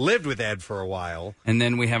 who lived with Ed for a while. And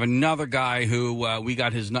then we have another guy who we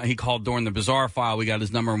got he called during the Bizarre File. We got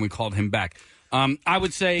his number and we called him back. I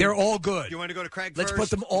would say they're all good. You want to go to Craig Let's first? put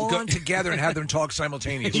them all on together and have them talk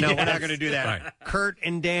simultaneously. No, we're not going to do that. Right. Kurt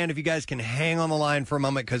and Dan, if you guys can hang on the line for a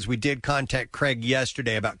moment, because we did contact Craig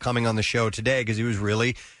yesterday about coming on the show today because he was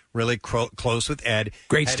really close with Ed.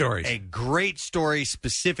 Great Had stories. A great story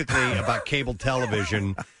specifically about cable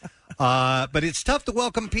television. But it's tough to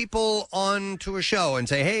welcome people onto a show and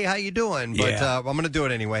say, hey, how you doing? But I'm going to do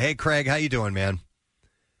it anyway. Hey, Craig, how you doing, man?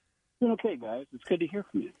 Doing okay, guys. It's good to hear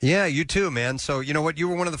from you. Yeah, you too, man. So, you know what? You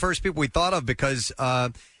were one of the first people we thought of because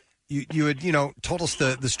you had, told us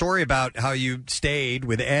the story about how you stayed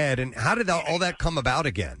with Ed. And how did all that come about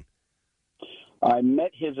again? I met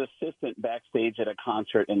his assistant backstage at a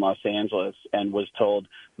concert in Los Angeles and was told,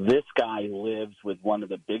 this guy lives with one of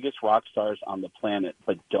the biggest rock stars on the planet,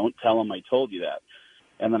 but don't tell him I told you that.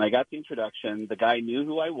 And then I got the introduction. The guy knew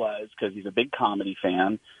who I was because he's a big comedy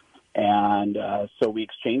fan. And so we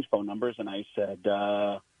exchanged phone numbers, and I said,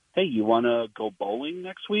 hey, you want to go bowling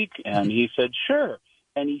next week? And he said, sure.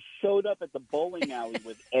 And he showed up at the bowling alley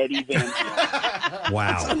with Eddie Van Halen.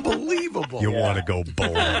 Wow. That's unbelievable. You want to go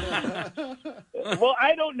bowling. Well,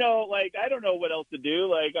 I don't know what else to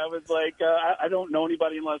do. I was like, I don't know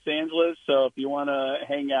anybody in Los Angeles, so if you want to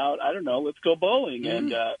hang out, I don't know, let's go bowling.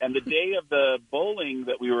 And the day of the bowling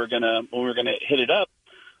that when we were gonna hit it up,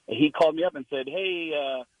 he called me up and said, hey,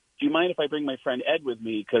 do you mind if I bring my friend Ed with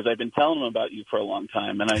me? Because I've been telling him about you for a long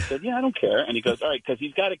time. And I said, yeah, I don't care. And he goes, all right, because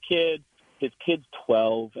he's got a kid. His kid's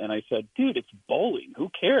 12. And I said, dude, it's bowling. Who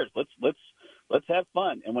cares? Let's have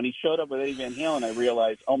fun. And when he showed up with Eddie Van Halen, I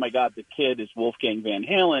realized, oh my God, the kid is Wolfgang Van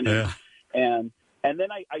Halen. Yeah. And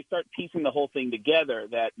then I start piecing the whole thing together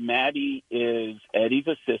that Maddie is Eddie's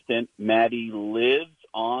assistant. Maddie lives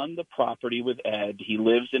on the property with Ed. He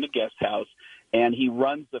lives in a guest house, and he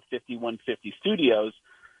runs the 5150 Studios.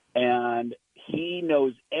 And he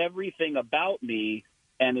knows everything about me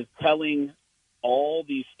and is telling all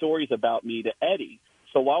these stories about me to Eddie.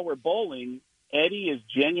 So while we're bowling, Eddie is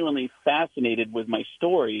genuinely fascinated with my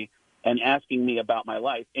story and asking me about my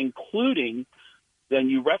life, including, then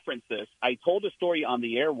you reference this, I told a story on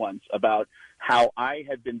the air once about how I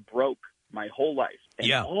had been broke my whole life.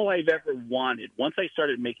 And all I've ever wanted, once I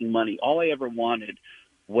started making money, all I ever wanted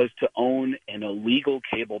was to own an illegal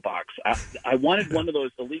cable box. I wanted one of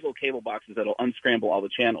those illegal cable boxes that'll unscramble all the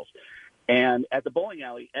channels. And at the bowling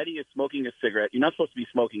alley, Eddie is smoking a cigarette. You're not supposed to be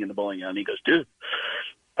smoking in the bowling alley. And he goes, dude,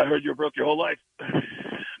 I heard you were broke your whole life.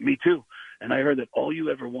 Me too. And I heard that all you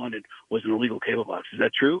ever wanted was an illegal cable box. Is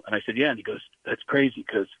that true? And I said, yeah. And he goes, that's crazy.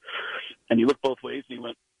 And he looked both ways and he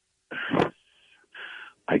went,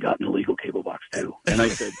 I got an illegal cable box too. And I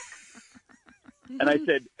said,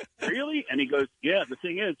 really? And he goes, yeah, the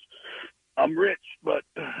thing is, I'm rich, but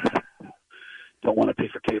don't want to pay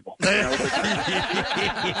for cable.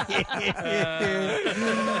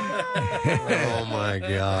 Oh, my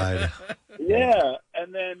God. Yeah.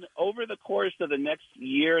 And then over the course of the next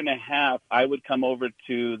year and a half, I would come over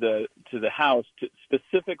to the house,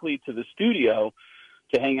 specifically to the studio,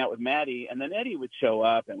 to hang out with Maddie. And then Eddie would show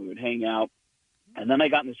up and we would hang out. And then I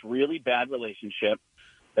got in this really bad relationship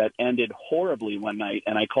that ended horribly one night.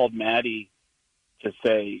 And I called Maddie to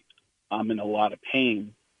say, I'm in a lot of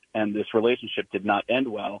pain. And this relationship did not end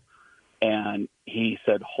well. And he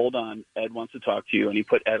said, hold on, Ed wants to talk to you. And he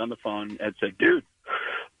put Ed on the phone. Ed said, dude,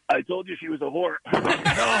 I told you she was a whore. Oh, my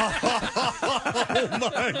God.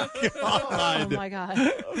 Oh, my God.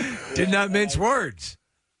 Did not mince words.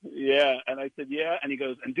 Yeah. And I said, yeah. And he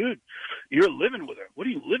goes, and dude, you're living with her. What are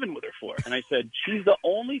you living with her for? And I said, she's the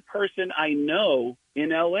only person I know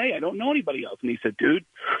in L.A. I don't know anybody else. And he said, dude,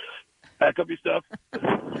 pack up your stuff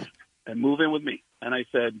and move in with me. And I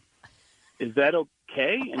said, is that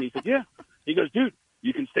okay? And he said, yeah. He goes, dude,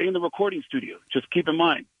 you can stay in the recording studio. Just keep in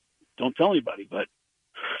mind, don't tell anybody, but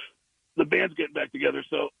the band's getting back together,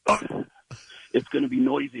 so it's going to be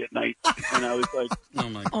noisy at night. And I was like,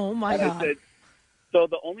 oh my and I God. said, so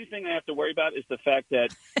the only thing I have to worry about is the fact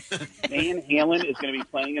that Van Halen is going to be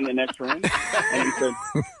playing in the next room. And he said,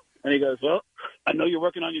 and he goes, well, I know you're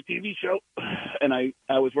working on your TV show. And I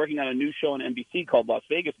was working on a new show on NBC called Las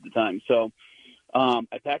Vegas at the time. So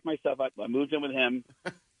I packed my stuff up. I moved in with him.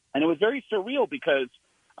 And it was very surreal because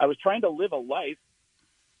I was trying to live a life,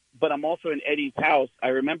 but I'm also in Eddie's house. I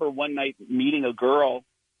remember one night meeting a girl,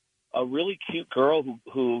 a really cute girl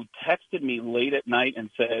who texted me late at night and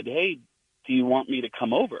said, hey, do you want me to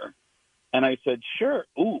come over? And I said, sure.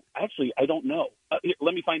 Ooh, actually, I don't know.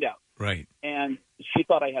 Let me find out. Right. And she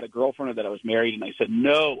thought I had a girlfriend or that I was married. And I said,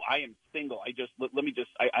 no, I am single.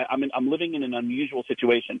 I'm living in an unusual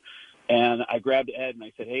situation. And I grabbed Ed and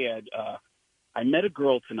I said, hey, Ed, I met a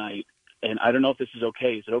girl tonight and I don't know if this is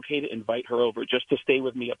okay. Is it okay to invite her over just to stay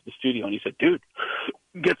with me up at the studio? And he said, dude,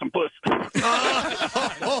 get some puss.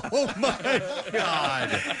 Oh, my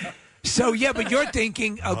God. So, yeah, but you're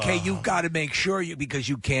thinking, okay, you've got to make sure because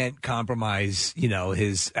you can't compromise,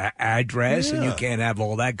 his address and you can't have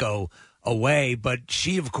all that go away. But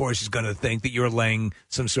she, of course, is going to think that you're laying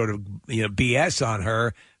some sort of BS on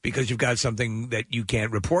her because you've got something that you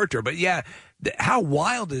can't report to her. But, yeah, how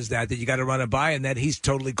wild is that you got to run it by and that he's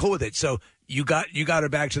totally cool with it? So you got her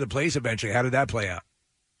back to the place eventually. How did that play out?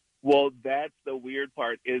 Well, that's the weird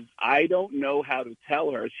part is I don't know how to tell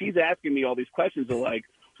her. She's asking me all these questions of like,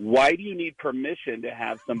 why do you need permission to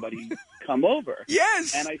have somebody come over?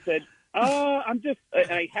 Yes. And I said, I'm just,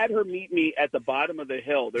 and I had her meet me at the bottom of the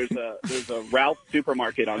hill. There's a Ralph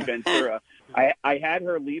supermarket on Ventura. I had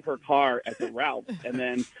her leave her car at the Ralph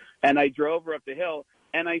and I drove her up the hill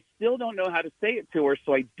and I still don't know how to say it to her.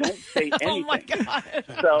 So I don't say anything. Oh my God.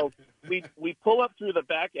 So we pull up through the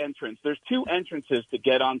back entrance. There's two entrances to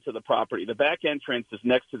get onto the property. The back entrance is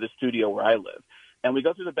next to the studio where I live. And we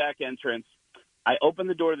go through the back entrance. I open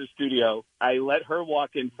the door to the studio. I let her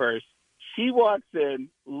walk in first. She walks in,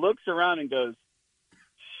 looks around, and goes,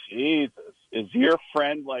 Jesus, is your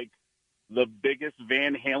friend like the biggest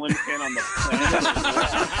Van Halen fan on the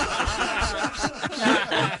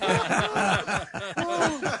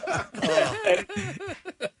planet?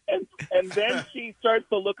 And then she starts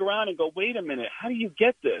to look around and go, wait a minute, how do you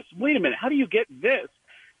get this? Wait a minute, how do you get this?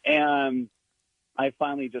 And I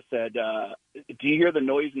finally just said, do you hear the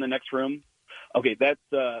noise in the next room? Okay, that's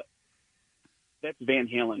Van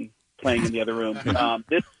Halen playing in the other room.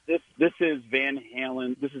 This is Van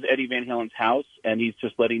Halen. This is Eddie Van Halen's house, and he's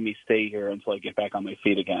just letting me stay here until I get back on my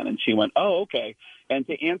feet again. And she went, oh, okay. And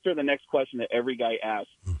to answer the next question that every guy asks,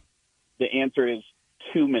 the answer is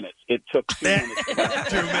 2 minutes. It took 2 minutes.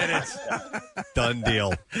 2 minutes. Done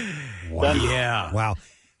deal. Wow. Done deal. Yeah. Wow.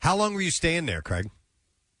 How long were you staying there, Craig?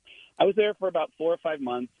 I was there for about 4 or 5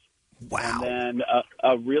 months. Wow. And then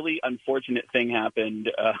a really unfortunate thing happened,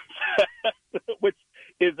 which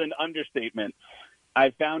is an understatement. I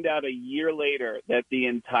found out a year later that the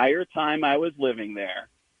entire time I was living there,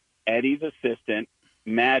 Eddie's assistant,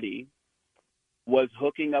 Maddie, was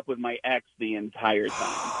hooking up with my ex the entire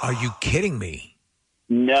time. Are you kidding me?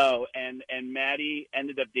 No, and Maddie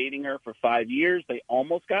ended up dating her for 5 years. They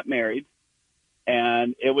almost got married,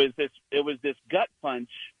 and it was this gut punch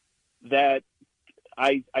that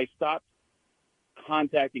I stopped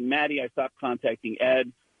contacting Maddie. I stopped contacting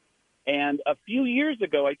Ed. And a few years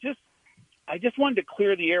ago, I just wanted to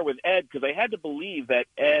clear the air with Ed because I had to believe that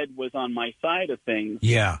Ed was on my side of things.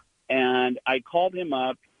 Yeah. And I called him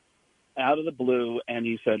up out of the blue, and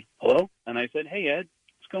he said, hello? And I said, hey, Ed,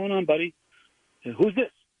 what's going on, buddy? He said, who's this?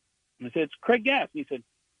 And I said, it's Craig Gass. And he said,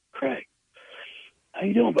 Craig, how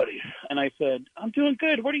you doing, buddy? And I said, I'm doing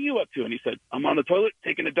good. What are you up to? And he said, I'm on the toilet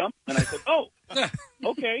taking a dump. And I said, oh,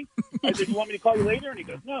 okay. I said, you want me to call you later? And he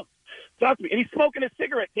goes, no, talk to me. And he's smoking a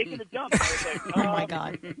cigarette, taking a dump. And I was like, oh, my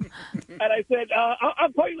God. And I said,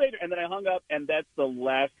 I'll call you later. And then I hung up, and that's the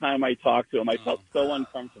last time I talked to him. I felt so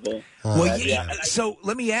uncomfortable. Well, so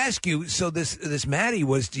let me ask you. So this Maddie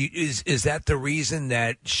is that the reason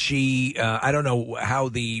that she? I don't know how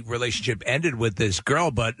the relationship ended with this girl,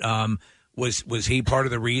 but was he part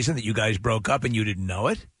of the reason that you guys broke up and you didn't know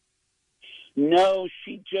it? No,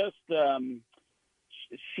 she just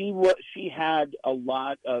she had a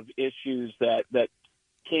lot of issues that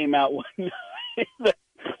came out one night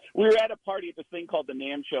We were at a party at this thing called the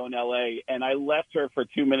NAMM Show in L.A., and I left her for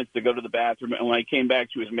 2 minutes to go to the bathroom, and when I came back,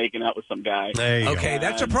 she was making out with some guy. Okay,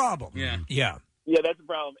 that's a problem. Yeah. Yeah, that's a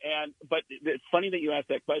problem. But it's funny that you asked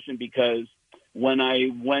that question because when I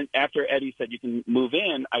went, after Eddie said you can move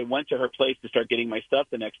in, I went to her place to start getting my stuff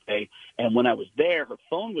the next day. And when I was there, her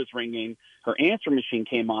phone was ringing, her answer machine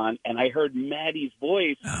came on, and I heard Maddie's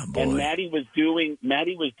voice. And Maddie was doing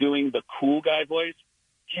the cool guy voice.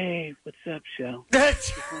 Hey, what's up, Shell?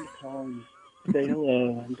 Just want to call and say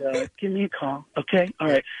hello and give me a call. Okay, all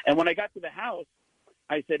right. And when I got to the house,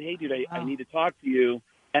 I said, hey, dude, I need to talk to you.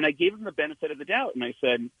 And I gave him the benefit of the doubt. And I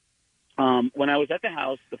said, when I was at the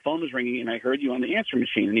house, the phone was ringing, and I heard you on the answer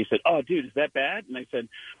machine. And he said, oh, dude, is that bad? And I said,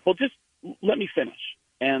 well, just let me finish.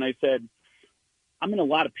 And I said, I'm in a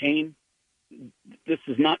lot of pain. This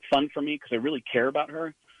is not fun for me because I really care about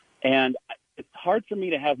her. And it's hard for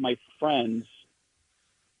me to have my friends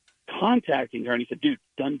contacting her. And he said, dude,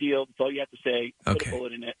 done deal. That's all you have to say. Put a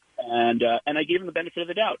bullet in it. And I gave him the benefit of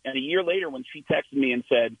the doubt. And a year later, when she texted me and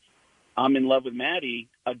said, I'm in love with Maddie,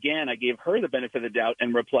 again, I gave her the benefit of the doubt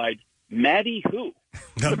and replied, Maddie who?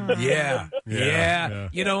 Yeah.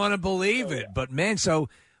 You don't want to believe it. But, man,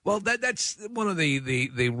 that's one of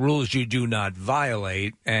the rules you do not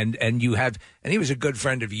violate. And he was a good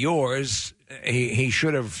friend of yours. He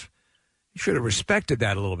should have respected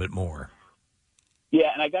that a little bit more. Yeah,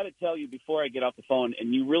 and I got to tell you before I get off the phone,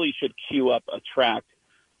 and you really should queue up a track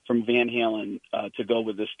from Van Halen to go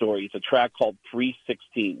with this story. It's a track called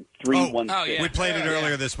 316. 316. We played it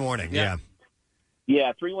earlier this morning. Yeah.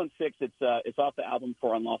 Yeah, 316. It's off the album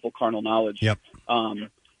For Unlawful Carnal Knowledge. Yep.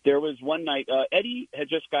 There was one night, Eddie had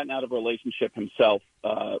just gotten out of a relationship himself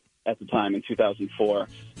at the time in 2004.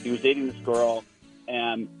 He was dating this girl,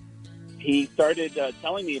 and he started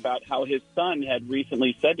telling me about how his son had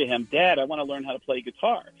recently said to him, Dad, I want to learn how to play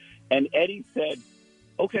guitar. And Eddie said,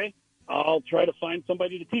 okay, I'll try to find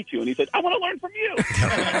somebody to teach you. And he said, I want to learn from you.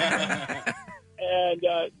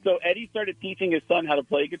 And so Eddie started teaching his son how to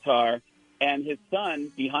play guitar, and his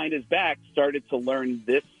son, behind his back, started to learn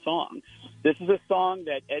this song. This is a song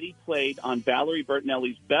that Eddie played on Valerie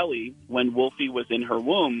Bertinelli's belly when Wolfie was in her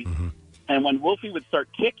womb. Mm-hmm. And when Wolfie would start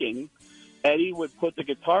kicking, Eddie would put the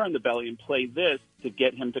guitar in the belly and play this to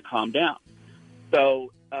get him to calm down.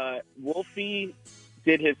 So Wolfie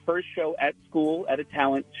did his first show at school at a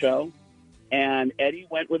talent show, and Eddie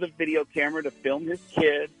went with a video camera to film his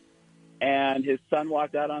kid, and his son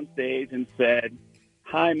walked out on stage and said,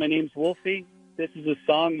 hi, my name's Wolfie. This is a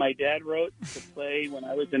song my dad wrote to play when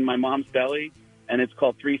I was in my mom's belly, and it's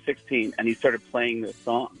called 316, and he started playing this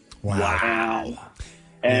song. Wow.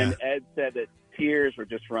 And Ed said that tears were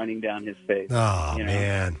just running down his face. Oh,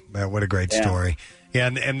 man. What a great story. Yeah,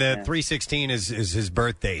 and the 316 is his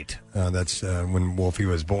birth date. That's when Wolfie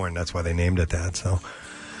was born. That's why they named it that. So,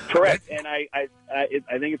 correct. And I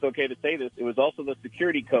think it's okay to say this. It was also the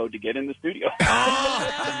security code to get in the studio.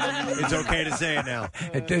 It's okay to say it now.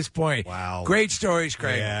 At this point. Wow. Great stories,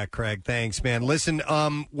 Craig. Yeah, Craig. Thanks, man. Listen,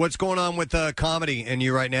 what's going on with comedy and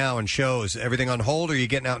you right now and shows? Everything on hold, or are you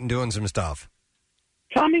getting out and doing some stuff?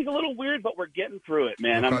 Comedy's a little weird, but we're getting through it,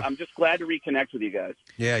 man. Okay. I'm just glad to reconnect with you guys.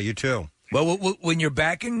 Yeah, you too. Well, when you're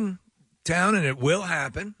back in town, and it will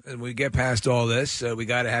happen, and we get past all this, we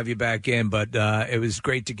got to have you back in. But it was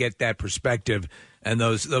great to get that perspective, and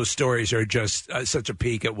those stories are just such a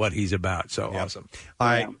peek at what he's about. So awesome. All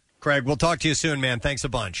right, Craig, we'll talk to you soon, man. Thanks a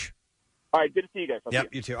bunch. All right, good to see you guys. Yep,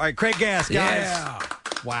 you too. All right, Craig Gass, guys. Yeah.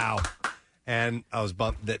 Wow. And I was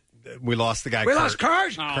bummed that we lost the guy. We Kurt. lost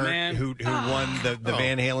Kurt? Kurt, Oh, man. who won the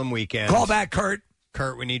Van Halen weekend. Call back, Kurt.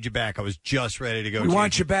 Kurt, we need you back. I was just ready to go. We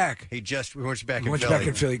want you back. We want you back. We want you back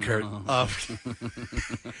in Philly, Kurt. I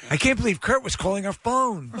can't believe Kurt was calling our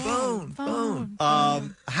phone. Phone.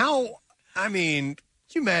 How? I mean, can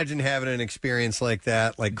you imagine having an experience like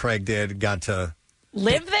that, like Craig did? Got to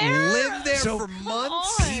live there for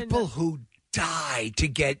months. People who die to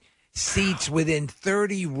get seats within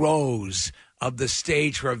 30 rows of the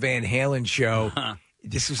stage for a Van Halen show.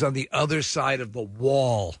 This was on the other side of the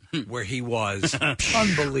wall where he was.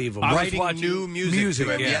 Unbelievable. Writing new music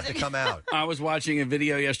yeah. yet to come out. I was watching a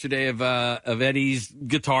video yesterday of Eddie's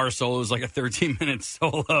guitar solo. It was like a 13-minute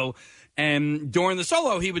solo. And during the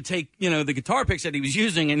solo, he would take, the guitar picks that he was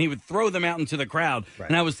using, and he would throw them out into the crowd. Right.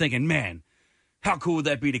 And I was thinking, man, how cool would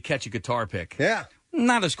that be to catch a guitar pick? Yeah.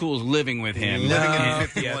 Not as cool as living with him.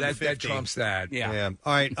 That trumps that. Yeah.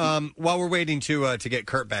 All right. While we're waiting to get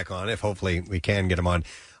Kurt back on, if hopefully we can get him on,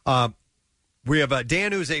 we have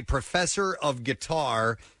Dan, who's a professor of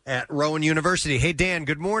guitar at Rowan University. Hey, Dan.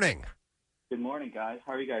 Good morning. Good morning, guys.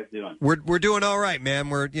 How are you guys doing? We're doing all right, man.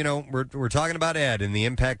 We're talking about Ed and the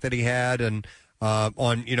impact that he had, and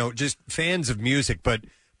on just fans of music, but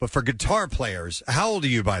for guitar players. How old are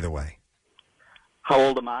you, by the way? How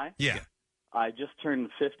old am I? Yeah. I just turned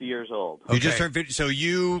 50 years old. You just turned 50. So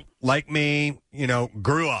you, like me,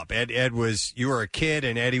 grew up. You were a kid,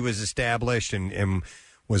 and Eddie was established and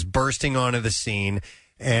was bursting onto the scene.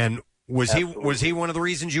 And was he one of the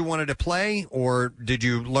reasons you wanted to play, or did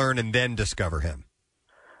you learn and then discover him?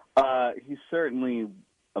 He's certainly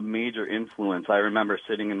a major influence. I remember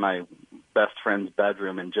sitting in my best friend's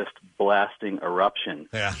bedroom and just blasting Eruption.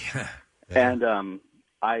 Yeah. And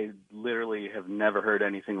I literally have never heard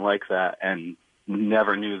anything like that and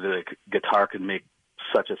never knew that a guitar could make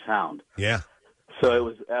such a sound. Yeah. So it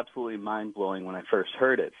was absolutely mind-blowing when I first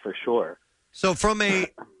heard it, for sure. So from a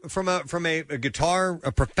guitar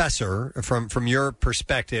professor, from your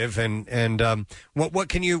perspective, and what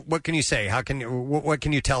can you say? What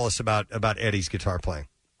can you tell us about Eddie's guitar playing?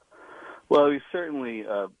 Well, he's certainly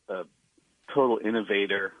a total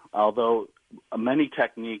innovator, although many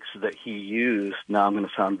techniques that he used, now I'm going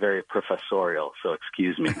to sound very professorial, so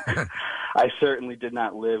excuse me. I certainly did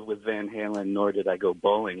not live with Van Halen, nor did I go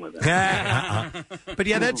bowling with him. But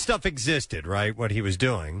yeah, that stuff existed, right, what he was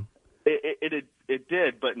doing? It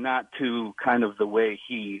did, but not to kind of the way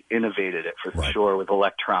he innovated it, for sure, with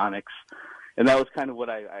electronics. And that was kind of what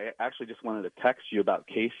I actually just wanted to text you about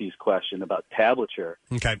Casey's question about tablature.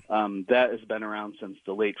 Okay. That has been around since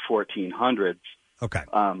the late 1400s. Okay.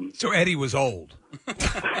 So Eddie was old.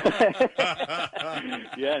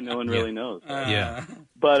 Yeah, no one really knows. Yeah.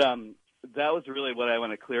 But that was really what I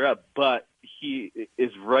want to clear up. But he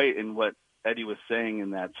is right in what Eddie was saying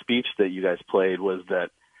in that speech that you guys played, was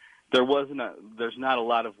that there's not a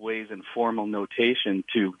lot of ways in formal notation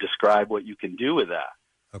to describe what you can do with that.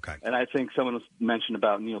 Okay. And I think someone was mentioned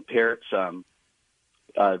about Neil Peart's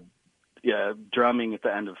drumming at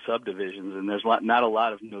the end of Subdivisions, and there's not a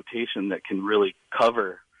lot of notation that can really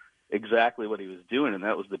cover exactly what he was doing, and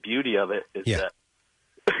that was the beauty of it, is that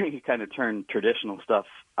he kind of turned traditional stuff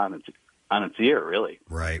on its ear, really.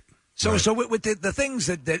 Right. So with the things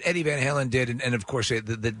that Eddie Van Halen did, and of course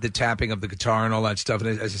the tapping of the guitar and all that stuff,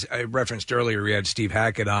 and as I referenced earlier, we had Steve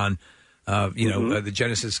Hackett on, the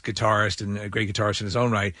Genesis guitarist and a great guitarist in his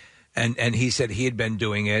own right, and he said he had been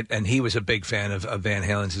doing it, and he was a big fan of Van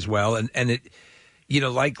Halen's as well, and it,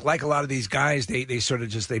 like a lot of these guys, they sort of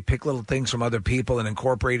just they pick little things from other people and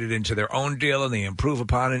incorporate it into their own deal, and they improve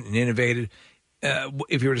upon it and innovate it.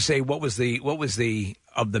 If you were to say what was the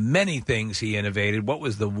of the many things he innovated, what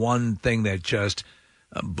was the one thing that just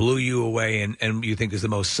blew you away and you think is the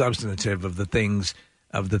most substantive of the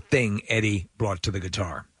thing Eddie brought to the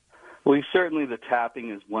guitar? Well, certainly the tapping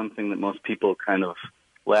is one thing that most people kind of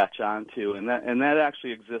latch onto, and that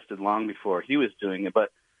actually existed long before he was doing it. But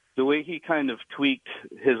the way he kind of tweaked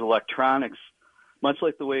his electronics, much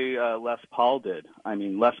like the way Les Paul did. I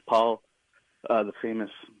mean, Les Paul, the famous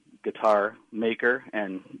guitar maker,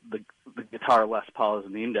 and the guitar Les Paul is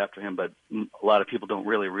named after him, but a lot of people don't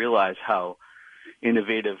really realize how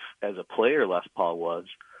innovative as a player Les Paul was,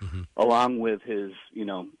 along with his,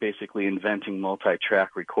 basically inventing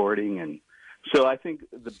multi-track recording. And so I think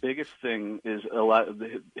the biggest thing is a lot of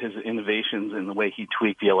his innovations in the way he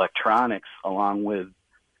tweaked the electronics, along with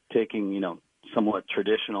taking, somewhat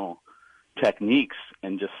traditional techniques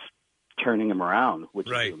and just turning them around, which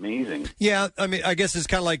is amazing. Yeah, I mean, I guess it's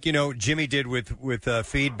kind of like, Jimmy did with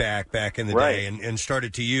feedback back in the day, and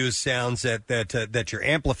started to use sounds that your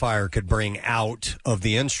amplifier could bring out of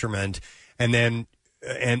the instrument, and then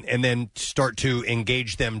start to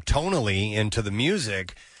engage them tonally into the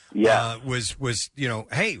music. Yeah, was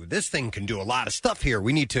hey, this thing can do a lot of stuff here.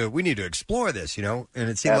 We need to explore this, and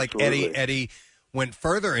it seemed like Eddie went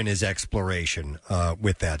further in his exploration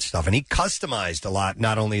with that stuff, and he customized a lot,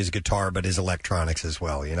 not only his guitar but his electronics as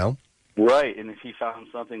well. Right, and if he found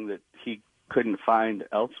something that he couldn't find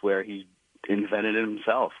elsewhere, he invented it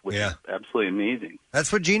himself, which is absolutely amazing.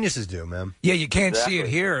 That's what geniuses do, man. Yeah, you can't see it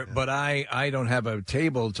here, but I don't have a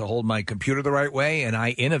table to hold my computer the right way, and I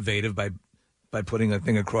innovative by putting a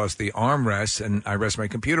thing across the armrest, and I rest my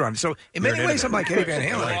computer on it. So in many ways, I'm like Eddie Van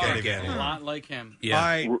Halen. A lot like him. Yeah. All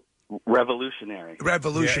right. Revolutionary.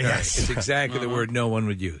 Revolutionary. It's exactly the word no one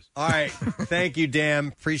would use. All right. Thank you,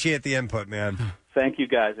 Dan. Appreciate the input, man. Thank you,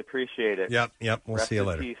 guys. Appreciate it. Yep. We'll Rest see you in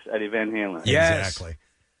later. Peace, Eddie Van Halen. Yes. Exactly.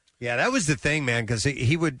 Yeah, that was the thing, man, because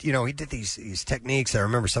he would, he did these techniques. I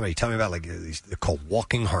remember somebody telling me about, like, these, they're called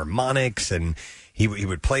walking harmonics, and he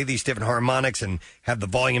would play these different harmonics and have the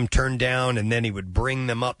volume turned down, and then he would bring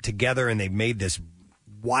them up together, and they made this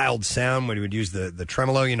wild sound when he would use the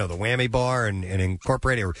tremolo, the whammy bar, and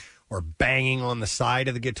incorporate it, or banging on the side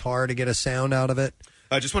of the guitar to get a sound out of it.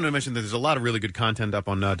 I just wanted to mention that there's a lot of really good content up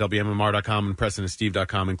on WMMR.com and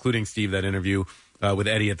PrestonandSteve.com, including, Steve, that interview with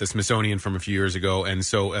Eddie at the Smithsonian from a few years ago. And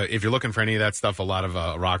so if you're looking for any of that stuff, a lot of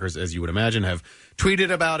rockers, as you would imagine, have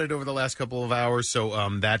tweeted about it over the last couple of hours. So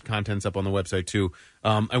that content's up on the website, too.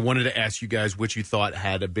 I wanted to ask you guys which you thought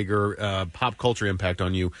had a bigger pop culture impact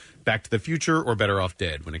on you, Back to the Future or Better Off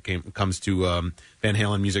Dead, when it comes to Van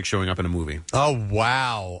Halen music showing up in a movie. Oh,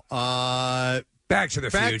 wow. Back to the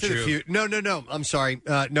Future. No. I'm sorry.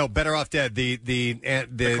 No, Better Off Dead. The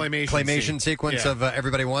claymation sequence of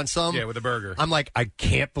Everybody Wants Some. Yeah, with the burger. I'm like, I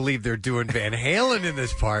can't believe they're doing Van Halen in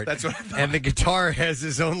this part. That's what I thought. And the guitar has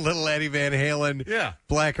his own little Eddie Van Halen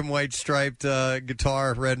black and white striped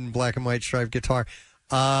guitar, red and black and white striped guitar.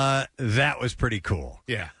 That was pretty cool.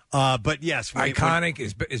 Yeah. But yes, iconic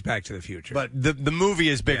is Back to the Future. But the movie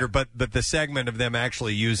is bigger. But the segment of them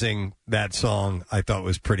actually using that song, I thought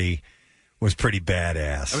was pretty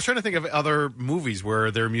badass. I was trying to think of other movies where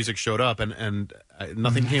their music showed up, and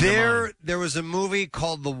nothing came to mind. There was a movie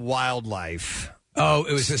called The Wildlife. Oh,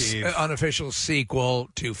 it was an unofficial sequel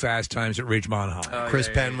to Fast Times at Ridgemont High. Chris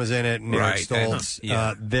Penn was in it, and Eric Stoltz.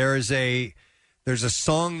 There's a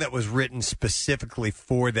song that was written specifically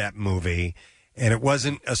for that movie, and it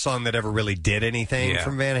wasn't a song that ever really did anything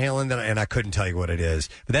from Van Halen, and I couldn't tell you what it is.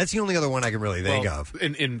 But that's the only other one I can really think of.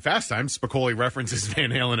 In Fast Times, Spicoli references Van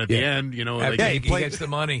Halen at the end. You know, he gets the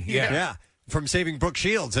money. Yeah. From saving Brooke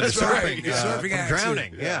Shields at a surfing, from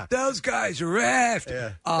drowning. Yeah, those guys are raft.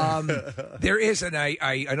 There is, and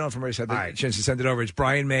I don't know if I'm had the chance to send it over. It's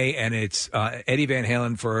Brian May and it's Eddie Van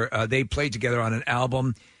Halen for they played together on an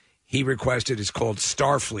album he requested. It's called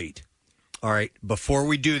Starfleet. All right, before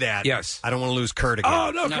we do that, I don't want to lose Kurt again. Oh,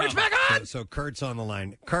 no, Kurt's back on! So Kurt's on the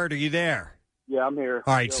line. Kurt, are you there? Yeah, I'm here.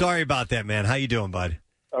 All right, sorry about that, man. How you doing, bud?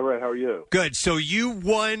 All right, how are you? Good. So you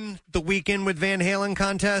won the Weekend with Van Halen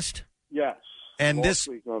contest? Yes. And Last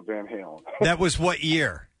week on Van Halen. That was what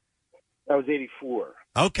year? That was 84.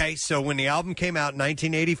 Okay, so when the album came out in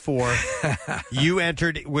 1984, you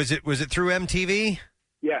entered, was it through MTV?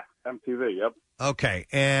 Yeah, MTV, yep. Okay,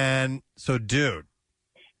 and so, dude,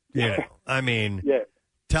 I mean,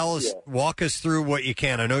 tell us, walk us through what you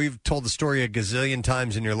can. I know you've told the story a gazillion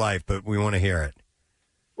times in your life, but we want to hear it.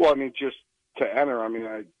 Well, I mean, just to enter, I mean,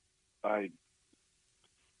 I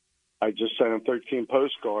just sent him 13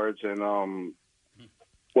 postcards, and I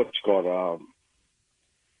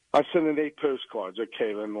sent in 8 postcards.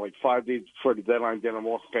 Okay, then like 5 days before the deadline, then I'm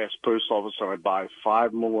walking past the post office, and I buy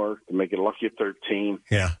 5 more to make it lucky at 13.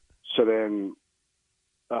 Yeah. So then,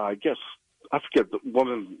 I guess I forget one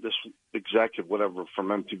of this executive, whatever, from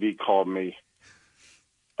MTV called me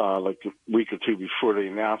like a week or two before they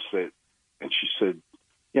announced it, and she said,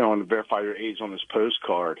 "You know, and to verify your age on this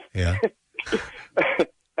postcard." Yeah.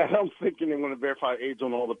 And I'm thinking they want to verify age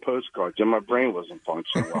on all the postcards, and my brain wasn't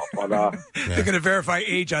functioning well. But they're going to verify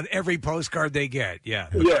age on every postcard they get. Yeah.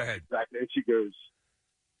 Yeah, exactly. And she goes,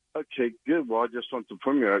 "Okay, good. Well, I just want to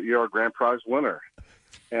inform you, you're our grand prize winner."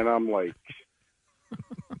 And I'm like,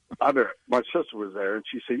 my sister was there, and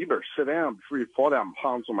she said, "You better sit down before you fall down."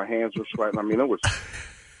 Palms on my hands were sweating. I mean, it was,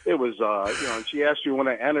 you know. And she asked me when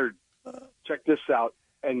I entered, check this out,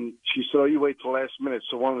 and she said, "Oh, you wait till the last minute."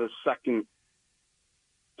 So one of the second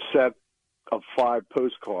set of 5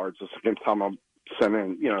 postcards, the second time I'm sent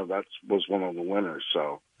in, you know, that was one of the winners.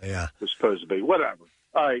 So yeah, it was supposed to be whatever.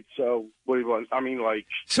 All right, so what do you want? I mean, like,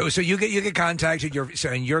 so you get contacted.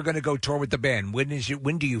 And you're going to go tour with the band. When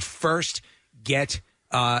do you first get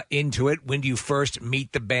into it? When do you first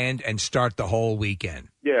meet the band and start the whole weekend?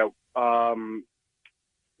 Yeah, well,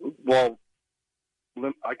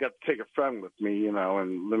 I got to take a friend with me, you know,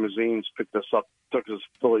 and limousines picked us up, took us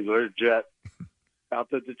Philly Learjet out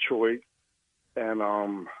to Detroit, and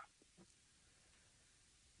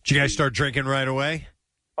did you guys start drinking right away?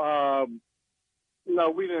 No,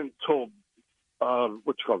 we didn't. Till Valerie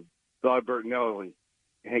Bertinelli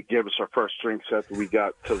gave us our first drinks after we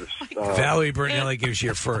got to the. Valerie Bertinelli gives you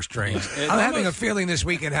your first drinks. I'm having a feeling this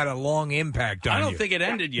weekend had a long impact on you. I don't think it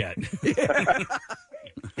ended yet.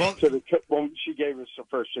 Well, she gave us the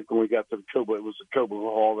first drink when we got to the Cobo. It was the Cobo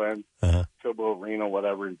Hall then, Cobo Arena,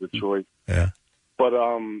 whatever, in Detroit. Yeah. But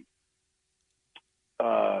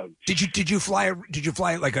did you fly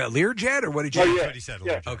like a Learjet, or what did you? Oh, yeah. What he said.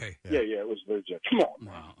 Yeah. Okay. Yeah, it was Learjet. Come on.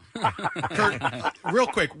 Wow. Kurt, real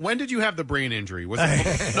quick, when did you have the brain injury? Was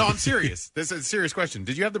it no, I'm serious. This is a serious question.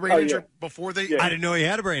 Did you have the brain injury before they? I didn't know he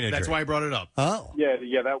had a brain injury. That's why I brought it up. Oh.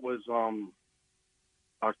 Yeah, that was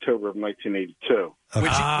October of 1982.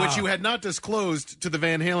 Which you had not disclosed to the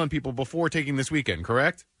Van Halen people before taking this weekend,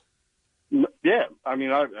 correct? Yeah, I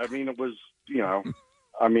mean, it was, you know,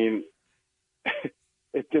 I mean,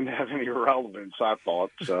 it didn't have any relevance, I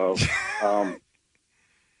thought. So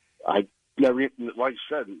I never, like I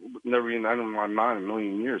said, never even had in my mind a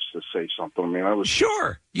million years to say something. I mean, I was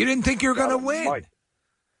sure. You didn't think you were going to win.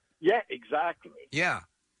 Yeah, exactly. Yeah.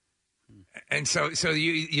 And so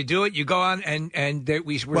you do it. You go on, and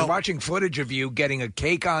we were watching footage of you getting a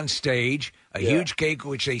cake on stage, a huge cake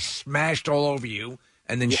which they smashed all over you,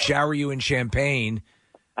 and then shower you in champagne.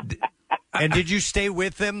 And did you stay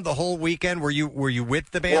with them the whole weekend? Were you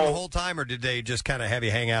with the band the whole time, or did they just kind of have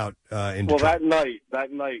you hang out in Detroit?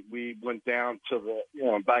 that night we went down to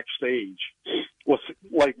the backstage. Was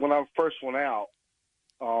like when I first went out.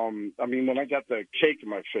 I mean, when I got the cake in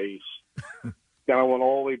my face, then I went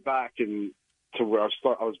all the way back to where I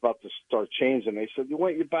was about to start changing. They said, "You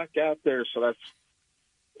want you back out there?" So that's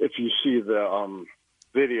if you see the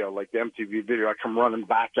video, like the MTV video, I come running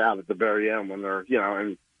back out at the very end when they're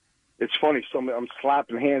and. It's funny. I'm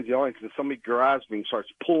slapping hands in the audience, and somebody grabs me and starts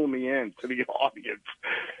pulling me into the audience.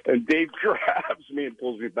 And Dave grabs me and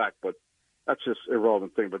pulls me back. But that's just an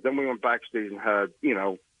irrelevant thing. But then we went backstage and had,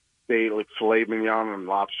 they ate like filet mignon and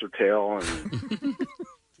lobster tail. And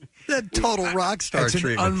that total rock star That's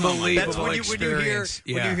treatment. An unbelievable That's when experience.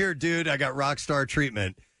 When you hear, dude, I got rock star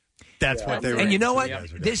treatment. That's what they were. And you know what?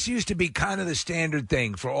 This used to be kind of the standard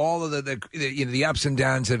thing for all of the ups and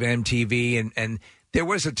downs of MTV, and there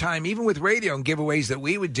was a time, even with radio and giveaways that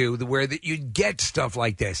we would do, where that you'd get stuff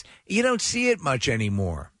like this. You don't see it much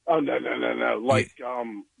anymore. Oh no! Like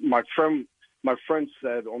my friend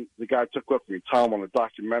said, the guy took with me, Tom, on the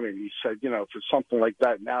documentary. He said, for something like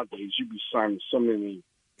that nowadays, you'd be signing so many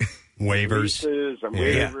waivers and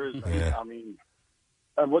waivers. Yeah. I mean,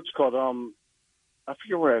 and what's called I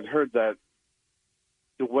forget where I'd heard that.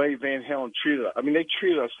 The way Van Halen treated us. I mean, they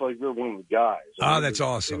treated us like we were one of the guys. That's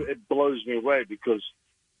awesome. It blows me away because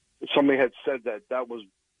somebody had said that was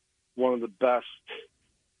one of the best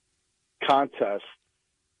contests,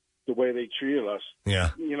 the way they treated us.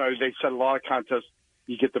 Yeah. They said a lot of contests,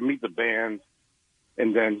 you get to meet the band,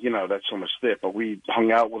 and then, that's almost it. But we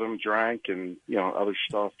hung out with them, drank, and, other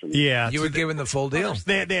stuff. And, you were given the full deal.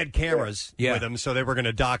 They had cameras with them, so they were going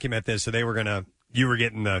to document this. So they were going to, you were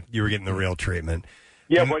getting the real treatment.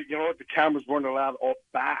 Yeah, but you know what? The cameras weren't allowed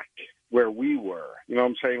back where we were. You know what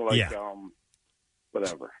I'm saying? Like,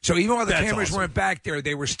 whatever. So even while the cameras weren't back there,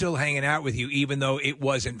 they were still hanging out with you, even though it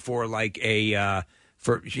wasn't for like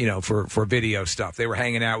for video stuff. They were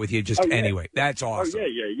hanging out with you just anyway. That's awesome. Oh,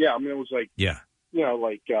 yeah. I mean, it was like,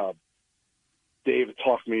 David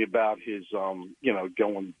talked to me about his,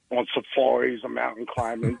 going on safaris and mountain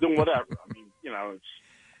climbing, doing whatever. I mean, it's.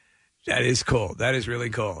 That is cool. That is really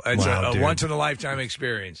cool. It's a once-in-a-lifetime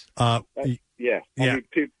experience. Yeah. I mean,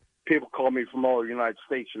 people call me from all over the United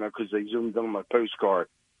States, because they zoomed in on my postcard.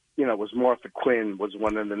 It was Martha Quinn was the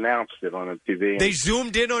one that announced it on TV. They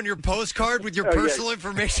zoomed in on your postcard with your personal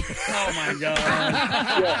information? Oh, my God.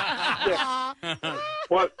 yeah.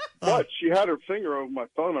 What? She had her finger over my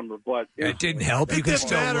phone number, but... It didn't help. You could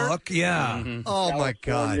still look. Yeah. Mm-hmm. Oh, my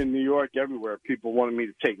God. In New York, everywhere, people wanted me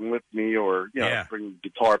to take them with me or, bring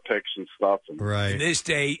guitar picks and stuff. And, right. In this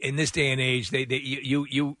day and age,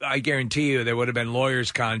 I guarantee you there would have been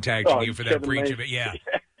lawyers contacting you for that breach of it. Yeah.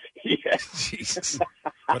 Yeah. Jesus.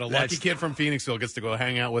 But a lucky kid from Phoenixville gets to go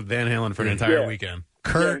hang out with Van Halen for an entire weekend.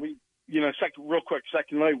 Kurt.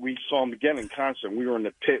 Second night we saw him again in concert. We were in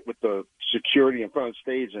the pit with the security in front of the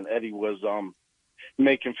stage, and Eddie was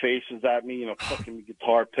making faces at me, fucking me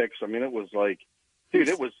guitar picks. I mean, it was like, dude,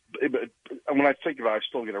 when I think about it, I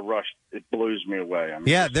still get a rush. It blows me away. I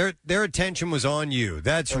mean, their attention was on you.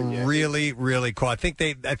 That's really, really cool. I think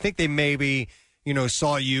they maybe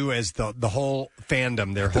saw you as the whole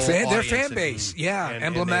fandom, their fan base,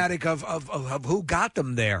 emblematic of who got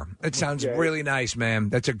them there. It sounds really nice, man.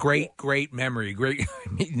 That's a great memory. Great.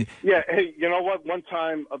 Yeah. Hey, you know what? One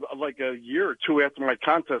time, like a year or two after my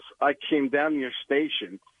contest, I came down to your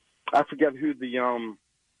station. I forget who the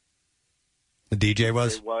DJ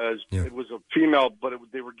was. Yeah. It was a female, but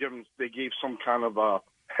they gave some kind of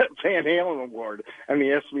Van Halen award, and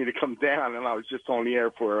they asked me to come down, and I was just on the air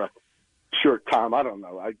for a short time. I don't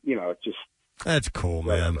know. It's just. That's cool,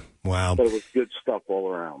 man. Wow. But it was good stuff all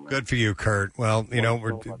around, man. Good for you, Kurt. Well,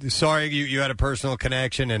 we're sorry you had a personal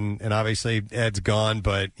connection, and obviously Ed's gone,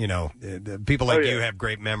 but, people like you have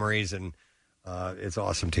great memories, and it's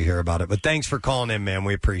awesome to hear about it. But thanks for calling in, man.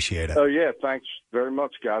 We appreciate it. Oh, yeah. Thanks very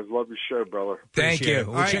much, guys. Love your show, brother. Thank you.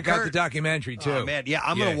 We'll check out the documentary, too. Oh, man. Yeah,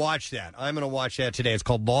 I'm going to watch that. I'm going to watch that today. It's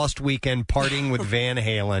called Lost Weekend, Partying with Van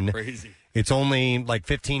Halen. Crazy. It's only like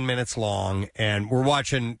 15 minutes long, and we're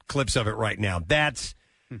watching clips of it right now. That's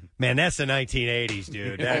the 1980s,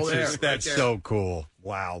 dude. That's so cool.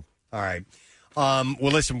 Wow. All right. Well,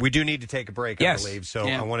 listen, we do need to take a break, I believe. So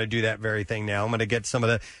I want to do that very thing now. I'm going to get some of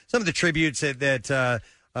the tributes that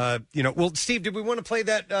well, Steve, did we want to play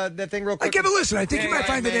that thing real quick? I give it a listen. I think you might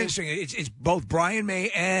find it interesting. It's both Brian May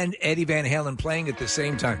and Eddie Van Halen playing at the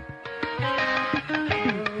same time.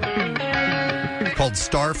 Called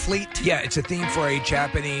Starfleet? Yeah, it's a theme for a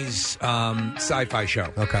Japanese sci-fi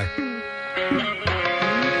show. Okay.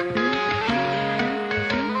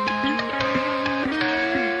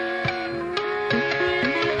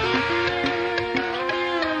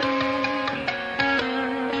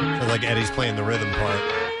 Sounds like Eddie's playing the rhythm part.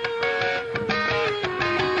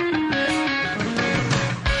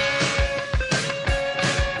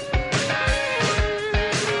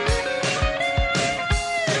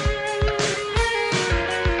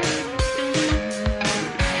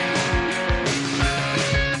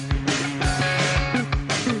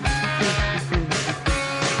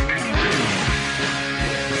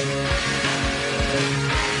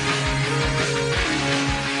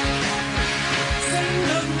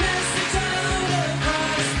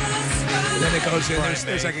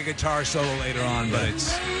 There's like a guitar solo later on, but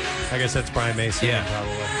it's... I guess that's Brian Mason. Yeah.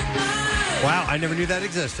 Probably. Wow, I never knew that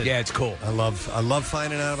existed. Yeah, it's cool. I love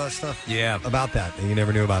finding out about stuff. Yeah. About that you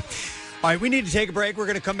never knew about. All right, we need to take a break. We're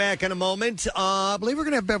going to come back in a moment. I believe we're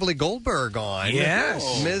going to have Beverly Goldberg on.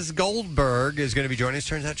 Yes. Ms. Goldberg is going to be joining us.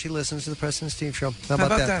 Turns out she listens to the Preston and Steve Show. How about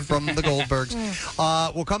that? From the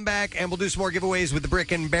Goldbergs. We'll come back and we'll do some more giveaways with the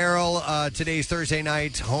Brick and Barrel. Today's Thursday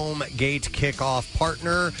night home gate kickoff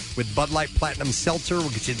partner with Bud Light Platinum Seltzer.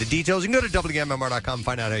 We'll get you the details. You can go to WMMR.com and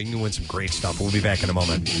find out how you can win some great stuff. We'll be back in a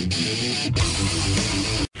moment.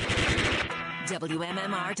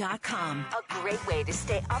 WMMR.com. A great way to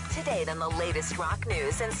stay up to date on the latest rock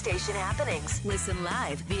news and station happenings. Listen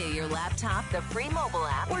live via your laptop, the free mobile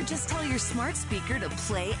app, or just tell your smart speaker to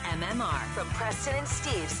play MMR. From Preston and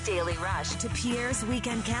Steve's Daily Rush to Pierre's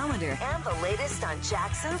weekend calendar and the latest on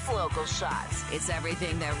Jackson's local shots. It's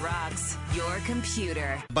everything that rocks your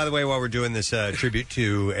computer. By the way, while we're doing this tribute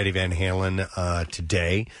to Eddie Van Halen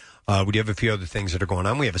today, we do have a few other things that are going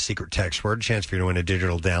on. We have a secret text word, a chance for you to win a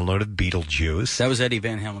digital download of Beetlejuice. That was Eddie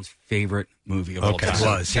Van Halen's favorite movie of all time. It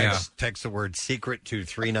was, text the word secret to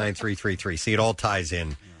 39333. See, it all ties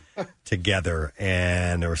in together.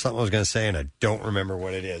 And there was something I was going to say, and I don't remember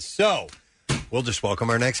what it is. So we'll just welcome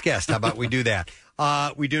our next guest. How about we do that?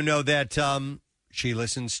 We do know that she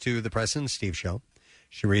listens to the Preston and Steve Show.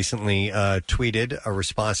 She recently tweeted a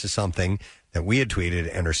response to something that we had tweeted,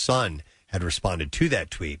 and her son had responded to that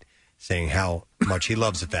tweet, saying how much he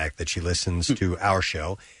loves the fact that she listens to our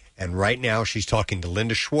show. And right now she's talking to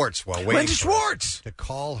Linda Schwartz while waiting to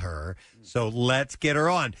call her. So let's get her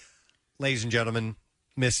on. Ladies and gentlemen,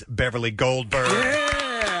 Miss Beverly Goldberg.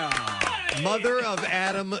 Yeah! Mother of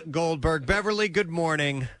Adam Goldberg. Beverly, good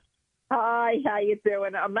morning. Hi, how you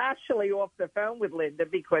doing? I'm actually off the phone with Linda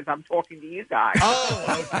because I'm talking to you guys.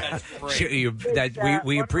 Oh, that's great.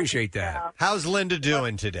 We appreciate that. How's Linda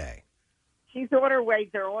doing today? She's on her way.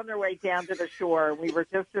 They're on their way down to the shore. We were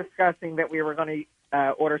just discussing that we were going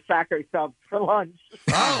to order Sacco subs for lunch.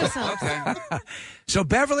 Oh, okay. So,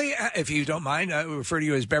 Beverly, if you don't mind, I refer to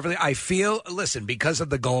you as Beverly. I feel, listen, because of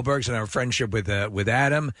the Goldbergs and our friendship with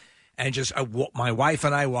Adam, and just my wife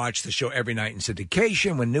and I watch the show every night in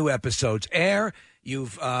syndication when new episodes air.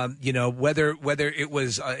 You've, whether it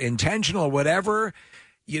was intentional or whatever,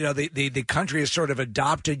 the country has sort of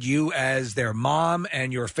adopted you as their mom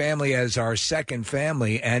and your family as our second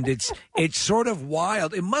family, and it's sort of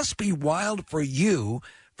wild. It must be wild for you,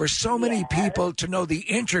 for so many people to know the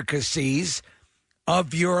intricacies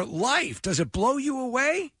of your life. Does it blow you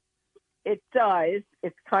away? It does.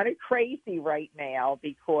 It's kind of crazy right now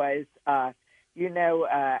because, as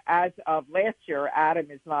of last year,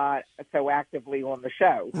 Adam is not so actively on the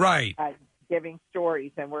show. Right. Giving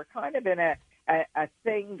stories, and we're kind of in a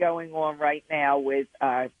thing going on right now with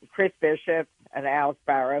Chris Bishop and Al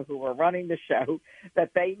Sparrow, who are running the show,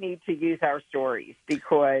 that they need to use our stories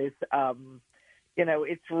because,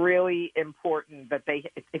 it's really important that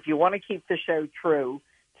if you want to keep the show true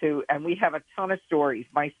to, and we have a ton of stories.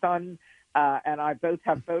 My son and I both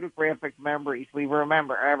have photographic memories. We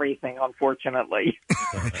remember everything, unfortunately.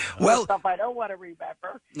 Well, stuff I don't want to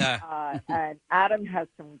remember. Nah. And Adam has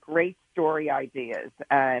some great story ideas,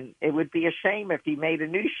 and it would be a shame if he made a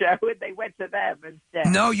new show and they went to them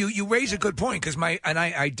instead. No, you raise a good point because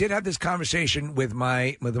I did have this conversation with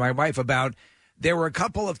my wife about. There were a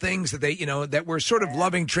couple of things that that were sort of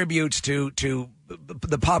loving tributes to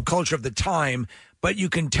the pop culture of the time, but you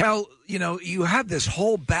can tell, you have this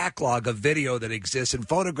whole backlog of video that exists and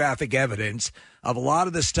photographic evidence of a lot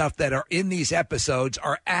of the stuff that are in these episodes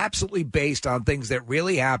are absolutely based on things that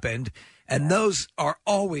really happened. And those are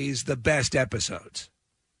always the best episodes.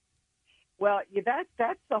 Well,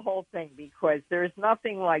 that's the whole thing, because there's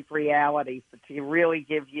nothing like reality to really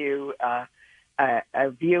give you a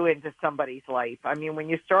view into somebody's life. I mean, when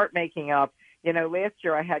you start making up, last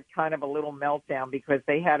year I had kind of a little meltdown because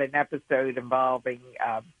they had an episode involving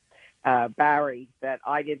Barry that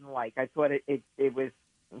I didn't like. I thought it was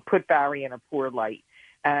put Barry in a poor light.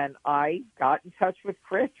 And I got in touch with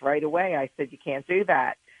Chris right away. I said, you can't do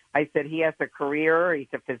that. I said, he has a career. He's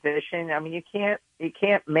a physician. I mean, you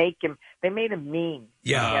can't make him. They made him mean.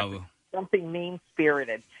 Yeah. Something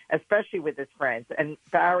mean-spirited, especially with his friends. And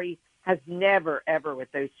Barry has never, ever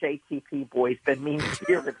with those JTP boys been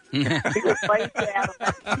mean-spirited. He was right down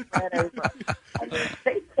and right over. I mean,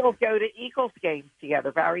 they still go to Eagles games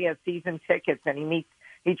together. Barry has season tickets, and he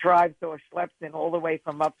drives or schleps in all the way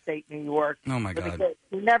from upstate New York. Oh, my God.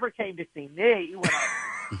 He never came to see me when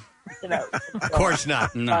Of course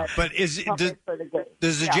not. No. But does the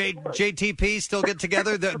JTP still get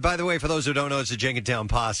together? By the way, for those who don't know, it's the Jenkintown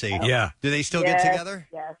Posse. Yeah. Do they still get together?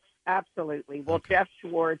 Yes, absolutely. Well, Jeff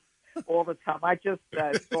Schwartz all the time. I just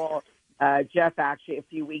saw Jeff actually a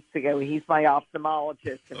few weeks ago. He's my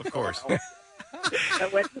ophthalmologist. Of course. I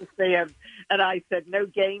went to see him, and I said, no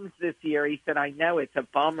games this year. He said, I know, it's a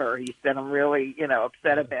bummer. He said, I'm really,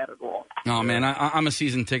 upset about it all. Oh, man, I'm a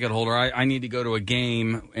season ticket holder. I need to go to a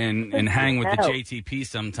game and hang with the JTP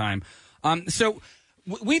sometime. So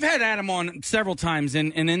we've had Adam on several times,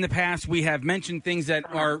 and in the past we have mentioned things that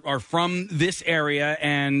are from this area,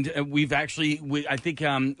 and we've actually, I think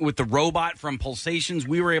with the robot from Pulsations,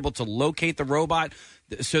 we were able to locate the robot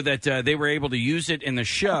so that they were able to use it in the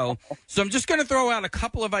show. So I'm just going to throw out a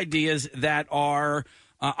couple of ideas that are,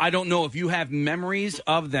 I don't know if you have memories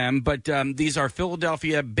of them, but these are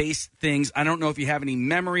Philadelphia-based things. I don't know if you have any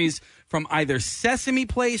memories from either Sesame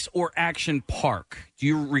Place or Action Park. Do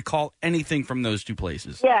you recall anything from those two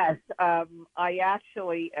places? Yes. I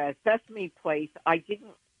actually, Sesame Place, I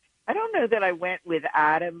don't know that I went with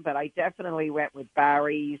Adam, but I definitely went with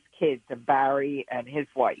Barry's kids and Barry and his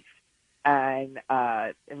wife. And,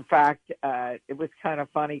 in fact, it was kind of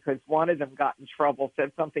funny because one of them got in trouble,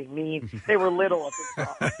 said something mean. They were little at the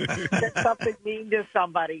time. Said something mean to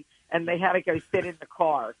somebody, and they had to go sit in the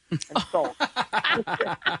car and sulk.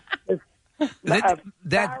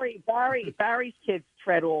 Barry's kids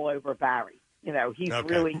tread all over Barry. He's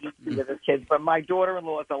really easy with his kids. But my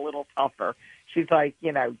daughter-in-law is a little tougher. She's like,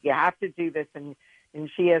 you have to do this, and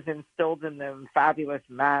she has instilled in them fabulous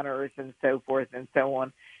manners and so forth and so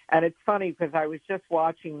on. And it's funny because I was just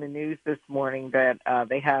watching the news this morning that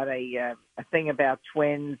they had a thing about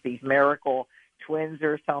twins, these miracle twins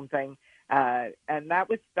or something, and that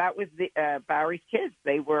was the Barry's kids.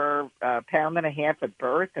 They were a pound and a half at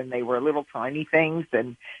birth, and they were little tiny things,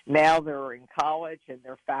 and now they're in college and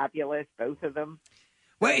they're fabulous, both of them.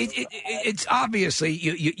 Well, it's obviously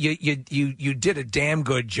you did a damn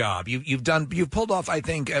good job. You've pulled off, I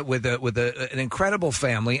think, with an incredible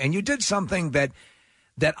family, and you did something that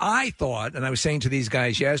I thought, and I was saying to these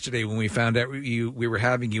guys yesterday when we found out we were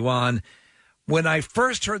having you on, when I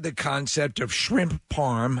first heard the concept of shrimp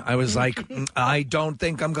parm, I was like, I don't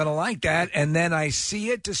think I'm going to like that. And then I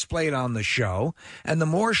see it displayed on the show, and the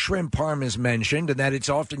more shrimp parm is mentioned and that it's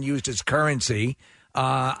often used as currency,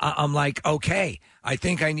 I'm like, okay, I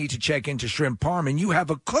think I need to check into shrimp parm. And you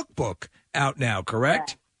have a cookbook out now,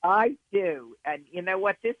 correct? Yeah, I do. And you know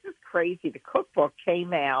what? This is crazy. The cookbook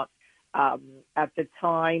came out at the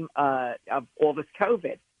time of all this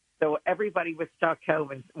COVID. So everybody was stuck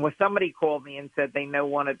home. And when somebody called me and said they know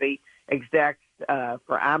one of the execs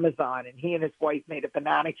for Amazon, and he and his wife made a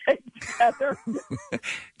banana cake together.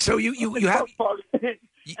 So you have...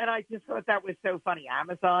 And I just thought that was so funny.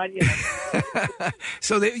 Amazon,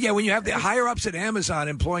 So, when you have the higher-ups at Amazon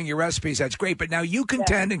employing your recipes, that's great. But now you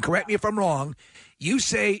contend, and correct me if I'm wrong, you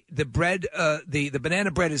say the bread, the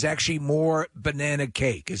banana bread is actually more banana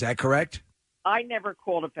cake. Is that correct? I never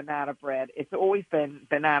called it banana bread. It's always been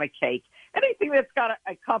banana cake. Anything that's got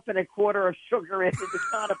a cup and a quarter of sugar in it,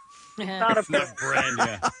 it's not a bread.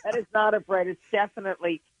 Yeah. That is not a bread. It's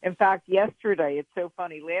definitely, in fact, yesterday, it's so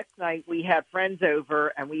funny. Last night we had friends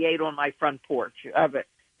over and we ate on my front porch. I have a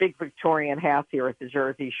big Victorian house here at the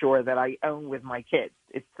Jersey Shore that I own with my kids.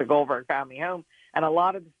 It's the Goldberg family home. And a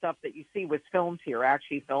lot of the stuff that you see was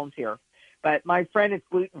actually filmed here. But my friend is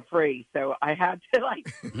gluten-free, so I had to,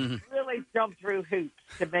 really jump through hoops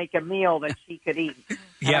to make a meal that she could eat.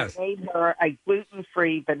 Yes. I made her a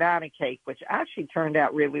gluten-free banana cake, which actually turned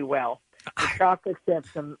out really well. With chocolate chips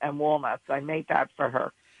and walnuts. I made that for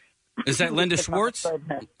her. Is that Linda Schwartz?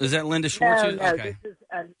 Is that Linda Schwartz? No, Okay. this is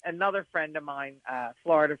another friend of mine,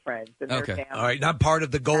 Florida friends. And they're Okay. down. All right, not part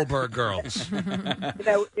of the Goldberg girls.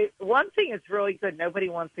 One thing is really good. Nobody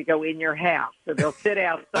wants to go in your house, so they'll sit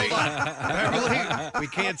outside. We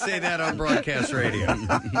can't say that on broadcast radio.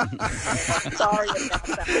 Sorry about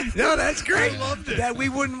that. No, that's great. I loved it. That we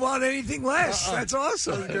wouldn't want anything less. That's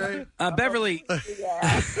awesome. That's great. Beverly.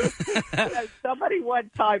 Yeah. Somebody one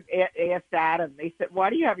time asked Adam, they said, why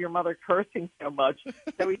do you have your mother cursing so much?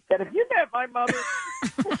 So he said, have you met my mother?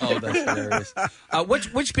 Oh, that's hilarious.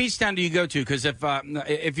 Which beach town do you go to? Because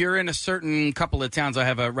if you're in a certain couple of towns, I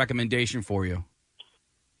have a recommendation for you.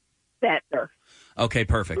 Ventnor. Okay,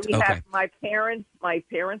 perfect. We Okay. have my parents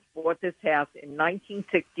bought this house in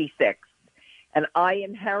 1966, and I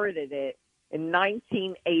inherited it in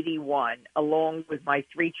 1981 along with my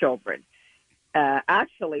 3 children.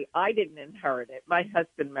 Actually, I didn't inherit it. My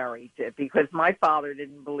husband married it because my father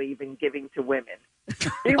didn't believe in giving to women.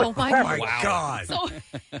 Oh, my God. So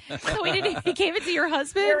he gave it to your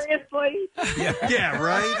husband? Seriously? Yeah,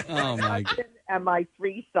 right? Oh, my God. And my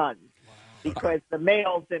 3 sons, because the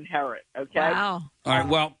males inherit, okay? Wow. All right,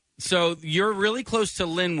 well, so you're really close to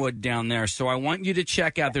Linwood down there, so I want you to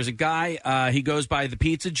check out. There's a guy, he goes by the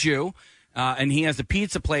Pizza Jew, and he has a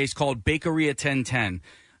pizza place called Bakeria 1010.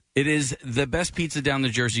 It is the best pizza down the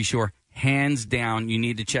Jersey Shore, hands down. You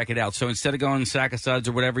need to check it out. So instead of going to Sack of Suds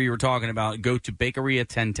or whatever you were talking about, go to Bakeria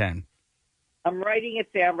 1010. I'm writing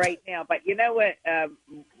it down right now, but you know what?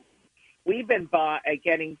 We've been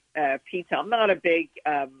getting pizza. I'm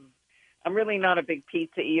really not a big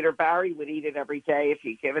pizza eater. Barry would eat it every day if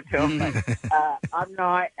you give it to him. But, I'm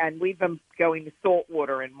not, and we've been going to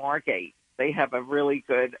Saltwater in Margate. They have a really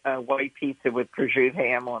good white pizza with prosciutto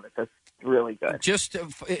ham on it. That's really good. Just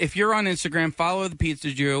if you're on Instagram, follow the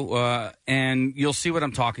Pizza Jew, and you'll see what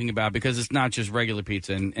I'm talking about because it's not just regular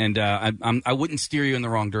pizza, and I wouldn't steer you in the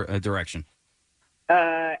wrong direction.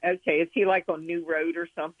 Okay, is he like on New Road or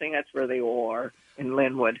something? That's where they all are in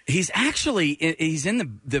Linwood. He's in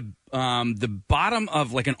the bottom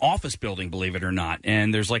of like an office building, believe it or not,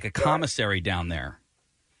 and there's like a commissary down there.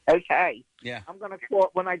 Okay. Yeah. I'm going to call,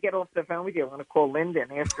 when I get off the phone with you, I'm going to call Linda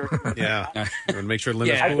and ask her. Yeah. I'm going to make sure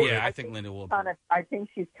Linda's cool. I think Linda will. I think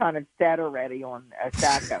she's kind of set already on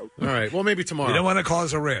Sacco. All right. Well, maybe tomorrow. You don't want to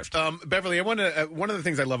cause a rift. Beverly, I want to. One of the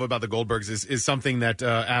things I love about the Goldbergs is something that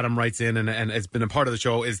Adam writes in and has been a part of the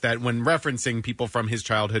show is that when referencing people from his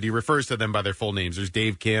childhood, he refers to them by their full names. There's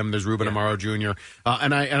Dave Kim, there's Ruben Amaro Jr.,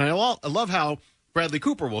 and I love how Bradley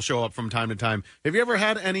Cooper will show up from time to time. Have you ever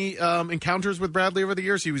had any encounters with Bradley over the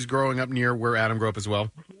years? He was growing up near where Adam grew up as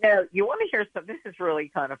well. No, you want to hear something? This is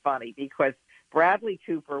really kind of funny because Bradley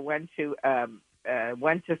Cooper went to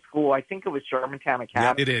school. I think it was Germantown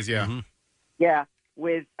Academy. It is, yeah. Mm-hmm. Yeah,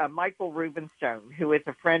 with Michael Rubenstone, who is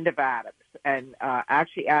a friend of Adam's. And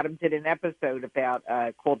actually, Adam did an episode about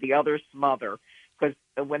called The Other Smother. Because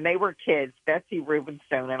when they were kids, Betsy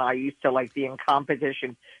Rubenstone and I used to be in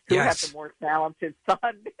competition who had the more talented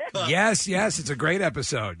son. Yes, it's a great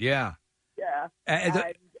episode. Yeah. Yeah. And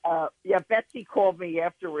Betsy called me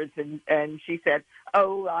afterwards and she said,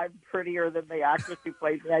 "Oh, I'm prettier than the actress who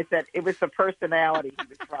played me." I said, "It was the personality he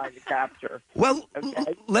was trying to capture." Well,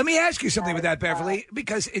 let me ask you something with that, Beverly,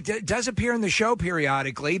 because it does appear in the show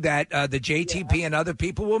periodically that the JTP and other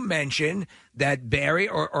people will mention that Barry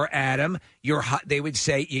or Adam, they would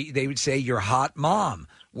say you're hot mom.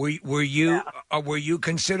 Were you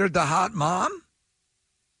considered the hot mom?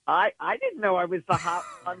 I didn't know I was the hot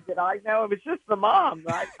one. Did I know? It was just the mom.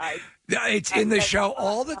 It's in the show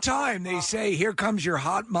all the time. They say, "Here comes your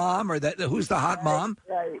hot mom," or who's the hot mom?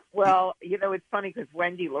 Right. Well, it's funny because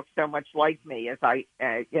Wendy looks so much like me as but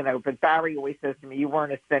Barry always says to me, "You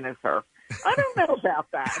weren't as thin as her." I don't know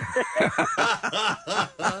about that.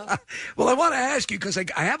 Well, I want to ask you because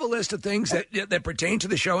I have a list of things that pertain to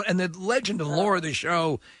the show, and the legend and lore of the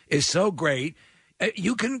show is so great.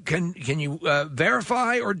 You can you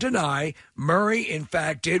verify or deny Murray, in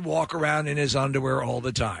fact, did walk around in his underwear all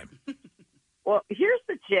the time? Well, here's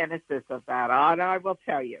the genesis of that, and I will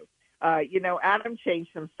tell you. Adam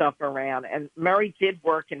changed some stuff around, and Murray did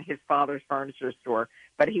work in his father's furniture store,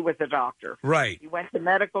 but he was a doctor. Right. He went to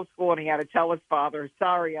medical school, and he had to tell his father,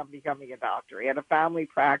 "Sorry, I'm becoming a doctor." He had a family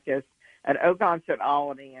practice at Ogonset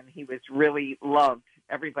Olney, and he was really loved.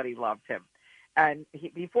 Everybody loved him. And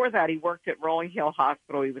before that, he worked at Rolling Hill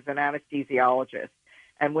Hospital. He was an anesthesiologist.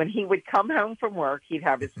 And when he would come home from work, he'd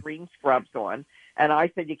have his green scrubs on. And I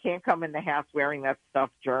said, "You can't come in the house wearing that stuff,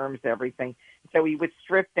 germs, everything." So he would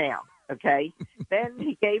strip down, okay? Then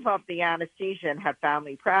he gave up the anesthesia and had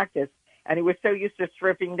family practice. And he was so used to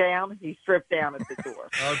stripping down, he stripped down at the door.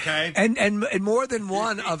 Okay. And more than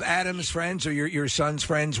one of Adam's friends or your son's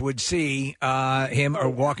friends would see him or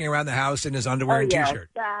walking around the house in his underwear and T-shirt.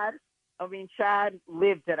 Chad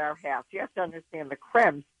lived at our house. You have to understand the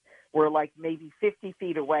Krems were like maybe 50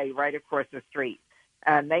 feet away right across the street.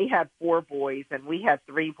 And they had 4 boys, and we had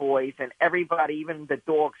 3 boys, and everybody, even the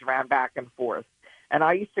dogs, ran back and forth. And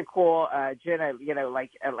I used to call Jenna,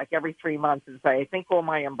 like every 3 months and say, I think all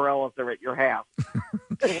my umbrellas are at your house.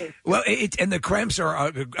 Well, and the Kremps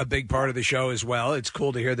are a big part of the show as well. It's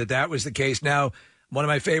cool to hear that was the case. Now, one of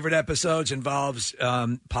my favorite episodes involves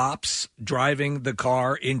Pops driving the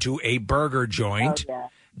car into a burger joint. Oh, yeah.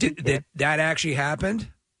 Did that actually happened?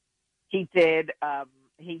 He did.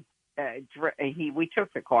 We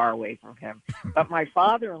took the car away from him. But my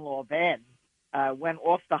father-in-law, Ben, went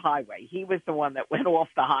off the highway. He was the one that went off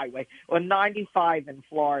the highway on 95 in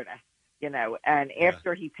Florida, and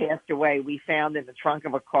after he passed away, we found in the trunk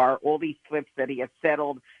of a car all these slips that he had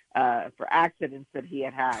settled for accidents that he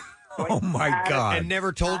had had. So oh, my God. And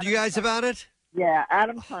never told you guys about it? Yeah,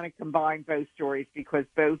 Adam kind of combined both stories because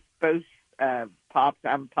both Pops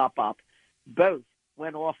and Pop-Up both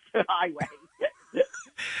went off the highway.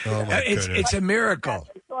 Oh my goodness. It's a miracle.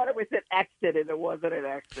 I thought it was an exit, and it wasn't an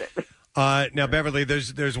exit. Now, Beverly,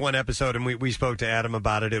 there's one episode, and we spoke to Adam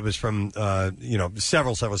about it. It was from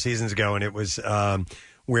several seasons ago, and it was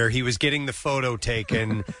where he was getting the photo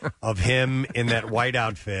taken of him in that white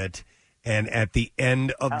outfit. And at the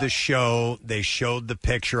end of the show, they showed the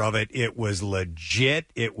picture of it. It was legit.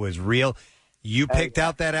 It was real. You picked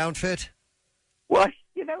out that outfit? Well,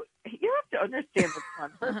 you have to understand the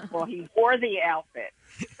fun. First of all, he wore the outfit,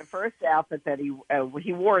 the first outfit that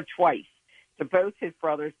he wore it twice to both his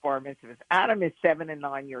brother's bar mitzvahs. Adam is 7 and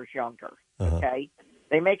 9 years younger. Okay,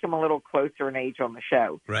 they make him a little closer in age on the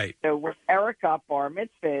show. Right. So when Eric got bar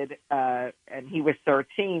mitzvahed, and he was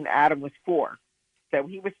 13, Adam was 4. So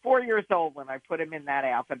he was 4 years old when I put him in that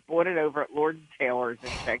outfit. Bought it over at Lord & Taylor's in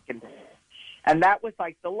Second, and that was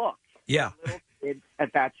like the look. Yeah.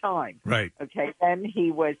 At that time. Right. Okay. Then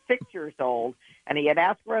he was 6 years old, and he had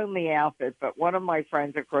outgrown the outfit, but one of my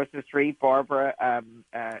friends across the street, Barbara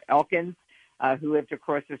Elkins, who lived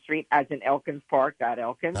across the street as in Elkins Park, that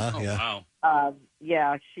Elkins. Yeah. Wow.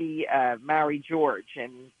 She married George,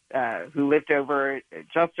 and who lived over at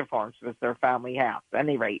Justice Farms, was their family house. At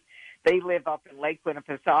any rate, they live up in Lake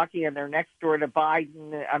Winnipesaukee, and they're next door to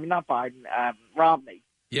Romney.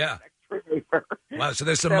 Yeah. Wow, so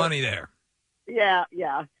there's some money there. Yeah.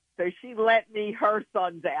 So she lent me her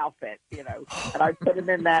son's outfit, and I put him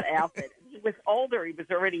in that outfit. He was older. He was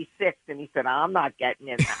already 6, and he said, I'm not getting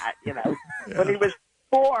in that, When he was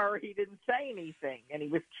 4, he didn't say anything, and he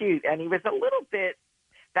was cute, and he was a little bit.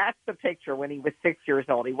 That's the picture when he was 6 years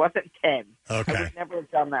old. He wasn't 10. Okay. I would never have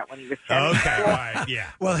done that when he was 10. Okay, all right, yeah.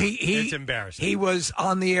 Well, it's embarrassing. He was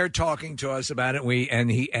on the air talking to us about it. We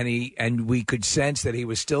we could sense that he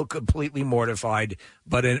was still completely mortified,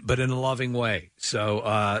 but in a loving way. So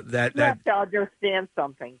You have to understand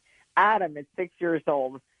something. Adam, at 6 years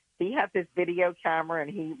old, he had this video camera, and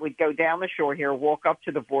he would go down the shore here, walk up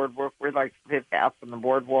to the boardwalk. We're like his house on the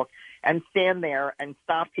boardwalk, and stand there and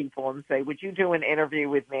stop people and say, would you do an interview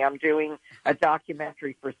with me? I'm doing a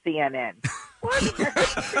documentary for CNN. What?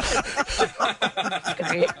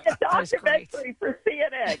 A documentary for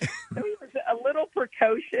CNN. So he was a little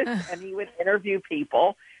precocious, and he would interview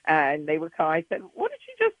people, and they would I said, what did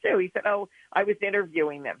you just do? He said, oh, I was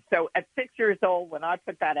interviewing them. So at 6 years old, when I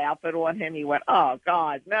put that outfit on him, he went, oh,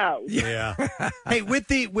 God, no. Yeah. Hey, with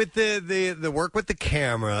the work with the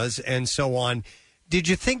cameras and so on, did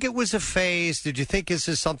you think it was a phase? Did you think this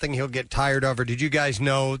is something he'll get tired of? Or did you guys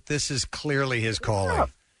know this is clearly his calling?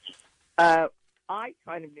 I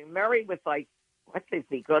kind of knew. Murray was like, what is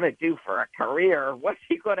he going to do for a career? What's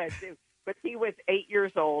he going to do? But he was 8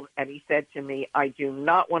 years old, and he said to me, I do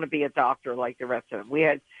not want to be a doctor like the rest of them. We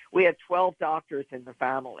had 12 doctors in the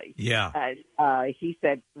family. Yeah. And he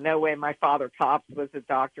said, no way. My father, Pops, was a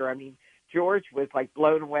doctor. I mean, George was like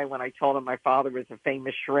blown away when I told him my father was a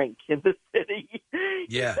famous shrink in the city.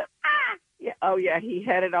 Yeah. Said, yeah. Oh, yeah. He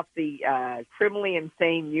headed up the criminally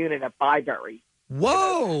insane unit at Byberry.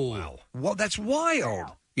 Whoa. Wow. Well, that's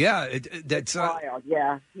wild. Yeah. That's wild.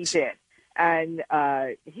 Yeah, he did. And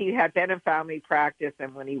he had been in family practice,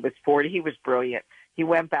 and when he was 40, he was brilliant. He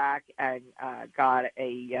went back and got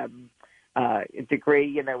a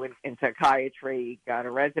degree, in psychiatry, got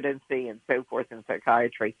a residency and so forth in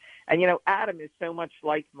psychiatry. And, Adam is so much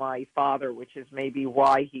like my father, which is maybe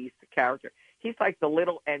why he's the character. He's like the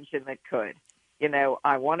little engine that could.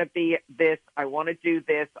 I want to be this, I want to do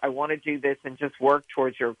this, I want to do this, and just work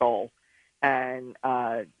towards your goal. And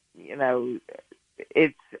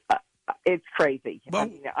it's crazy. I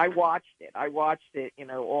mean, I watched it,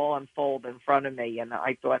 all unfold in front of me, and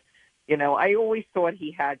I thought, I always thought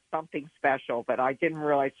he had something special, but I didn't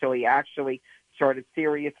realize till he actually started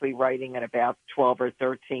seriously writing at about 12 or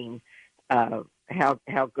 13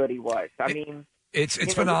 how good he was. I mean,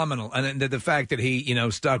 it's phenomenal, and the fact that he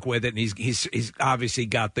stuck with it, and he's obviously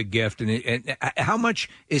got the gift. And how much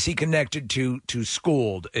is he connected to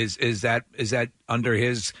Schooled? Is that under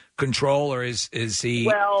his control, or is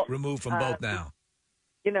he removed from both now?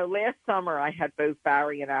 Last summer I had both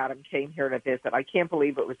Barry and Adam came here to visit. I can't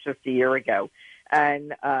believe it was just a year ago,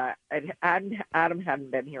 and Adam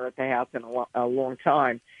hadn't been here at the house in a long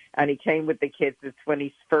time, and he came with the kids. It's when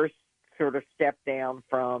he first sort of stepped down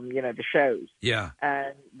from the shows. Yeah,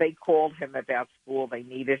 and they called him about school. They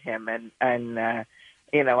needed him, and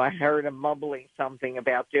I heard him mumbling something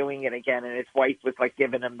about doing it again, and his wife was like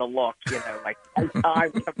giving him the look, like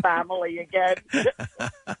time with the family again.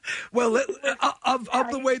 Well,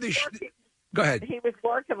 of the way the go ahead. He was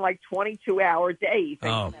working like 22-hour days.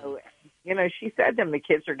 And, she said to him, the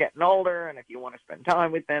kids are getting older, and if you want to spend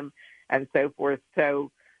time with them, and so forth.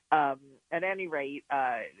 So, at any rate,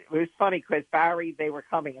 it was funny because they were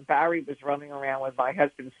coming, and Barry was running around with my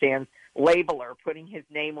husband Stan's labeler, putting his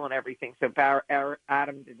name on everything, so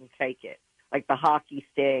Adam didn't take it, like the hockey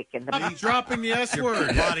stick and the. He's dropping the S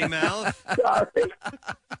word, potty mouth. Sorry.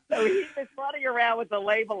 So he was running around with the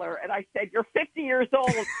labeler, and I said, "You're 50 years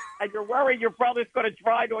old, and you're worried your brother's going to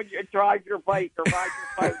drive your bike or ride your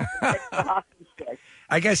bike and take the hockey stick."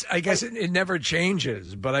 I guess it never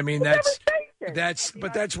changes, but I mean that's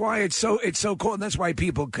why it's so cool, and that's why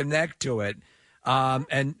people connect to it. So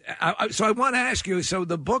I want to ask you. So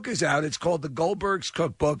the book is out. It's called The Goldbergs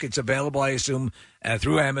Cookbook. It's available, I assume,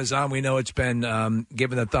 through Amazon. We know it's been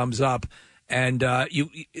given a thumbs up. And you,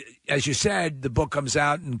 as you said, the book comes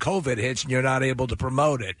out and COVID hits, and you're not able to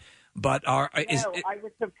promote it. But I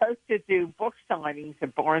was supposed to do book signings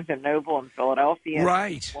at Barnes and Noble in Philadelphia,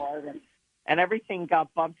 right? And everything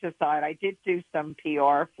got bumped aside. I did do some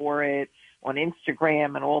PR for it on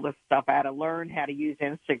Instagram and all this stuff. I had to learn how to use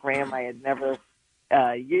Instagram. I had never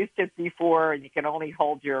used it before, and you can only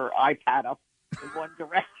hold your iPad up in one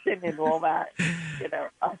direction and all that.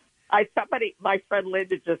 My friend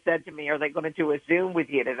Linda just said to me, "Are they going to do a Zoom with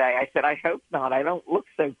you today?" I said, "I hope not. I don't look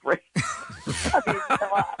so great."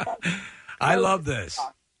 I love this.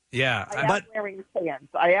 Yeah, I am wearing pants.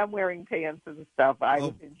 I am wearing pants and stuff. I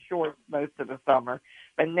was in shorts most of the summer,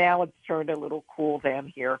 but now it's turned a little cool down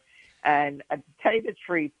here. And to tell you the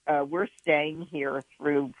truth, we're staying here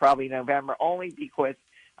through probably November, only because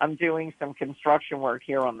I'm doing some construction work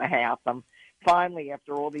here on the house. I'm finally,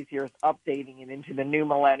 after all these years, updating it into the new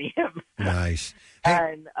millennium. Nice.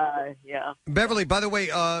 And Beverly, by the way,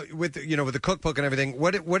 with the cookbook and everything,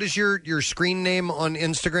 what is your screen name on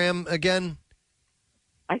Instagram again?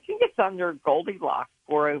 I think it's under Goldilocks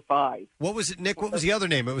 405. What was it, Nick? What was the other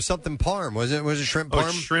name? It was something Parm. Was it Shrimp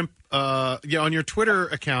Parm? Shrimp. On your Twitter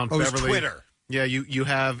account, Oh, it's Beverly. Twitter. Yeah, you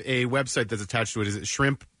have a website that's attached to it. Is it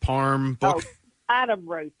Shrimp Parm Book? Oh, Adam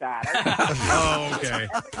wrote that. Oh, okay.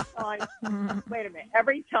 Wait a minute.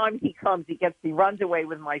 Every time he comes, he runs away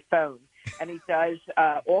with my phone, and he does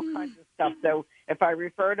all kinds of stuff. So if I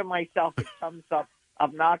refer to myself, it comes up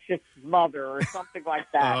obnoxious mother or something like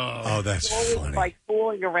that. Oh, that's always funny. like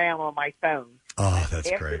fooling around on my phone. Oh,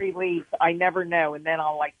 that's After great. he leaves, I never know, and then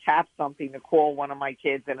I'll tap something to call one of my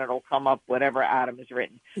kids, and it'll come up whatever Adam has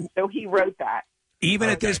written. So he wrote that. Even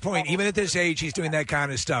at this point, even at this age, he's doing that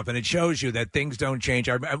kind of stuff, and it shows you that things don't change.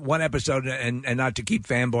 One episode, and not to keep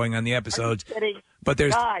fanboying on the episodes, but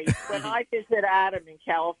there's Guys, when I visit Adam in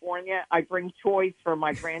California, I bring toys for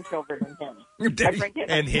my grandchildren and him. I bring him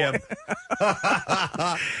and him.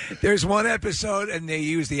 There's one episode, and they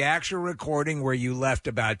use the actual recording where you left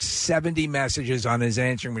about 70 messages on his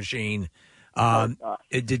answering machine,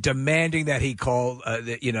 demanding that he call,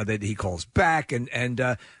 that he calls back, and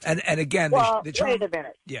again. Well, wait a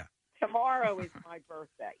minute. Yeah. Tomorrow is my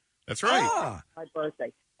birthday. That's right. My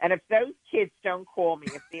birthday. And if those kids don't call me,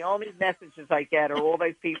 if the only messages I get are all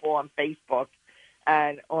those people on Facebook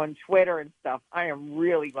and on Twitter and stuff, I am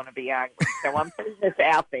really going to be angry. So I'm putting this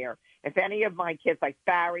out there. If any of my kids, like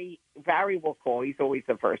Barry will call. He's always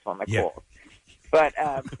the first one that calls. But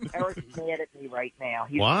Eric's mad at me right now.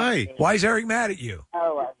 Why? Why is Eric mad at you?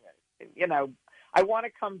 Oh, I want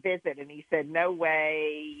to come visit. And he said, no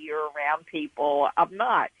way, you're around people. I'm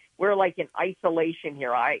not. We're like in isolation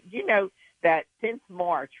here. That since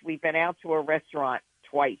March, we've been out to a restaurant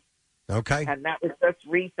twice. Okay. And that was just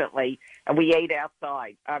recently, and we ate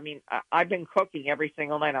outside. I mean, I've been cooking every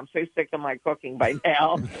single night. I'm so sick of my cooking by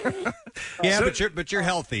now. Yeah, but you're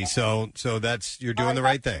healthy, so that's you're doing the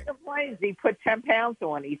right thing. He put 10 pounds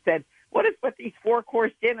on. He said, "What is with these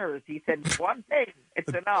 4-course dinners?" He said, "One thing,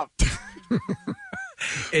 it's enough."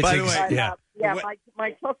 By the way,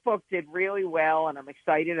 my cookbook did really well, and I'm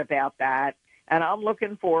excited about that. And I'm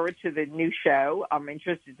looking forward to the new show. I'm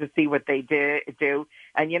interested to see what they do.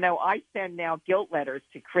 And, I send now guilt letters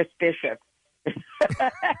to Chris Bishop.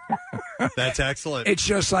 That's excellent. It's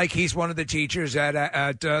just like he's one of the teachers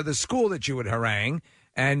at the school that you would harangue,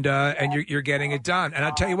 and you're getting it done. And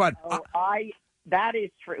I'll tell you what. That is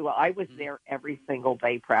true. I was there every single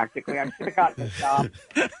day practically. I should have gotten a job.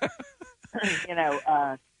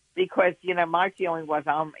 Because, my feeling was,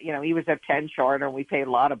 he was a 10 charter and we paid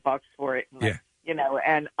a lot of bucks for it. And,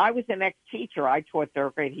 and I was an ex-teacher. I taught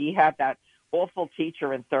third grade. He had that awful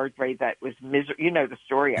teacher in third grade that was miserable. You know the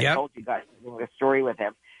story. I told you guys the story with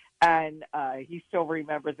him. And he still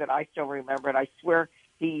remembers it. I still remember it. I swear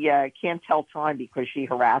he can't tell time because she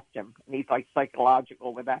harassed him. And he's like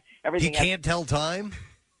psychological with that. Everything. He can't tell time?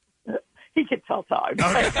 He can tell time.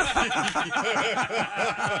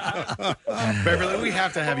 Beverly, we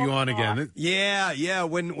have to have you on again. Yeah.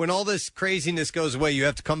 When all this craziness goes away, you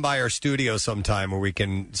have to come by our studio sometime where we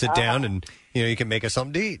can sit down and you can make us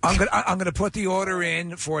something to eat. I'm gonna put the order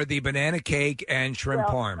in for the banana cake and shrimp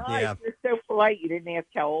parm. Nice. Yeah, you're so polite. You didn't ask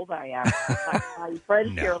how old I am. my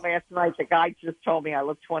friend here last night, the guy just told me I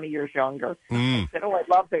look 20 years younger. I said, "Oh, I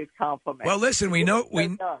love those compliments." Well, listen, we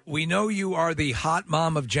know you are the hot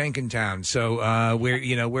mom of Jenkintown, so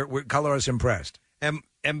we're color us impressed.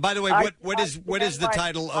 And by the way, what is the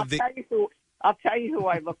title of the? I'll tell you who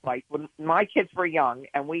I look like. When my kids were young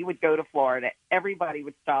and we would go to Florida, everybody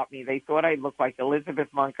would stop me. They thought I looked like Elizabeth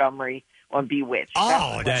Montgomery on Bewitched.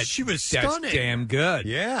 She was stunning. That's damn good.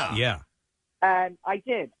 Yeah. And I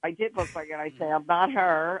did look like it. I say, I'm not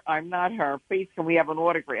her. Please, can we have an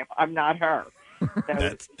autograph? I'm not her.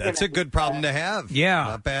 So, that's a good problem to have. Yeah.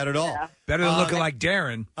 Not bad at all. Yeah. Better than looking like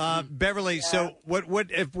Darren. Beverly, so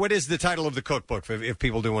what is the title of the cookbook if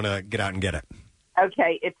people do want to get out and get it?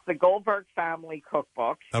 Okay, it's the Goldberg Family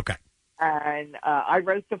Cookbook. Okay. And I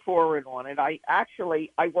wrote the foreword on it. I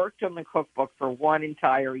worked on the cookbook for one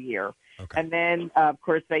entire year. Okay. And then, of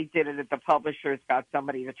course, they did it at the publishers, got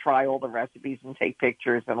somebody to try all the recipes and take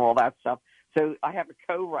pictures and all that stuff. So I have a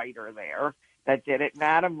co-writer there that did it. And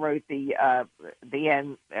Adam wrote the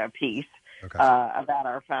end piece about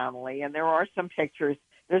our family. And there are some pictures.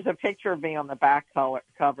 There's a picture of me on the back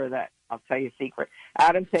cover that, I'll tell you a secret.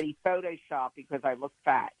 Adam said he photoshopped because I look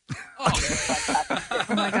fat. Oh,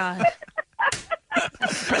 my God.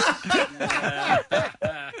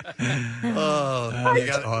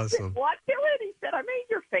 That's awesome. What to it? He said, I made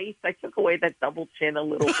your face. I took away that double chin a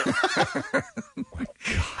little bit.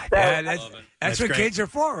 That's what great. Kids are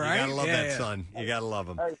for, right? You gotta love that, son. You gotta love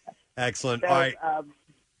them. Okay. Excellent. So, All right.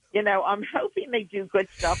 I'm hoping they do good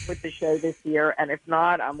stuff with the show this year, and if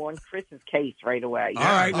not, I'm on Chris's case right away. All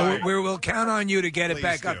right, we'll count on you to get it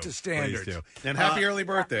back up to standard. Please do. And happy early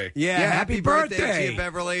birthday. Yeah, happy birthday to you,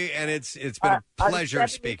 Beverly, and it's been a pleasure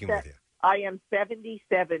speaking with you. I am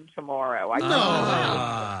 77 tomorrow.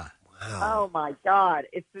 Oh my God!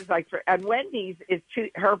 It's just like, and Wendy's is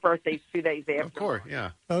her birthday's 2 days after. Of course,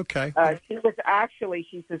 yeah. Okay. She's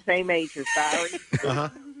the same age as Barry.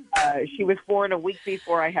 She was born a week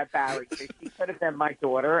before I had Barry, so she could have been my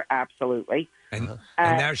daughter, absolutely. And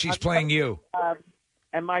now she's playing you.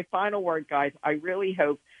 And my final word, guys, I really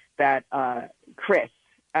hope that Chris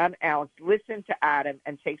and Alex listen to Adam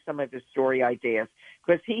and take some of his story ideas,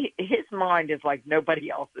 because his mind is like nobody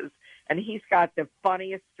else's, and he's got the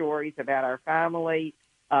funniest stories about our family,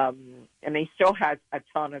 and he still has a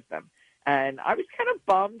ton of them. And I was kind of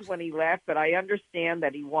bummed when he left, but I understand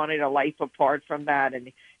that he wanted a life apart from that,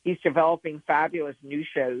 and he's developing fabulous new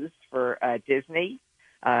shows for Disney.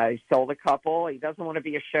 He sold a couple. He doesn't want to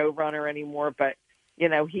be a showrunner anymore, but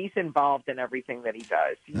he's involved in everything that he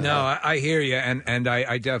does. No, I hear you, and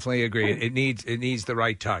I definitely agree. It needs the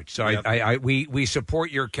right touch. So we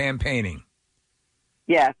support your campaigning.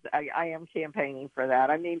 Yes, I am campaigning for that.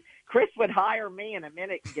 I mean, Chris would hire me in a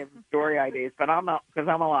minute and give him story ideas, but I'm not, because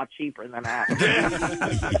I'm a lot cheaper than that.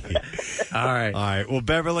 All right. Well,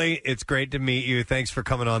 Beverly, it's great to meet you. Thanks for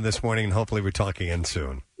coming on this morning, and hopefully we're talking again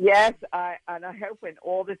soon. Yes, and I hope when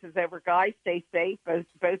all this is over, guys, stay safe. Both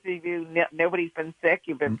of you, nobody's been sick.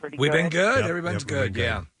 You've been pretty good. We've been good. Yep, Everyone's good.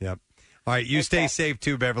 Yeah. Yep. All right. You stay safe,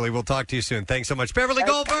 too, Beverly. We'll talk to you soon. Thanks so much. Beverly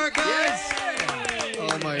Goldberg, guys!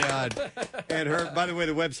 Oh, my my God. And her, by the way,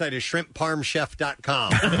 the website is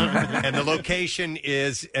shrimpparmchef.com. And the location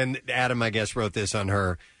is, and Adam, I guess, wrote this on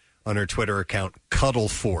her Twitter account, Cuddle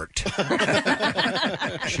Fort.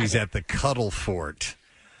 She's at the Cuddle Fort.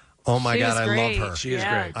 Oh, my God, I love her. She is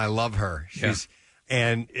great. I love her. She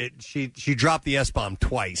dropped the S-bomb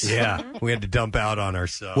twice. Yeah. We had to dump out on her.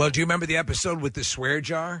 So. Well, do you remember the episode with the swear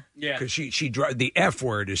jar? Yeah. Because the F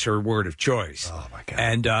word is her word of choice. Oh, my God.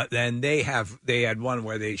 And then they had one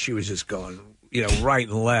where she was just going, right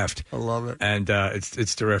and left. I love it. And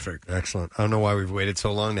it's terrific. Excellent. I don't know why we've waited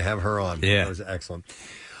so long to have her on. Yeah. That was excellent.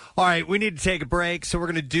 All right, we need to take a break, so we're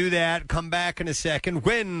going to do that. Come back in a second.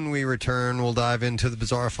 When we return, we'll dive into the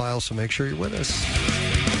bizarre file, so make sure you're with us.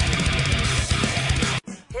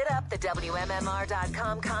 Hit up the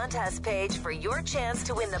WMMR.com contest page for your chance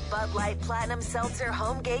to win the Bud Light Platinum Seltzer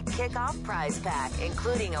Homegate Kickoff Prize Pack,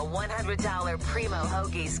 including a $100 Primo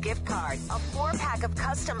Hoagies gift card, a 4-pack of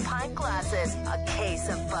custom pint glasses, a case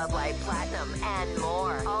of Bud Light Platinum, and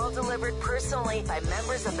more. All delivered personally by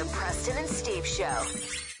members of the Preston and Steve Show.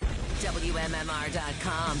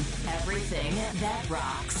 WMMR.com. Everything that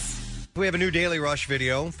rocks. We have a new Daily Rush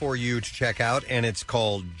video for you to check out, and it's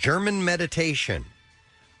called German Meditation.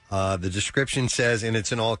 The description says, and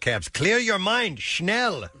it's in all caps, clear your mind,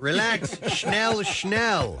 schnell, relax, schnell.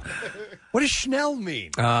 What does schnell mean?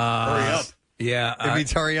 Hurry up. Yeah. It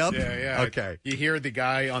means hurry up? Yeah. Okay. You hear the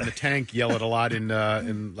guy on the tank yell it a lot in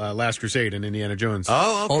Last Crusade and Indiana Jones.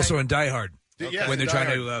 Oh, okay. Also in Die Hard. Yes, when they're Die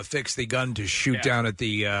trying Hard. to fix the gun to shoot down at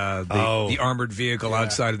the armored vehicle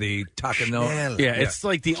outside of the Takano. Yeah, it's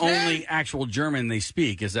like the only actual German they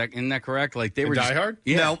speak. Isn't that correct? Like they were Die just, Hard?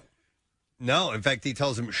 Yeah. No. In fact, he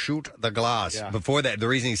tells him, shoot the glass. Yeah. Before that, the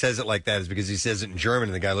reason he says it like that is because he says it in German,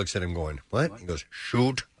 and the guy looks at him going, what? He goes,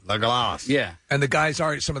 shoot the glass. Yeah. And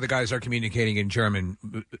some of the guys are communicating in German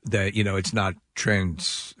that, it's not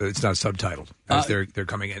it's not subtitled as they're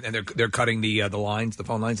coming in. And they're cutting the lines, the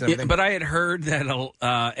phone lines and everything. But I had heard that,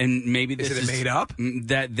 and maybe this is it made up?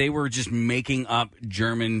 That they were just making up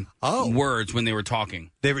German words when they were talking.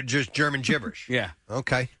 They were just German gibberish. Yeah.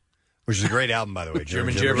 Okay. Which is a great album, by the way.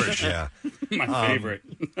 German gibberish. Yeah. My favorite.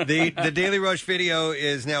 The Daily Rush video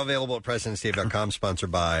is now available at PrestonandSteve.com,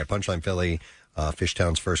 sponsored by Punchline Philly,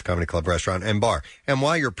 Fishtown's first comedy club, restaurant, and bar. And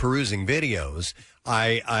while you're perusing videos,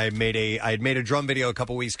 I had made a drum video a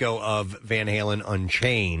couple weeks ago of Van Halen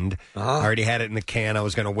Unchained. I already had it in the can. I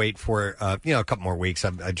was going to wait for a couple more weeks.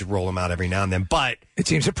 I just roll them out every now and then. But it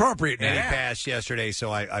seems appropriate now. And it passed yesterday,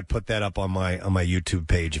 so I put that up on my YouTube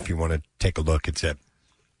page. If you want to take a look, it's at.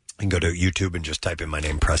 You can go to YouTube and just type in my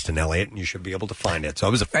name, Preston Elliott, and you should be able to find it. So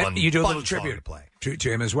it was a fun. You do a fun little song tribute to play. to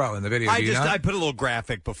him as well in the video. I put a little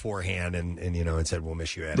graphic beforehand, and it said we'll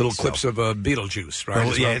miss you, Eddie. Little clips of Beetlejuice, right?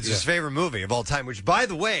 Well, it's his favorite movie of all time. Which, by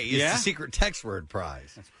the way, is Yeah? the secret text word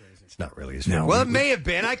prize. That's crazy. It's not really his No. favorite. Well, it may have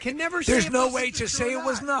been. I can never say. There's if no it way was to say it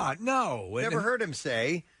was not. No, Never heard him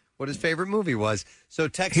say what his favorite movie was. So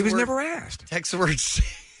text. He was word- never asked. Text the word.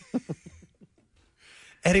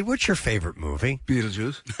 Eddie, what's your favorite movie?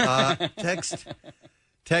 Beetlejuice.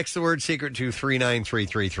 Text the word secret to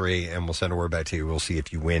 39333, and we'll send a word back to you. We'll see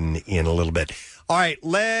if you win in a little bit. All right,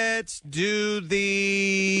 let's do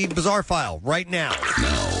the bizarre file right now.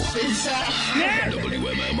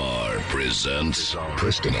 WMMR presents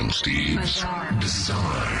Preston and Steve's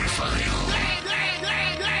Bizarre File.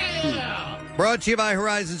 Brought to you by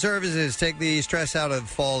Horizon Services. Take the stress out of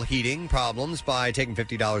fall heating problems by taking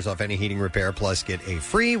 $50 off any heating repair, plus get a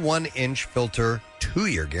free 1-inch filter,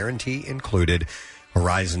 2-year guarantee included.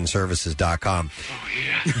 HorizonServices.com. Oh,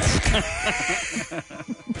 yeah.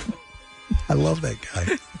 I love that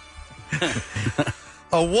guy.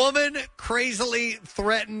 A woman crazily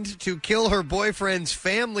threatened to kill her boyfriend's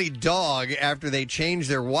family dog after they changed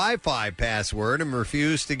their Wi-Fi password and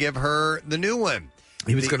refused to give her the new one.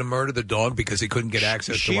 He was going to murder the dog because he couldn't get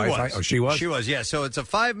access to Wi-Fi? Was. Oh, she was? She was, yeah. So it's a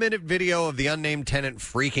 5-minute video of the unnamed tenant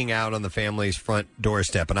freaking out on the family's front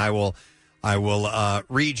doorstep, and I will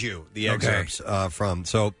read you the excerpts from.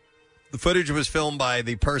 So the footage was filmed by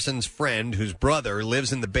the person's friend whose brother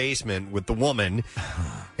lives in the basement with the woman,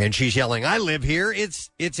 and she's yelling, "I live here. It's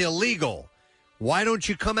illegal. Why don't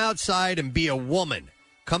you come outside and be a woman?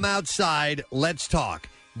 Come outside. Let's talk.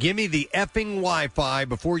 Give me the effing Wi-Fi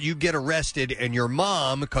before you get arrested and your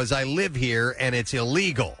mom, because I live here and it's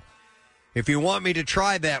illegal. If you want me to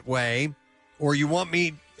try that way, or you want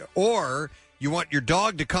your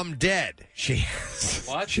dog to come dead."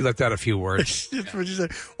 What? She left out a few words. That's what she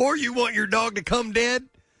said. Or you want your dog to come dead?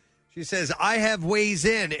 She says, "I have ways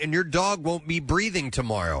in, and your dog won't be breathing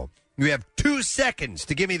tomorrow. You have 2 seconds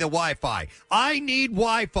to give me the Wi-Fi. I need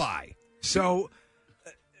Wi-Fi." So,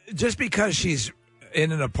 just because she's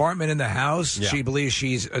in an apartment in the house. Yeah. She believes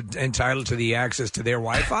she's entitled to the access to their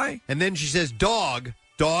Wi-Fi. And then she says,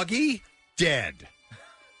 doggy, dead.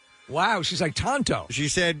 Wow, she's like Tonto. She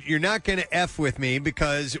said, you're not going to F with me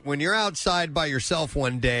because when you're outside by yourself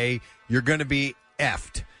one day, you're going to be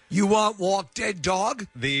F'd. You want walk dead dog?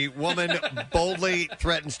 The woman boldly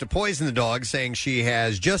threatens to poison the dog, saying she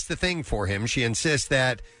has just the thing for him. She insists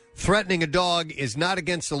that threatening a dog is not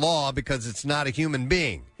against the law because it's not a human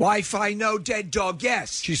being. Wi-Fi, no, dead dog,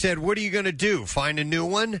 yes. She said, what are you going to do, find a new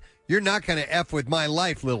one? You're not going to F with my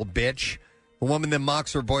life, little bitch. The woman then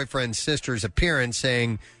mocks her boyfriend's sister's appearance,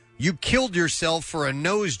 saying, you killed yourself for a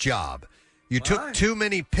nose job. You took too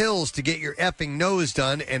many pills to get your effing nose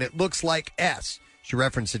done, and it looks like S. She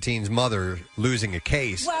referenced the teen's mother losing a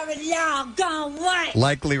case,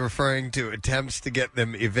 likely referring to attempts to get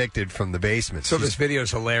them evicted from the basement. So this video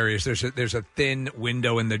is hilarious. There's a thin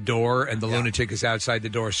window in the door, and the lunatic is outside the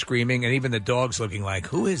door screaming, and even the dog's looking like,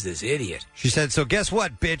 who is this idiot? She said, so guess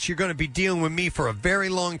what, bitch? You're going to be dealing with me for a very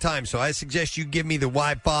long time, so I suggest you give me the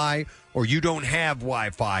Wi-Fi or you don't have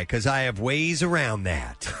Wi-Fi because I have ways around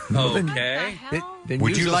that. Okay.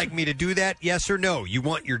 Would you like me to do that? Yes or no? You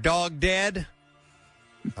want your dog dead?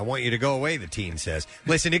 I want you to go away, the teen says.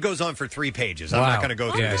 Listen, it goes on for 3 pages. I'm not going to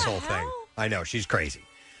go through this whole thing. I know, she's crazy.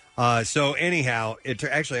 So anyhow,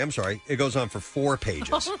 I'm sorry, it goes on for 4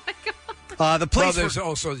 pages. Oh, my God. The police there's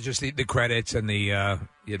also just the credits and the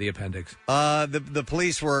appendix. The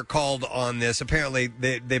police were called on this. Apparently,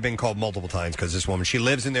 they've been called multiple times because this woman, she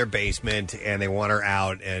lives in their basement, and they want her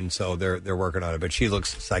out, and so they're working on it. But she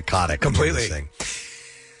looks psychotic. Completely. This thing.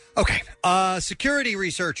 Okay. Security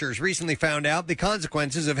researchers recently found out the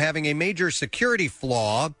consequences of having a major security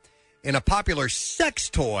flaw in a popular sex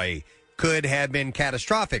toy could have been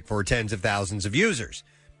catastrophic for tens of thousands of users.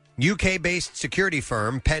 UK-based security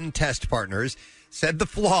firm Pen Test Partners said the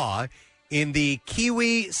flaw in the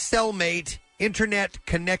Kiwi Cellmate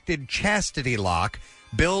Internet-Connected Chastity Lock,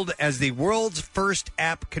 billed as the world's first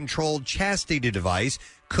app-controlled chastity device,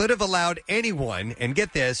 could have allowed anyone, and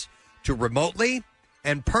get this, to remotely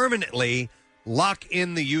and permanently lock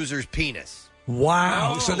in the user's penis.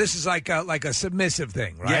 Wow. So this is like a submissive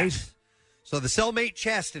thing, right? Yes. So the Cellmate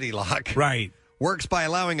Chastity Lock works by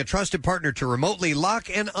allowing a trusted partner to remotely lock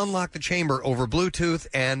and unlock the chamber over Bluetooth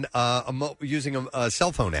and using a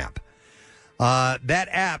cell phone app. That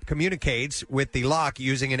app communicates with the lock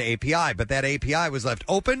using an API, but that API was left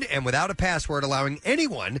open and without a password, allowing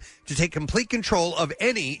anyone to take complete control of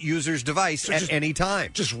any user's device at any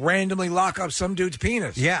time. Just randomly lock up some dude's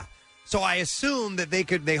penis. Yeah. So I assume that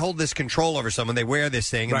they hold this control over someone. They wear this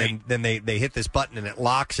thing, and then they hit this button and it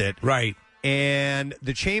locks it. Right. And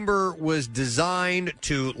the chamber was designed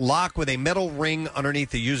to lock with a metal ring underneath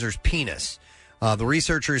the user's penis. The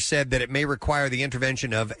researchers said that it may require the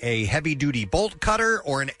intervention of a heavy-duty bolt cutter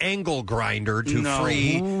or an angle grinder to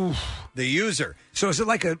free the user. So is it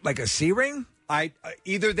like a C-ring?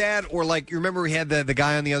 Either that or like, you remember we had the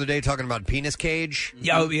guy on the other day talking about penis cage?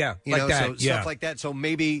 Yeah, yeah, You like know, that, so yeah. stuff like that. So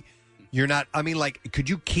maybe you're not, I mean, like, could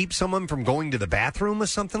you keep someone from going to the bathroom with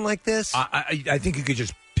something like this? I think you could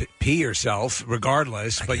just pee yourself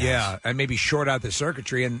regardless, but yeah, and maybe short out the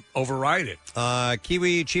circuitry and override it.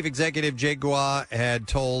 Kiwi Chief Executive Jay Gua had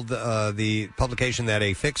told the publication that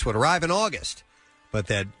a fix would arrive in August, but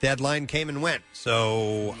that deadline came and went.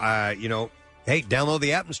 So, hey, download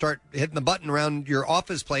the app and start hitting the button around your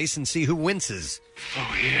office place and see who winces.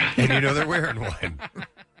 Oh, yeah. And they're wearing one.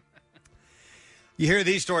 You hear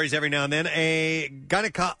these stories every now and then. A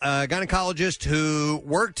gynecologist who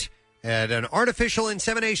worked at an artificial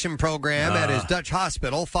insemination program at his Dutch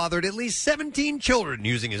hospital fathered at least 17 children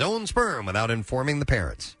using his own sperm without informing the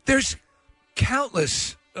parents. There's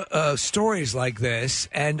countless stories like this,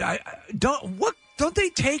 and don't they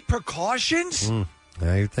take precautions?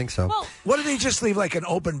 I think so. Well, what do they just leave like an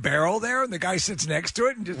open barrel there, and the guy sits next to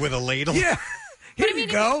it and just with a ladle? Yeah, here but I mean,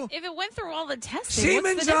 you go. If it went through all the testing,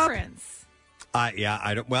 Semen's what's the up. difference? I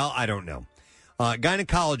don't know.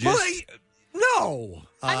 Gynecologist. Well, no.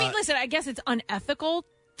 I mean, listen, I guess it's unethical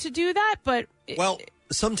to do that, but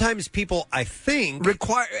sometimes people, I think,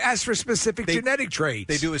 ask for specific genetic traits.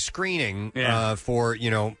 They do a screening for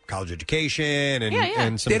college education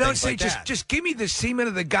and some they don't things say like that. just give me the semen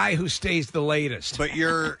of the guy who stays the latest. But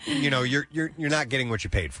you're not getting what you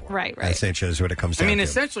paid for. Right. Essentially is what it comes down I mean, to.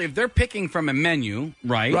 essentially, if they're picking from a menu,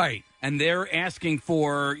 right? Right. And they're asking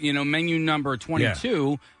for, menu number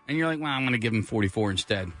 22, and you're like, well, I'm going to give them 44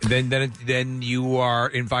 instead. Then you are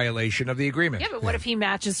in violation of the agreement. Yeah, but what if he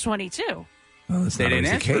matches 22? Well, that's They not didn't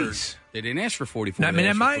always ask the case. They didn't ask for 44. Now, I They mean, asked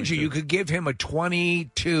and for mind you, 22. you could give him a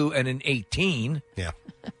 22 and an 18. Yeah.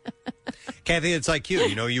 Kathy, it's like you.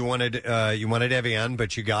 You wanted Evian,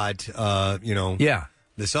 but you got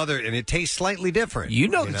this other, and it tastes slightly different. You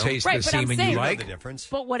know the taste Right, of the but I'm semen saying- you know like. the difference.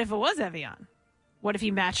 But what if it was Evian? What if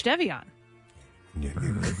he matched Evian?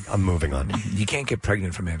 I'm moving on. You can't get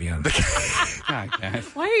pregnant from Evian. Why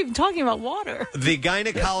are you even talking about water? The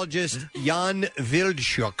gynecologist Jan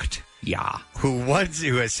Wildschucht,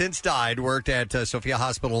 who has since died, worked at Sophia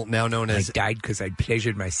Hospital, now known as died because I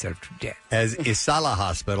pleasured myself to death. as Isala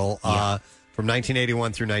Hospital from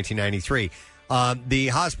 1981 through 1993. The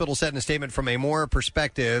hospital said in a statement, from a moral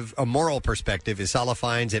perspective, Isala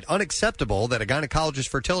finds it unacceptable that a gynecologist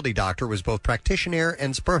fertility doctor was both practitioner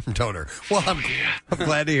and sperm donor. Well, I'm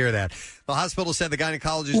glad to hear that. The hospital said the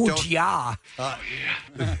gynecologist don't... Yeah.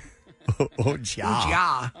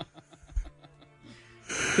 Yeah.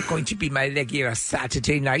 It's going to be my regular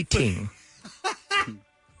Saturday night thing.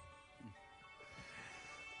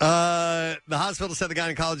 The hospital said the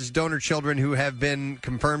gynecologist donor children who have been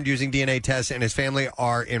confirmed using DNA tests and his family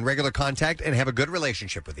are in regular contact and have a good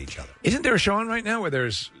relationship with each other. Isn't there a show on right now where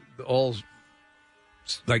there's all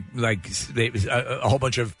a whole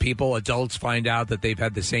bunch of people, adults, find out that they've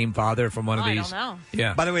had the same father from one of these? I don't know.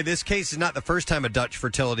 Yeah. By the way, this case is not the first time a Dutch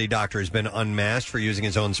fertility doctor has been unmasked for using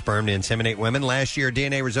his own sperm to inseminate women. Last year,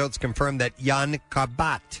 DNA results confirmed that Jan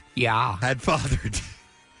Kabat had fathered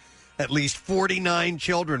at least 49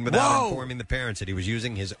 children without informing the parents that he was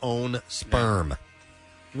using his own sperm.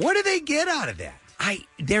 What do they get out of that?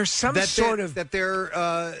 There's some sort of that they're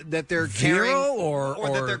carrying virile or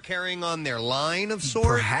that they're carrying on their line of sorts.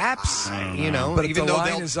 Perhaps, but if even the though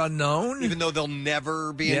line is unknown, even though they'll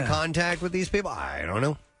never be in contact with these people, I don't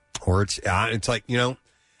know. Or it's like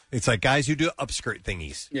it's like guys who do upskirt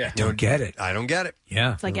thingies. Yeah, don't get it. I don't get it.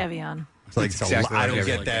 Yeah, It's like Evian. It's like exactly I don't like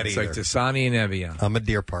get Evian. that It's either. like Dasani and Evian. I'm a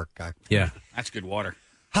Deer Park guy. Yeah, that's good water.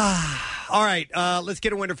 All right, let's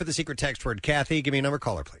get a winner for the secret text word. Kathy, give me a number.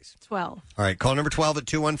 Caller, please. 12. All right, call number 12 at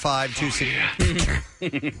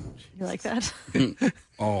 215-26. You like that?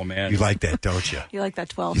 Oh, man. You like that, don't you? You like that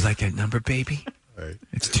 12? You like that number, baby? All right.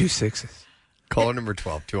 It's 2 6s. Caller number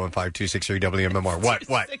 12, 215-263-WMMR.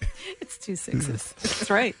 What? It's 2 6s. That's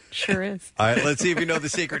right. Sure is. All right, let's see if you know the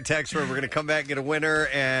secret text word. We're going to come back and get a winner,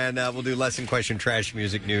 and we'll do lesson question, trash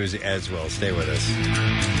music news as well. Stay with us.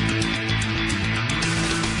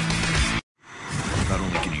 Not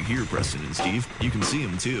only can you hear Preston and Steve, you can see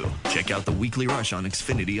them too. Check out the Weekly Rush on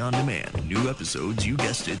Xfinity On Demand. New episodes, you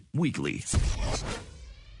guessed it, weekly.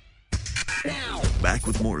 Back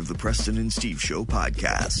with more of the Preston and Steve Show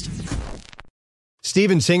podcast.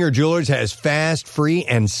 Steven Singer Jewelers has fast, free,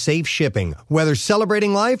 and safe shipping. Whether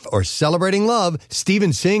celebrating life or celebrating love,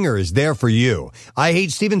 Steven Singer is there for you.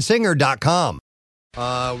 IHateStevenSinger.com.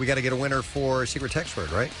 We got to get a winner for secret text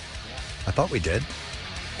word, right? I thought we did.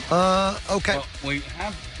 Okay. Well, we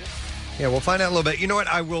have. Yeah, we'll find out a little bit. You know what?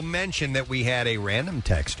 I will mention that we had a random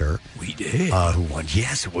texter. We did. Who won?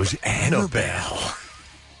 Yes, it was Annabelle.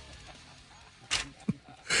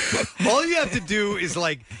 All you have to do is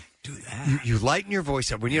do that. You lighten your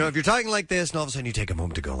voice up. When if you're talking like this, and all of a sudden you take a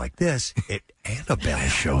moment to go like this, Annabelle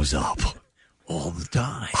shows up all the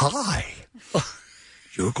time. Hi.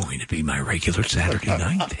 You're going to be my regular Saturday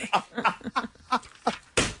night thing.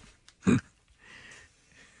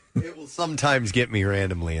 It will sometimes get me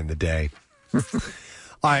randomly in the day. All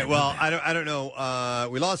right. Well, I don't know.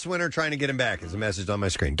 We lost the winner. Trying to get him back. There's a message on my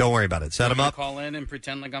screen. Don't worry about it. Set him up. Call in and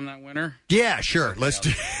pretend like I'm that winner. Yeah, sure. Let's do.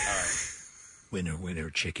 All right. Winner, winner,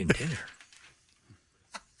 chicken dinner.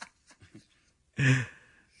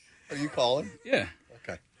 Are you calling? Yeah.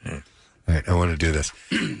 Okay. All right. I want to do this.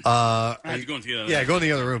 I have to go into the other Yeah, go in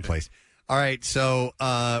the other room, please. All right. So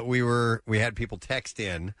we had people text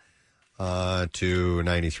in. To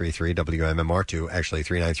 93.3 WMMR to actually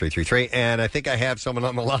 39333. And I think I have someone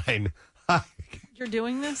on the line. Hi. You're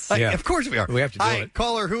doing this? Of course we are. We have to do Hi, it.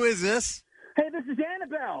 Caller, who is this? Hey, this is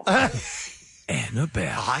Annabelle.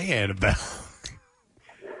 Annabelle. Hi, Annabelle.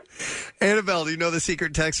 Annabelle, do you know the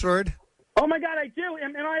secret text word? Oh, my God, I do.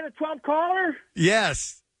 Am I the 12th caller?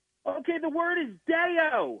 Yes. Okay, the word is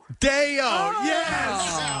Deo. Deo, Oh.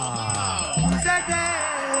 yes.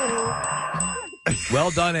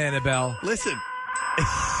 Well done, Annabelle. Listen.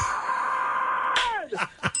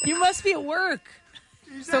 You must be at work.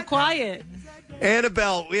 You're so quiet.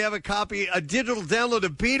 Annabelle, we have a digital download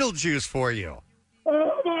of Beetlejuice for you.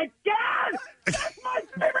 Oh, my God. That's my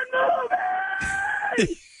favorite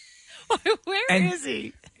movie. Where is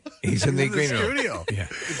he? He's in the green studio. Yeah.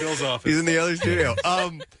 Bill's office. He's in the other studio.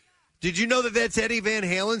 Did you know that that's Eddie Van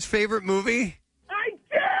Halen's favorite movie? I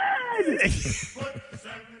did. This is amazing.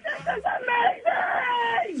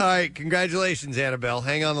 All right, congratulations, Annabelle.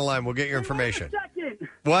 Hang on the line. We'll get your information. Wait a second.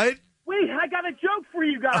 What? Wait Hey, I got a joke for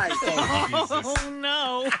you guys. Oh,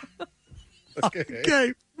 no.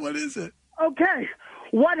 Okay, what is it? Okay,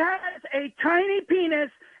 what has a tiny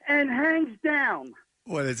penis and hangs down?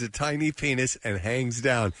 What is a tiny penis and hangs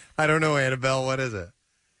down? I don't know, Annabelle. What is it?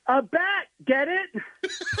 A bat, get it?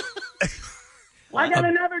 I got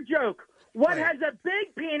another joke. What has a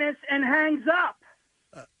big penis and hangs up?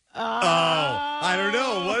 I don't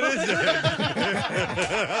know. What is it?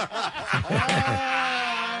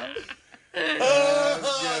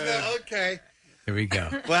 Okay. Here we go.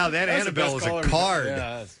 Wow, that That's the Annabelle best is a caller. card. Yeah,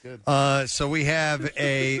 that's good. So we have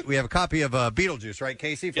a copy of Beetlejuice, right,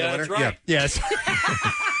 Casey? For Yeah, the that's winner? right. Yeah. Yes.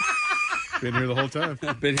 Been here the whole time.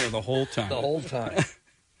 I've been here the whole time. The whole time.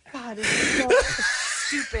 God, it's so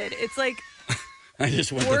stupid. It's like I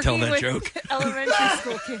just want to tell working that with joke. elementary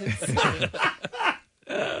school kids.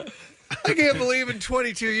 I can't believe in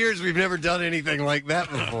 22 years we've never done anything like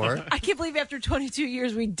that before. I can't believe after 22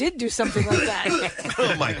 years we did do something like that.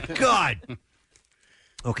 Oh, my God.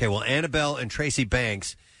 Okay, well, Annabelle and Tracy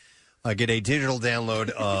Banks get a digital download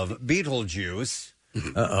of Beetlejuice.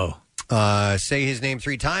 Uh-oh. Say his name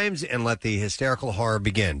 3 times and let the hysterical horror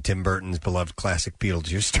begin. Tim Burton's beloved classic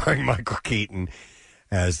Beetlejuice, starring Michael Keaton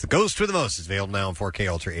as the ghost with the most, is available now in 4K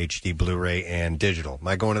Ultra HD, Blu-ray, and digital. Am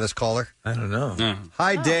I going to this caller? I don't know. No.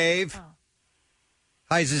 Hi, Dave.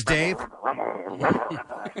 Hi, is this Dave?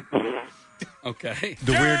 Okay.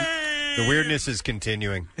 The weirdness is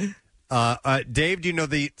continuing. Dave, do you know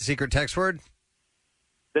the secret text word?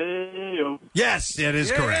 Yes, that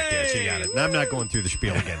is correct. Yes, you got it. And I'm not going through the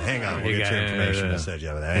spiel again. Hang on. We'll get your information. We'll send you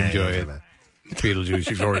over there. Enjoy it. Beetlejuice,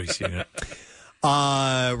 you've already seen it.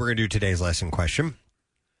 We're going to do today's lesson question.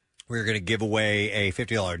 We're going to give away a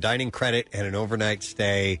 $50 dining credit and an overnight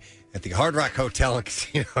stay at the Hard Rock Hotel and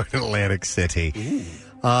Casino in Atlantic City.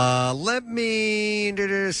 Let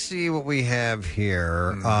me see what we have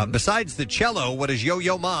here. Besides the cello, what does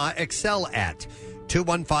Yo-Yo Ma excel at?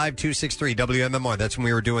 215-263-WMMR. That's when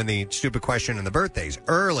we were doing the stupid question and the birthdays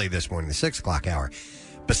early this morning, the 6 o'clock hour.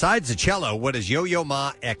 Besides the cello, what does Yo-Yo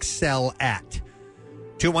Ma excel at?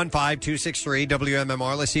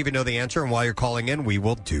 215-263-WMMR. Let's see if you know the answer. And while you're calling in, we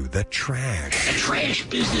will do the trash. The trash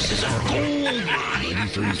business is a gold mine.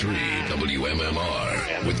 93.3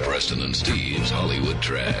 WMMR with Preston and Steve's Hollywood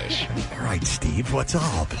Trash. All right, Steve, what's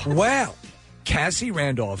up? Well, Cassie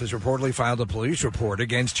Randolph has reportedly filed a police report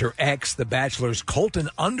against her ex, The Bachelor's Colton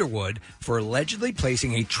Underwood, for allegedly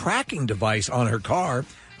placing a tracking device on her car.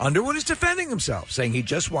 Underwood is defending himself, saying he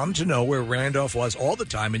just wanted to know where Randolph was all the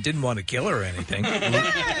time and didn't want to kill her or anything.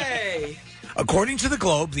 Hey! According to the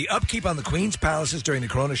Globe, the upkeep on the Queen's palaces during the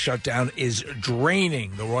corona shutdown is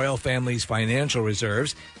draining the royal family's financial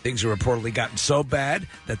reserves. Things have reportedly gotten so bad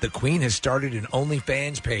that the Queen has started an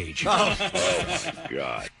OnlyFans page. Oh,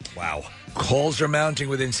 God. Wow. Calls are mounting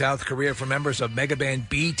within South Korea for members of megaband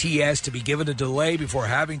BTS to be given a delay before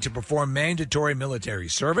having to perform mandatory military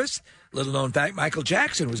service. Little known fact, Michael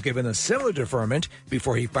Jackson was given a similar deferment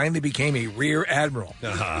before he finally became a rear admiral.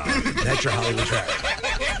 That's your Hollywood track.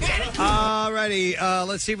 All righty.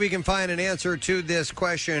 Let's see if we can find an answer to this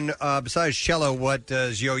question. Besides cello, what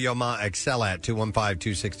does Yo-Yo Ma excel at?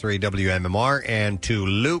 215-263-WMMR. And to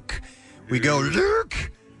Luke, we go,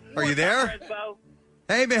 Luke, are you there?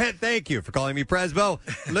 Hey, man, thank you for calling me Presbo.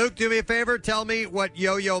 Luke, do me a favor. Tell me what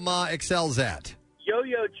Yo-Yo Ma excels at.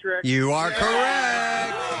 Yo-yo trick. You are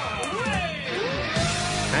correct.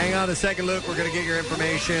 Hang on a second, Luke. We're going to get your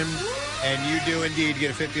information. And you do indeed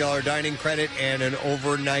get a $50 dining credit and an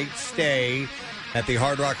overnight stay at the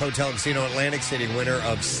Hard Rock Hotel and Casino Atlantic City, winner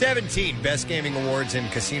of 17 Best Gaming Awards in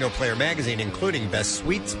Casino Player Magazine, including Best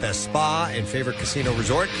Suites, Best Spa, and Favorite Casino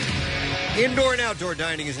Resort. Indoor and outdoor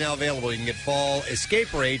dining is now available. You can get fall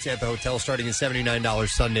escape rates at the hotel starting at $79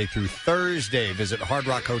 Sunday through Thursday. Visit Hard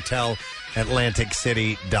Rock Hotel,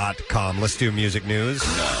 AtlanticCity.com. Let's do music news.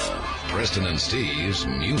 Now, Preston and Steve's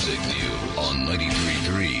Music News on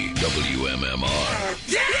 93.3 WMMR.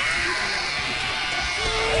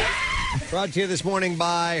 Brought to you this morning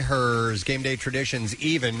by Hers. Game day traditions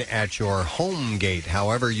even at your home gate.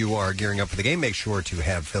 However you are gearing up for the game, make sure to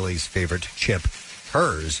have Philly's favorite chip,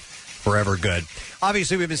 Hers, forever good.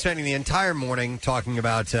 Obviously, we've been spending the entire morning talking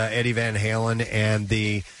about Eddie Van Halen and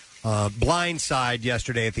the blind side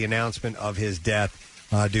yesterday at the announcement of his death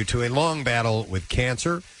due to a long battle with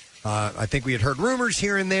cancer. I think we had heard rumors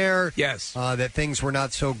here and there that things were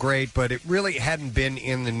not so great, but it really hadn't been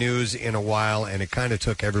in the news in a while, and it kind of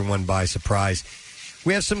took everyone by surprise.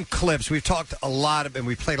 We have some clips. We've talked a lot, and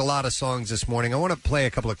we played a lot of songs this morning. I want to play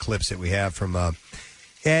a couple of clips that we have from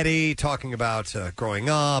Eddie talking about growing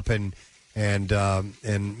up and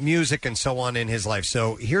music and so on in his life.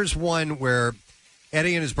 So here's one where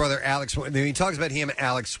Eddie and his brother Alex, he talks about him and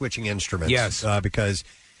Alex switching instruments. Yes. Because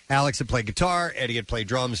Alex had played guitar, Eddie had played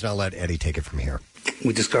drums, and I'll let Eddie take it from here.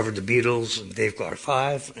 We discovered the Beatles and Dave Clark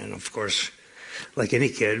 5, and of course, like any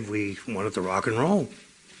kid, we wanted to rock and roll.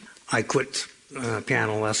 I quit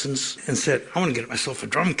piano lessons and said, I want to get myself a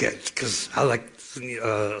drum kit because I like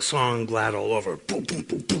a song Glad All Over, boom, boom,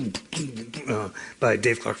 boom, boom, boom, by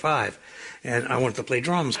Dave Clark 5, and I wanted to play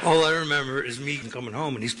drums. All I remember is me coming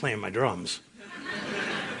home and he's playing my drums.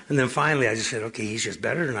 And then finally I just said, okay, he's just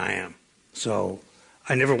better than I am. So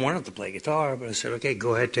I never wanted to play guitar, but I said, okay,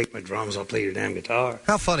 go ahead, take my drums, I'll play your damn guitar.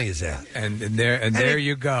 How funny is that? And there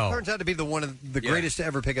you go. Turns out to be one of the greatest to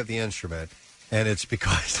ever pick up the instrument, and it's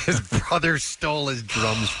because his brother stole his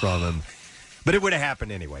drums from him. But it would have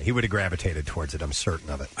happened anyway. He would have gravitated towards it. I'm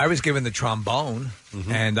certain of it. I was given the trombone,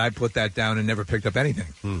 and I put that down and never picked up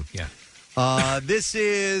anything. Yeah. This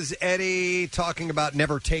is Eddie talking about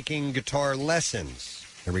never taking guitar lessons.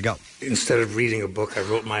 Here we go. Instead of reading a book, I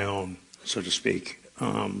wrote my own, so to speak.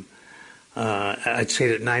 I'd say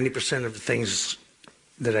that 90% of the things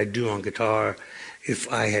that I do on guitar,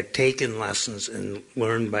 if I had taken lessons and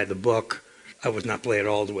learned by the book, I would not play it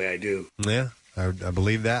all the way I do. Yeah, I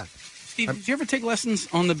believe that. Steve, did you ever take lessons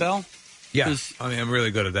on the bell? Yeah, I mean, I'm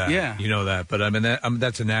really good at that. Yeah. You know that, but I mean,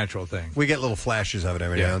 that's a natural thing. We get little flashes of it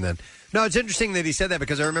every now and then. No, it's interesting that he said that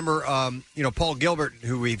because I remember, Paul Gilbert,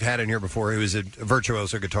 who we've had in here before, who was a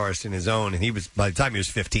virtuoso guitarist in his own, and he was, by the time he was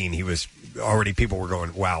 15, he was already, people were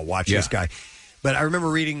going, wow, watch this guy. But I remember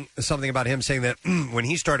reading something about him saying that when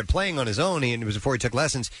he started playing on his own, and it was before he took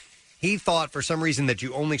lessons, he thought for some reason that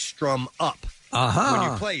you only strum up.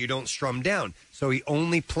 When you play, you don't strum down. So he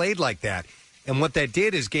only played like that. And what that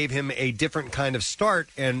did is gave him a different kind of start,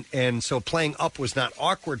 and so playing up was not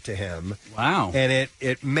awkward to him. Wow. And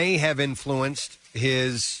it may have influenced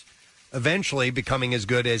his eventually becoming as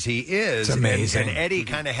good as he is. It's amazing. And Eddie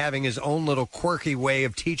kind of having his own little quirky way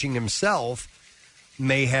of teaching himself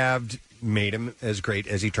may have made him as great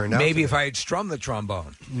as he turned out. Maybe if I had strummed the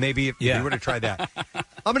trombone. Maybe if you would have tried that.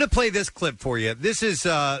 I'm going to play this clip for you. This is,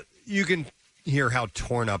 you can hear how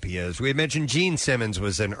torn up he is. We had mentioned Gene Simmons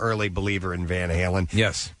was an early believer in Van Halen.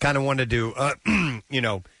 Yes. Kind of wanted to,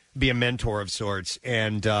 be a mentor of sorts.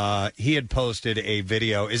 And he had posted a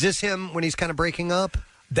video. Is this him when he's kind of breaking up?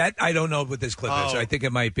 That, I don't know what this clip is. I think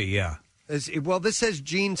it might be, yeah. Well, this says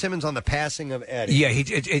Gene Simmons on the passing of Eddie. Yeah,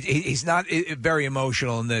 he's not very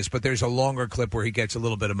emotional in this, but there's a longer clip where he gets a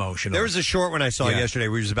little bit emotional. There was a short one I saw yesterday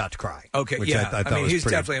where he was about to cry. Okay, which yeah. I thought was he's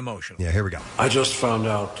pretty, definitely emotional. Yeah, here we go. I just found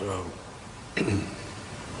out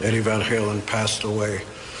Eddie Van Halen passed away.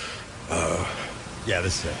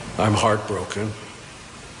 This is it. I'm heartbroken.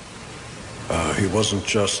 He wasn't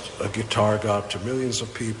just a guitar god to millions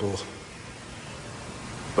of people,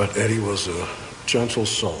 but Eddie was a gentle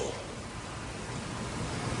soul.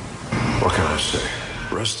 What can I say?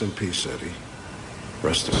 Rest in peace, Eddie.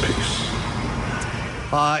 Rest in peace.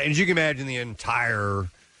 And as you can imagine, the entire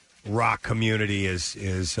rock community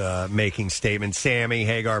is making statements. Sammy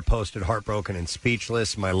Hagar posted heartbroken and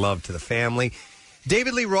speechless. My love to the family.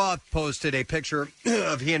 David Lee Roth posted a picture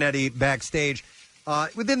of he and Eddie backstage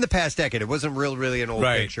within the past decade. It wasn't really an old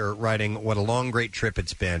picture, writing, what a long, great trip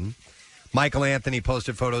it's been. Michael Anthony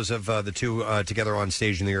posted photos of the two together on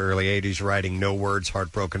stage in the early 80s, writing, no words,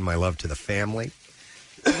 heartbroken, my love to the family.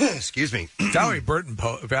 Excuse me. Valerie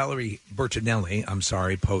Bertinelli,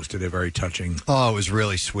 posted a very touching. Oh, it was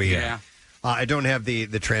really sweet. Yeah. I don't have the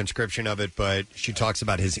transcription of it, but she talks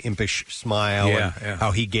about his impish smile and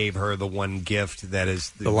how he gave her the one gift that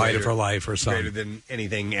is the light of her life or something. Greater than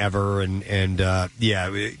anything ever. And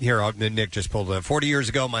here, Nick just pulled it. 40 years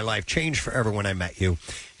ago, my life changed forever when I met you.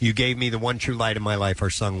 You gave me the one true light in my life, our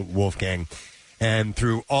son Wolfgang. And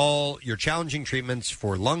through all your challenging treatments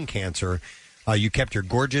for lung cancer, you kept your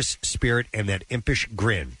gorgeous spirit and that impish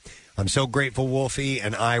grin. I'm so grateful Wolfie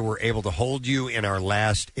and I were able to hold you in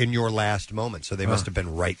your last moment. So they must have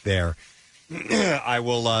been right there. I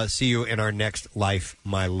will see you in our next life,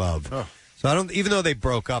 my love. So even though they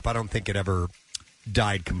broke up, I don't think it ever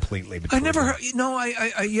died completely. I never heard. No,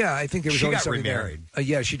 I think there was She always got something remarried. There.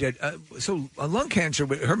 Yeah, she did. So lung cancer.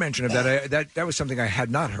 Her mention of that was something I had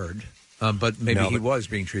not heard. But maybe he was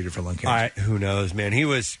being treated for lung cancer. Who knows, man? He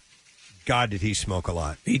was. God, did he smoke a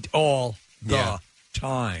lot? All the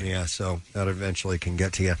time. Yeah, so that eventually can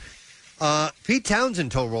get to you. Pete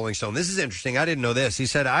Townsend told Rolling Stone, this is interesting. I didn't know this. He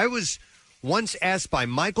said, I was once asked by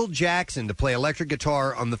Michael Jackson to play electric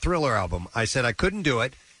guitar on the Thriller album. I said I couldn't do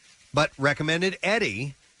it, but recommended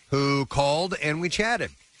Eddie, who called and we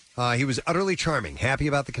chatted. He was utterly charming, happy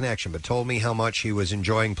about the connection, but told me how much he was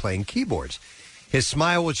enjoying playing keyboards. His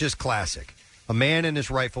smile was just classic. A man in his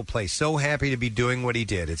rightful place. So happy to be doing what he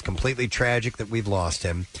did. It's completely tragic that we've lost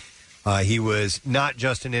him. He was not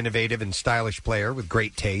just an innovative and stylish player with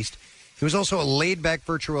great taste. He was also a laid-back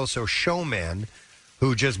virtuoso showman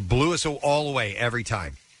who just blew us all away every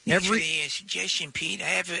time. Thanks for the suggestion, Pete.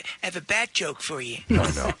 I have a bat joke for you.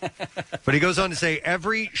 No. But he goes on to say,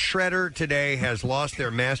 every shredder today has lost their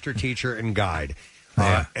master teacher and guide.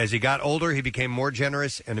 As he got older, he became more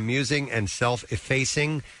generous and amusing and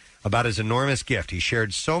self-effacing about his enormous gift. He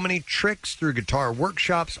shared so many tricks through guitar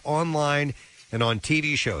workshops, online, and on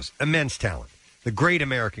TV shows. Immense talent. The great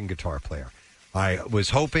American guitar player. I was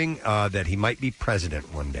hoping that he might be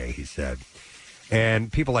president one day, he said.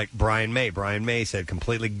 And people like Brian May. Brian May said,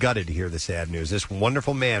 completely gutted to hear the sad news. This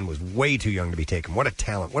wonderful man was way too young to be taken. What a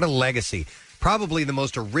talent. What a legacy. Probably the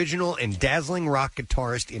most original and dazzling rock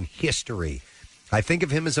guitarist in history. I think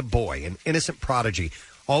of him as a boy, an innocent prodigy,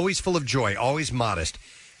 always full of joy, always modest.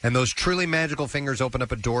 And those truly magical fingers opened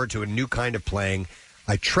up a door to a new kind of playing.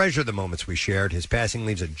 I treasure the moments we shared. His passing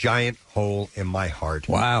leaves a giant hole in my heart.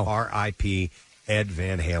 Wow. R.I.P. Ed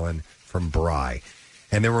Van Halen from Bry.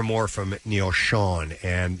 And there were more from Neil Schon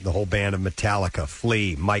and the whole band of Metallica,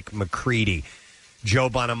 Flea, Mike McCready, Joe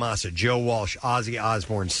Bonamassa, Joe Walsh, Ozzy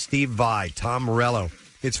Osbourne, Steve Vai, Tom Morello.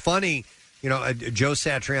 It's funny, Joe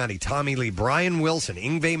Satriani, Tommy Lee, Brian Wilson,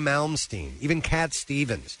 Yngwie Malmsteen, even Cat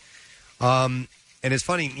Stevens. And it's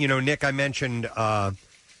funny, Nick, I mentioned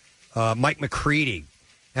Mike McCready.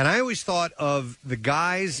 And I always thought of the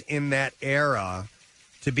guys in that era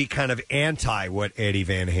to be kind of anti what Eddie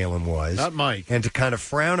Van Halen was. Not Mike. And to kind of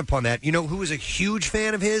frown upon that. You know who was a huge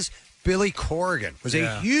fan of his? Billy Corgan was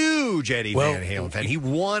a huge Eddie Van Halen fan. He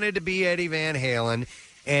wanted to be Eddie Van Halen.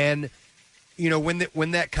 And,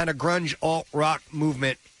 when that kind of grunge alt-rock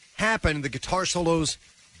movement happened, the guitar solos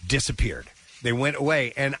disappeared. They went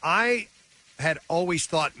away. And I had always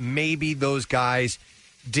thought maybe those guys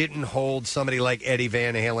didn't hold somebody like Eddie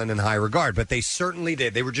Van Halen in high regard, but they certainly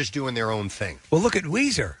did. They were just doing their own thing. Well, look at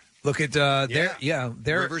Weezer. Look at their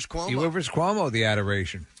Rivers Cuomo. Rivers Cuomo, the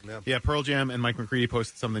adoration. Yeah, Pearl Jam and Mike McCready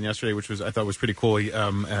posted something yesterday, which I thought was pretty cool.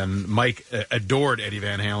 And Mike adored Eddie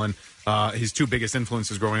Van Halen. His two biggest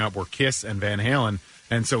influences growing up were Kiss and Van Halen,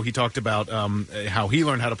 and so he talked about how he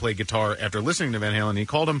learned how to play guitar after listening to Van Halen. He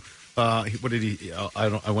called him. What did he?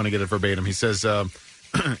 I want to get it verbatim. He says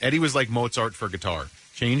Eddie was like Mozart for guitar.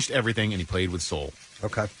 Changed everything, and he played with soul.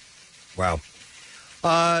 Okay. Wow.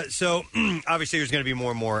 So obviously there's going to be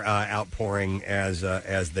more and more outpouring as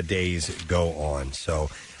the days go on.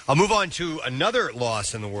 So I'll move on to another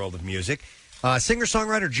loss in the world of music.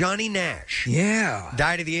 Singer-songwriter Johnny Nash. Yeah.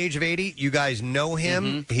 Died at the age of 80. You guys know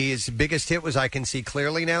him. His biggest hit was I Can See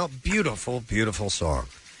Clearly Now. Beautiful, beautiful song.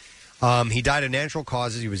 He died of natural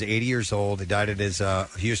causes. He was 80 years old. He died at his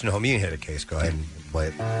Houston home. You can hit a case. Go ahead and play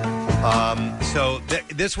it. So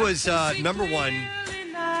this was number one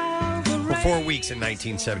for 4 weeks in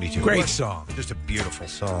 1972. Great song. Just a beautiful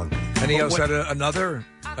song. And he also had another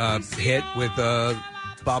hit with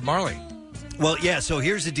Bob Marley. Well, yeah, so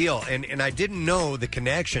here's the deal. And I didn't know the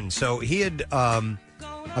connection. So he had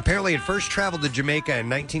apparently had first traveled to Jamaica in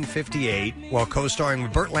 1958 while co-starring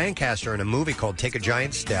with Burt Lancaster in a movie called Take a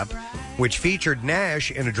Giant Step, which featured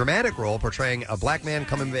Nash in a dramatic role portraying a black man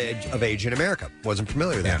coming of age in America. Wasn't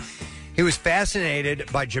familiar with that. He was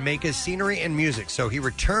fascinated by Jamaica's scenery and music, so he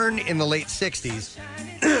returned in the late 60s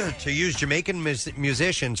to use Jamaican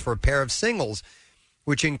musicians for a pair of singles,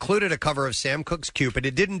 which included a cover of Sam Cooke's Cupid.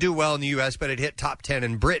 It didn't do well in the U.S., but it hit top 10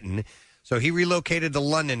 in Britain. So he relocated to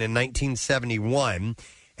London in 1971,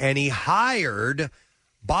 and he hired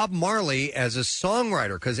Bob Marley as a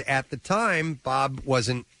songwriter, because at the time, Bob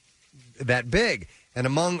wasn't that big. And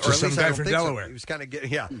among, or at least I don't think so. He was kind of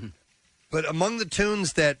getting, But among the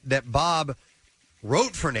tunes that Bob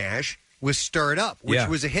wrote for Nash was Stir It Up, which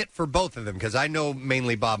was a hit for both of them, because I know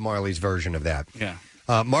mainly Bob Marley's version of that. Yeah.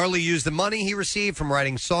 Marley used the money he received from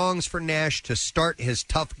writing songs for Nash to start his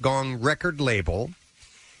Tough Gong record label.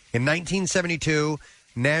 In 1972,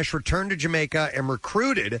 Nash returned to Jamaica and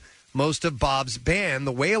recruited most of Bob's band,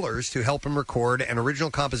 the Wailers, to help him record an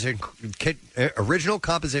original composition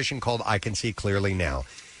called I Can See Clearly Now.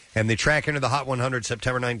 And the track entered the Hot 100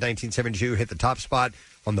 September 9, 1972, hit the top spot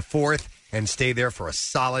on the 4th, and stayed there for a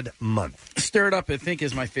solid month. Stir It Up, I think,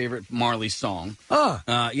 is my favorite Marley song.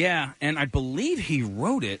 Yeah, and I believe he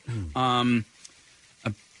wrote it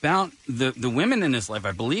about the women in his life.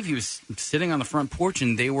 I believe he was sitting on the front porch,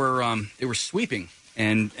 and they were sweeping,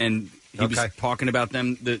 and he was talking about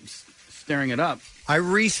them stirring it up. I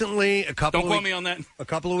recently, Don't quote me on that. A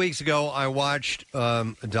couple of weeks ago, I watched a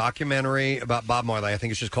documentary about Bob Marley. I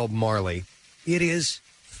think it's just called Marley. It is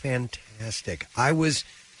fantastic. I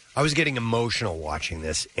I was getting emotional watching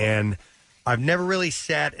this, and I've never really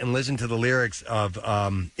sat and listened to the lyrics of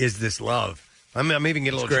 "Is This Love." I'm even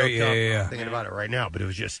getting a little choked up thinking about it right now. But it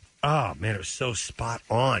was just, oh man, it was so spot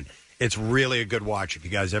on. It's really a good watch if you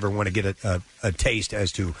guys ever want to get a taste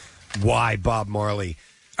as to why Bob Marley.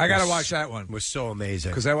 I got to watch that one. Was so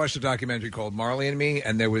amazing because I watched a documentary called Marley and Me,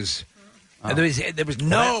 and there was no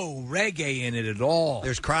reggae in it at all.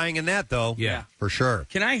 There's crying in that though. Yeah, for sure.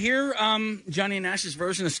 Can I hear Johnny Nash's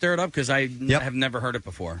version of "Stir It Up"? Because I have never heard it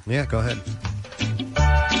before. Yeah, go ahead.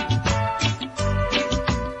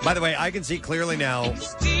 By the way, I can see clearly now.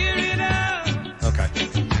 Steer it up. Okay.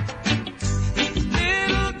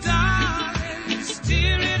 Little darling,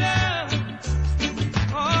 steer it up.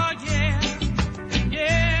 Oh, yeah.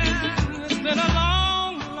 Yeah. It's been a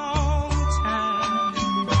long, long time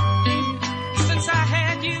since I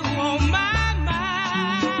had you on my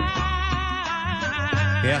mind.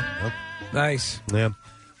 Yeah. Nice. Yeah.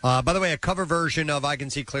 By the way, a cover version of "I Can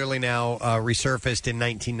See Clearly Now" resurfaced in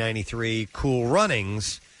 1993. Cool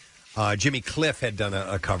Runnings. Jimmy Cliff had done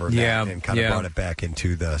a cover of that and kind of brought it back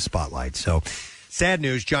into the spotlight. So, sad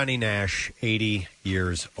news, Johnny Nash, 80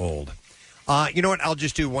 years old. You know what? I'll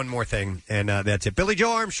just do one more thing, and that's it. Billy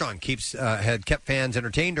Joe Armstrong had kept fans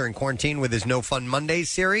entertained during quarantine with his No Fun Mondays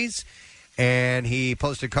series, and he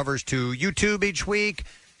posted covers to YouTube each week,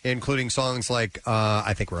 including songs like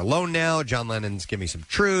I Think We're Alone Now, John Lennon's Give Me Some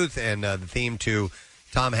Truth, and the theme to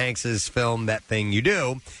Tom Hanks's film That Thing You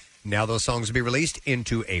Do. Now those songs will be released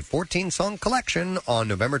into a 14-song collection on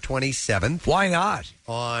November 27th. Why not?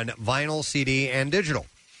 On vinyl, CD, and digital.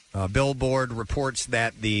 Billboard reports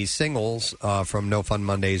that the singles from No Fun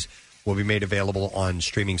Mondays will be made available on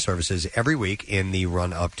streaming services every week in the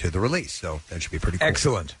run-up to the release. So that should be pretty cool.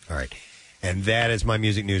 Excellent. All right. And that is my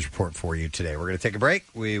music news report for you today. We're going to take a break.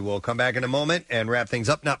 We will come back in a moment and wrap things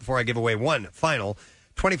up. Not before I give away one final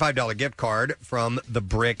 $25 gift card from the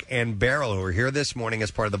Brick and Barrel, who are here this morning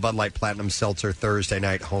as part of the Bud Light Platinum Seltzer Thursday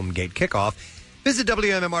night home gate kickoff. Visit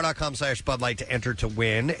WMMR.com/Bud Light to enter to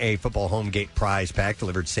win a football home gate prize pack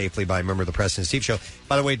delivered safely by a member of the Preston and Steve Show.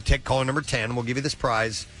 By the way, take caller number 10. We'll give you this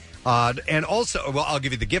prize. And also, well, I'll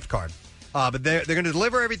give you the gift card. But they're going to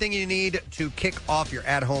deliver everything you need to kick off your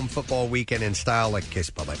at-home football weekend in style, like a case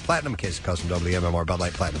of Bud Light Platinum, a case of custom WMMR Bud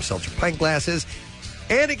Light Platinum Seltzer pint glasses,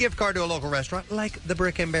 and a gift card to a local restaurant like the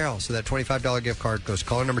Brick and Barrel. So that $25 gift card goes to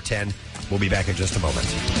caller number 10. We'll be back in just a moment.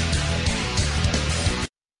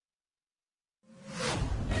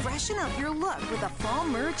 Freshen up your look with a fall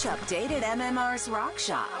merch update at MMR's Rock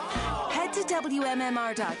Shop. Head to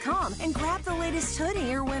WMMR.com and grab the latest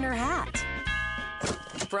hoodie or winter hat.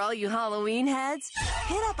 For all you Halloween heads,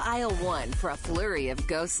 hit up aisle 1 for a flurry of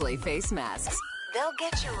ghostly face masks. They'll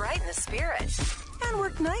get you right in the spirit. And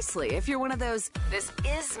work nicely if you're one of those, this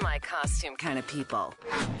is my costume kind of people.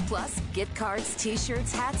 Plus, gift cards,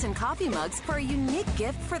 t-shirts, hats, and coffee mugs for a unique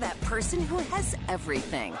gift for that person who has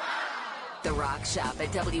everything. The Rock Shop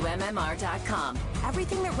at WMMR.com.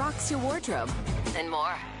 Everything that rocks your wardrobe and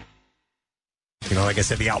more. You know, like I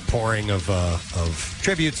said, the outpouring of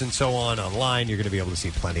tributes and so on online, you're going to be able to see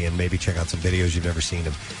plenty, and maybe check out some videos you've never seen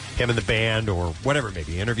of him and the band or whatever it may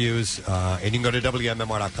be, interviews. And you can go to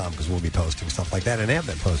WMMR.com because we'll be posting stuff like that and have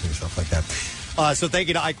been posting stuff like that. So thank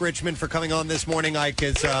you to Ike Richmond for coming on this morning. Ike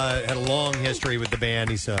has had a long history with the band.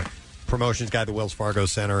 He's a promotions guy at the Wells Fargo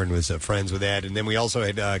Center and was friends with Ed. And then we also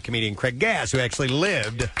had comedian Craig Gass, who actually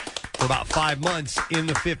lived for about 5 months in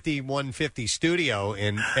the 5150 studio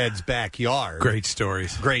in Ed's backyard. Great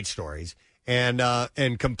stories. Great stories. And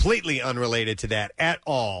completely unrelated to that at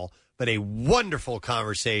all, but a wonderful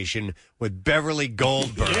conversation with Beverly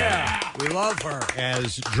Goldberg. Yeah, we love her.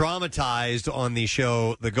 As dramatized on the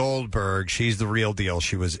show The Goldberg, she's the real deal.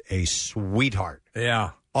 She was a sweetheart.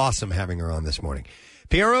 Yeah. Awesome having her on this morning.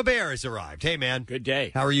 Pierre Robert has arrived. Hey, man. Good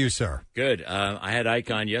day. How are you, sir? Good. I had Ike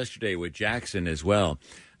on yesterday with Jackson as well.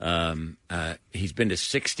 He's been to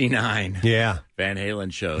 69 Van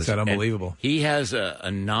Halen shows. Is that unbelievable? And he has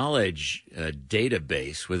a knowledge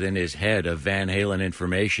database within his head of Van Halen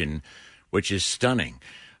information, which is stunning.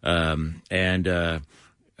 One of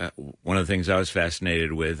the things I was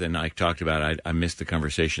fascinated with, and Ike talked about, I missed the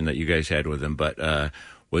conversation that you guys had with him, but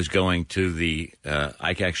was going to the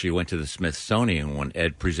Ike actually went to the Smithsonian when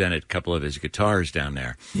Ed presented a couple of his guitars down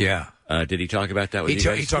there. Yeah. Did he talk about that with you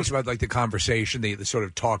guys? He talks about like the conversation, the sort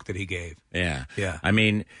of talk that he gave. Yeah. Yeah. I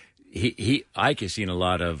mean, Ike has seen a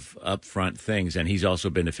lot of upfront things, and he's also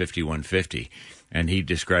been to 5150. And he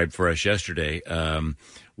described for us yesterday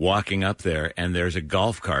walking up there, and there's a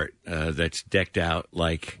golf cart that's decked out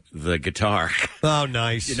like the guitar. Oh,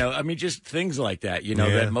 nice. You know, I mean, just things like that, you know,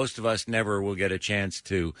 that most of us never will get a chance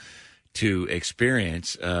to to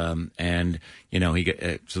experience. And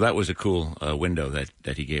he so that was a cool window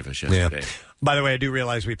that he gave us yesterday. By the way, I do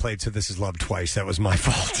realize we played "So This Is Love" twice. That was my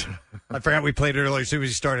fault. I forgot we played it earlier. As soon as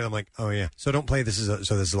you started, I'm like, oh yeah. So don't play "So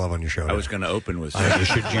This Is Love" on your show. I was going to open with. You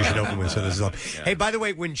should open with "So This Is Love." Yeah. Hey, by the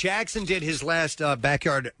way, when Jackson did his last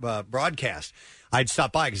backyard broadcast, I'd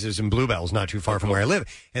stop by because it was in Bluebells, not too far from where I live,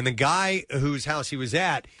 and the guy whose house he was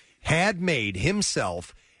at had made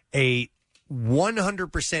himself a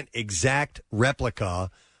 100% exact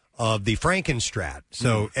replica of the Frankenstrat,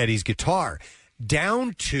 so Eddie's guitar,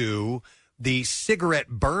 down to the cigarette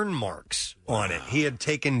burn marks on it. He had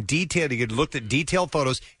taken he had looked at detailed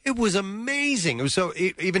photos. It was amazing. It was so,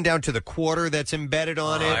 even down to the quarter that's embedded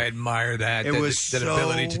on it. I admire that. It was that so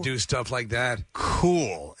ability to do stuff like that.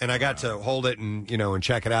 Cool. And I got to hold it and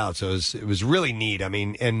check it out. So it was really neat. I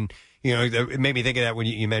mean, and it made me think of that when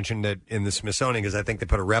you mentioned it in the Smithsonian, because I think they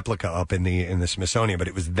put a replica up in the Smithsonian, but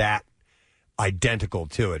it was that identical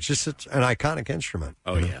to it. It's just an iconic instrument.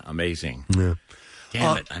 Oh yeah, amazing. Yeah.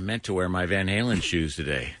 Damn it! I meant to wear my Van Halen shoes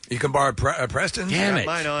today. You can borrow Preston. Damn it!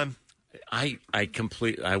 Mine on. I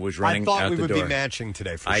was running. I thought out we the would door. be matching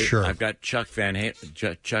today for sure. I've got Chuck Van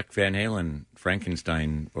Halen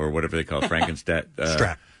Frankenstein or whatever they call it, Frankenstein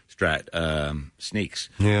Strat sneaks.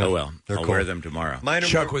 Yeah. Oh well, They're I'll cool. wear them tomorrow.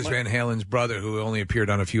 Chuck was Van Halen's brother, who only appeared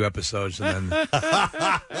on a few episodes, and then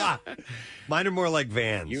Mine are more like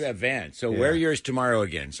Vans. You have Vans, so wear yours tomorrow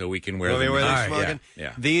again, so we can wear Will them. they wear All them right, smoking?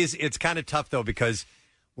 Yeah. These, it's kind of tough though, because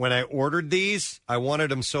when I ordered these, I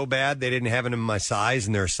wanted them so bad they didn't have them in my size,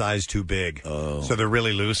 and they're a size too big. Oh, so they're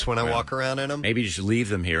really loose when I walk around in them. Maybe just leave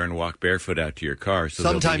them here and walk barefoot out to your car, so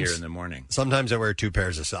they'll be here in the morning. Sometimes I wear 2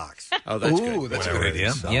 pairs of socks. Oh, that's good. Ooh, that's a When I good wear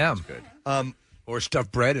idea. these Yeah, socks. Good. Or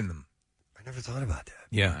stuffed bread in them. I never thought about that.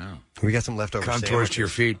 Yeah, We got some leftover contours sandwiches. to your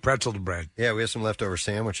feet, pretzel bread. Yeah, we have some leftover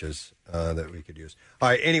sandwiches that we could use. All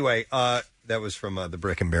right, anyway, that was from the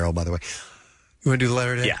Brick and Barrel, by the way. You want to do the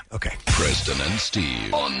letter today? Yeah. Okay. Preston and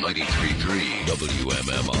Steve on 93.3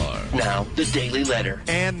 WMMR. Now, the Daily Letter.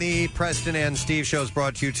 And the Preston and Steve show is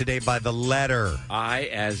brought to you today by The Letter. I,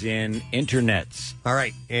 as in internets. All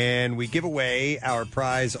right, and we give away our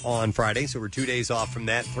prize on Friday, so we're 2 days off from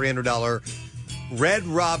that. $300 Red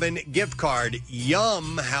Robin gift card.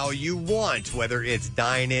 Yum how you want, whether it's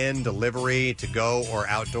dine-in, delivery, to-go, or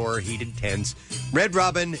outdoor heated tents. Red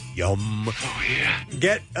Robin, yum. Oh, yeah.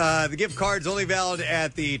 Get the gift cards only valid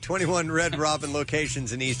at the 21 Red Robin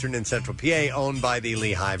locations in Eastern and Central PA, owned by the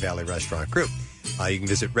Lehigh Valley Restaurant Group. You can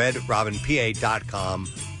visit redrobinpa.com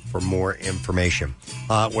for more information.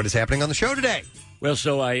 What is happening on the show today? Well,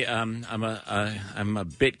 so I'm a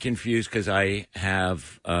bit confused because I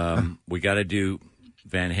have we got to do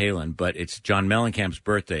Van Halen, but it's John Mellencamp's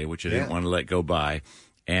birthday, which I didn't want to let go by,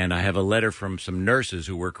 and I have a letter from some nurses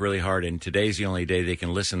who work really hard, and today's the only day they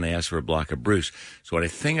can listen. They ask for a block of Bruce. So what I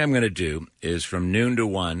think I'm going to do is from noon to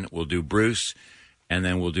 1, we'll do Bruce, and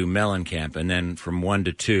then we'll do Mellencamp, and then from 1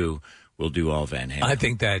 to 2. We'll do all Van Halen. I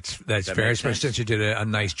think that's fair, especially since you did a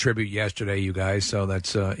nice tribute yesterday, you guys. So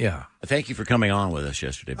that's yeah. Thank you for coming on with us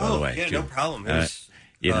yesterday. By the way, yeah, too. no problem. It's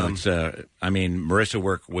I mean,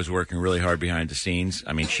 Marissa was working really hard behind the scenes.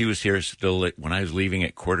 I mean, she was here still when I was leaving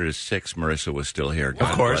at 5:45. Marissa was still here.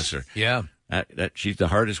 God of course, bless her. Yeah, that she's the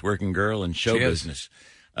hardest working girl in show business.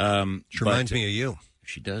 She reminds me of you.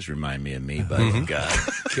 She does remind me of me, but God,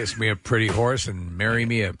 kiss me a pretty horse and marry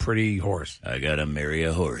me a pretty horse. I gotta marry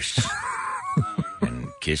a horse. And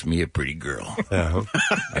kiss me a pretty girl.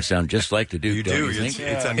 I sound just like the Duke. You don't do. you think?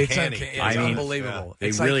 It's uncanny. It's unbelievable. They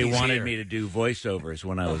It's really like he's wanted here. me to do voiceovers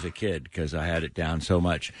when I was a kid because I had it down so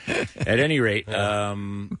much. At any rate,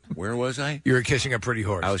 where was I? You were kissing a pretty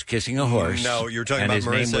horse. I was kissing a horse. No, you were talking and about his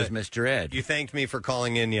Marissa. name was Mr. Ed. You thanked me for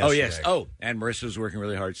calling in Oh, yesterday. yes. Oh, and Marissa was working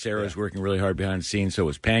really hard. Sarah was working really hard behind the scenes. So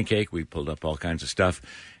was Pancake. We pulled up all kinds of stuff.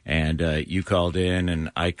 And you called in and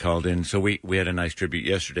I called in. So we had a nice tribute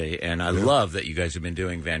yesterday. And I love that you guys have been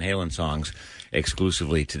doing Van Halen songs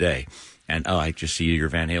exclusively today. And, I just see your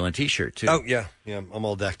Van Halen T-shirt, too. Oh, yeah. Yeah, I'm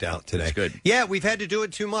all decked out today. That's good. Yeah, we've had to do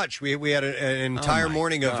it too much. We had an entire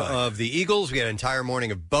morning of the Eagles. We had an entire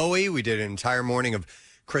morning of Bowie. We did an entire morning of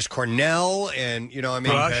Chris Cornell and,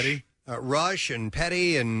 Rush and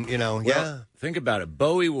Petty and, Think about it.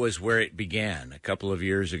 Bowie was where it began a couple of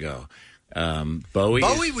years ago.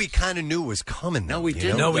 Bowie we kind of knew was coming. No, we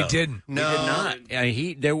didn't. No, we didn't. No, we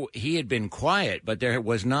did not. He had been quiet, but there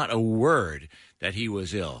was not a word that he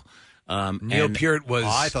was ill. Neil Peart was. Oh,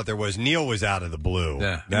 I thought there was. Neil was out of the blue.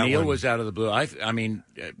 Yeah. Neil was out of the blue. I mean,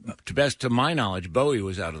 to my knowledge, Bowie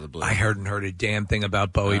was out of the blue. I hadn't heard a damn thing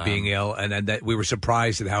about Bowie being ill, and that we were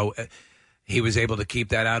surprised at how he was able to keep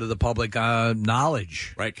that out of the public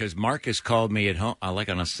knowledge. Right, because Marcus called me at home, like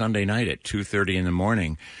on a Sunday night at 2:30 in the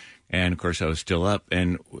morning, and of course I was still up,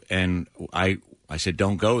 and I said,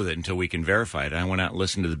 don't go with it until we can verify it. I went out and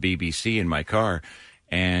listened to the BBC in my car,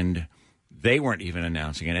 and they weren't even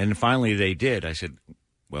announcing it. And finally they did. I said,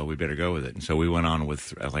 well, we better go with it. And so we went on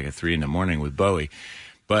with like at 3 in the morning with Bowie.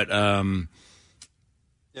 But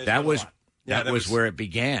that was where it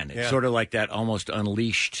began. It's sort of like that almost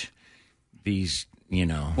unleashed these,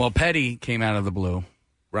 Well, Petty came out of the blue.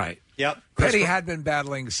 Right. Yep. Petty had been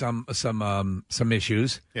battling some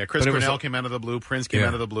issues. Yeah, Chris Cornell came out of the blue. Prince came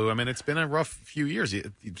out of the blue. I mean, it's been a rough few years.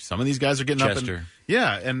 Some of these guys are getting Chester.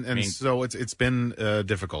 up. So it's been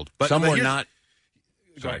difficult. But some were not.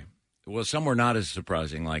 Sorry. Well, some were not as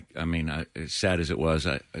surprising. Like, I mean, as sad as it was,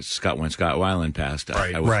 when Scott Weiland passed,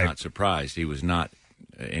 I was not surprised. He was not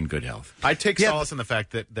in good health. I take solace in the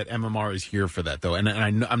fact that MMR is here for that, though. And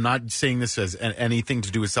I'm not saying this as anything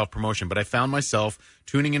to do with self-promotion, but I found myself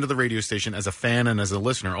tuning into the radio station as a fan and as a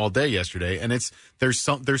listener all day yesterday, and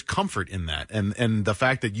there's comfort in that. And the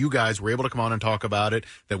fact that you guys were able to come on and talk about it,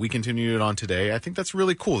 that we continued it on today, I think that's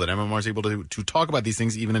really cool that MMR is able to talk about these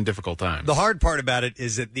things even in difficult times. The hard part about it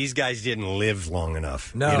is that these guys didn't live long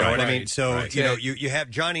enough. No, you know right, what I mean? So, right. you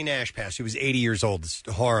have Johnny Nash pass, who was 80 years old. It's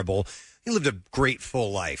horrible. He lived a great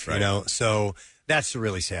full life, so that's the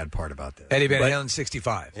really sad part about this. Eddie Van Halen,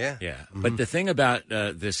 65. Yeah. Mm-hmm. But the thing about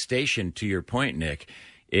this station, to your point, Nick,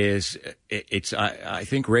 is I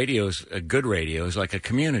think good radio is like a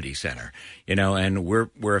community center, and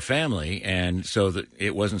we're a family, and so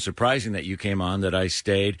it wasn't surprising that you came on, that I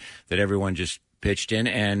stayed, that everyone just pitched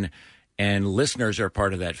in, and listeners are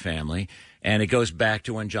part of that family, and it goes back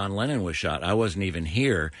to when John Lennon was shot. I wasn't even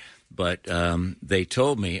here. But they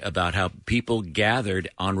told me about how people gathered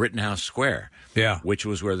on Rittenhouse Square, which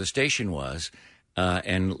was where the station was,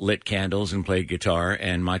 and lit candles and played guitar.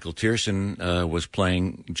 And Michael Tierson was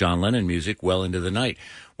playing John Lennon music well into the night.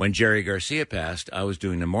 When Jerry Garcia passed, I was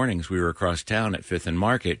doing the mornings. We were across town at 5th and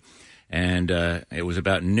Market, and it was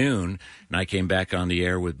about noon, and I came back on the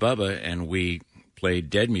air with Bubba, and we played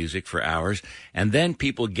Dead music for hours. And then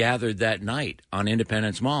people gathered that night on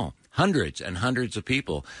Independence Mall. Hundreds and hundreds of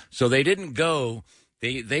people. So they didn't go,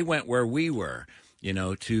 they went where we were,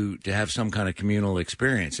 to have some kind of communal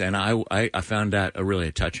experience. And I found that a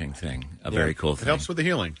really touching thing, very cool thing. It helps with the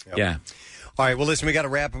healing. Yep. Yeah. All right, well, listen, we got to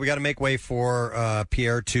wrap, and we got to make way for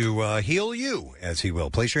Pierre to heal you, as he will.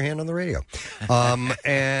 Place your hand on the radio.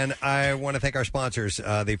 And I want to thank our sponsors.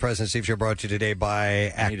 The President Steve Show brought to you today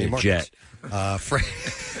by Acme Markets.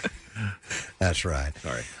 That's right.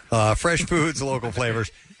 Sorry. Fresh foods, local flavors.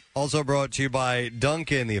 Also brought to you by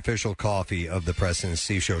Dunkin', the official coffee of the Preston and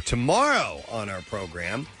Steve Show. Tomorrow on our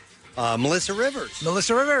program, Melissa Rivers.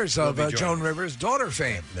 Melissa Rivers of Joan Rivers' daughter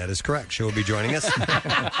fame. That is correct. She will be joining us.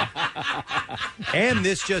 And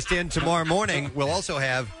this just in, tomorrow morning, we'll also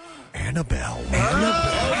have Annabelle. Oh,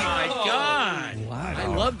 my God. Wow. I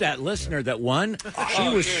love that listener that won. She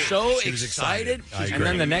was so excited. And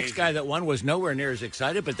then the next guy that won was nowhere near as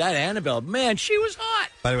excited. But that Annabelle, man, she was hot.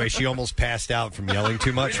 By the way, she almost passed out from yelling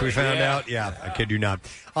too much, we found out. Yeah, I kid you not.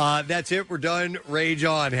 That's it. We're done. Rage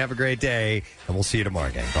on. Have a great day. And we'll see you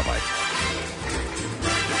tomorrow, gang. Bye-bye.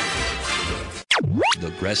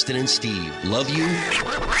 The Preston and Steve Love You,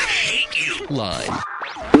 Hate You line.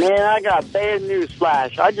 Man, I got bad news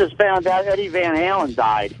flash. I just found out Eddie Van Halen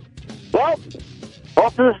died. Well,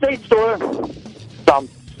 off to the state store. Some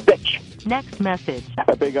bitch. Next message.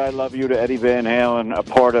 A big I love you to Eddie Van Halen, a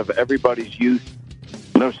part of everybody's youth.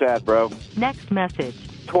 No sad, bro. Next message.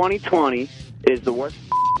 2020 is the worst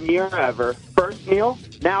year ever. First meal,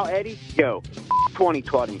 now Eddie, go.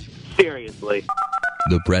 2020. Seriously.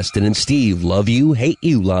 The Preston and Steve Love You, Hate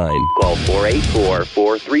You line. Call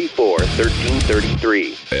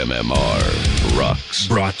 484-434-1333. MMR rocks.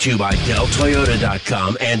 Brought to you by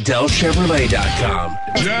DellToyota.com and DellChevrolet.com.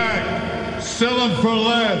 Jack, sell them for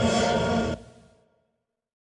less.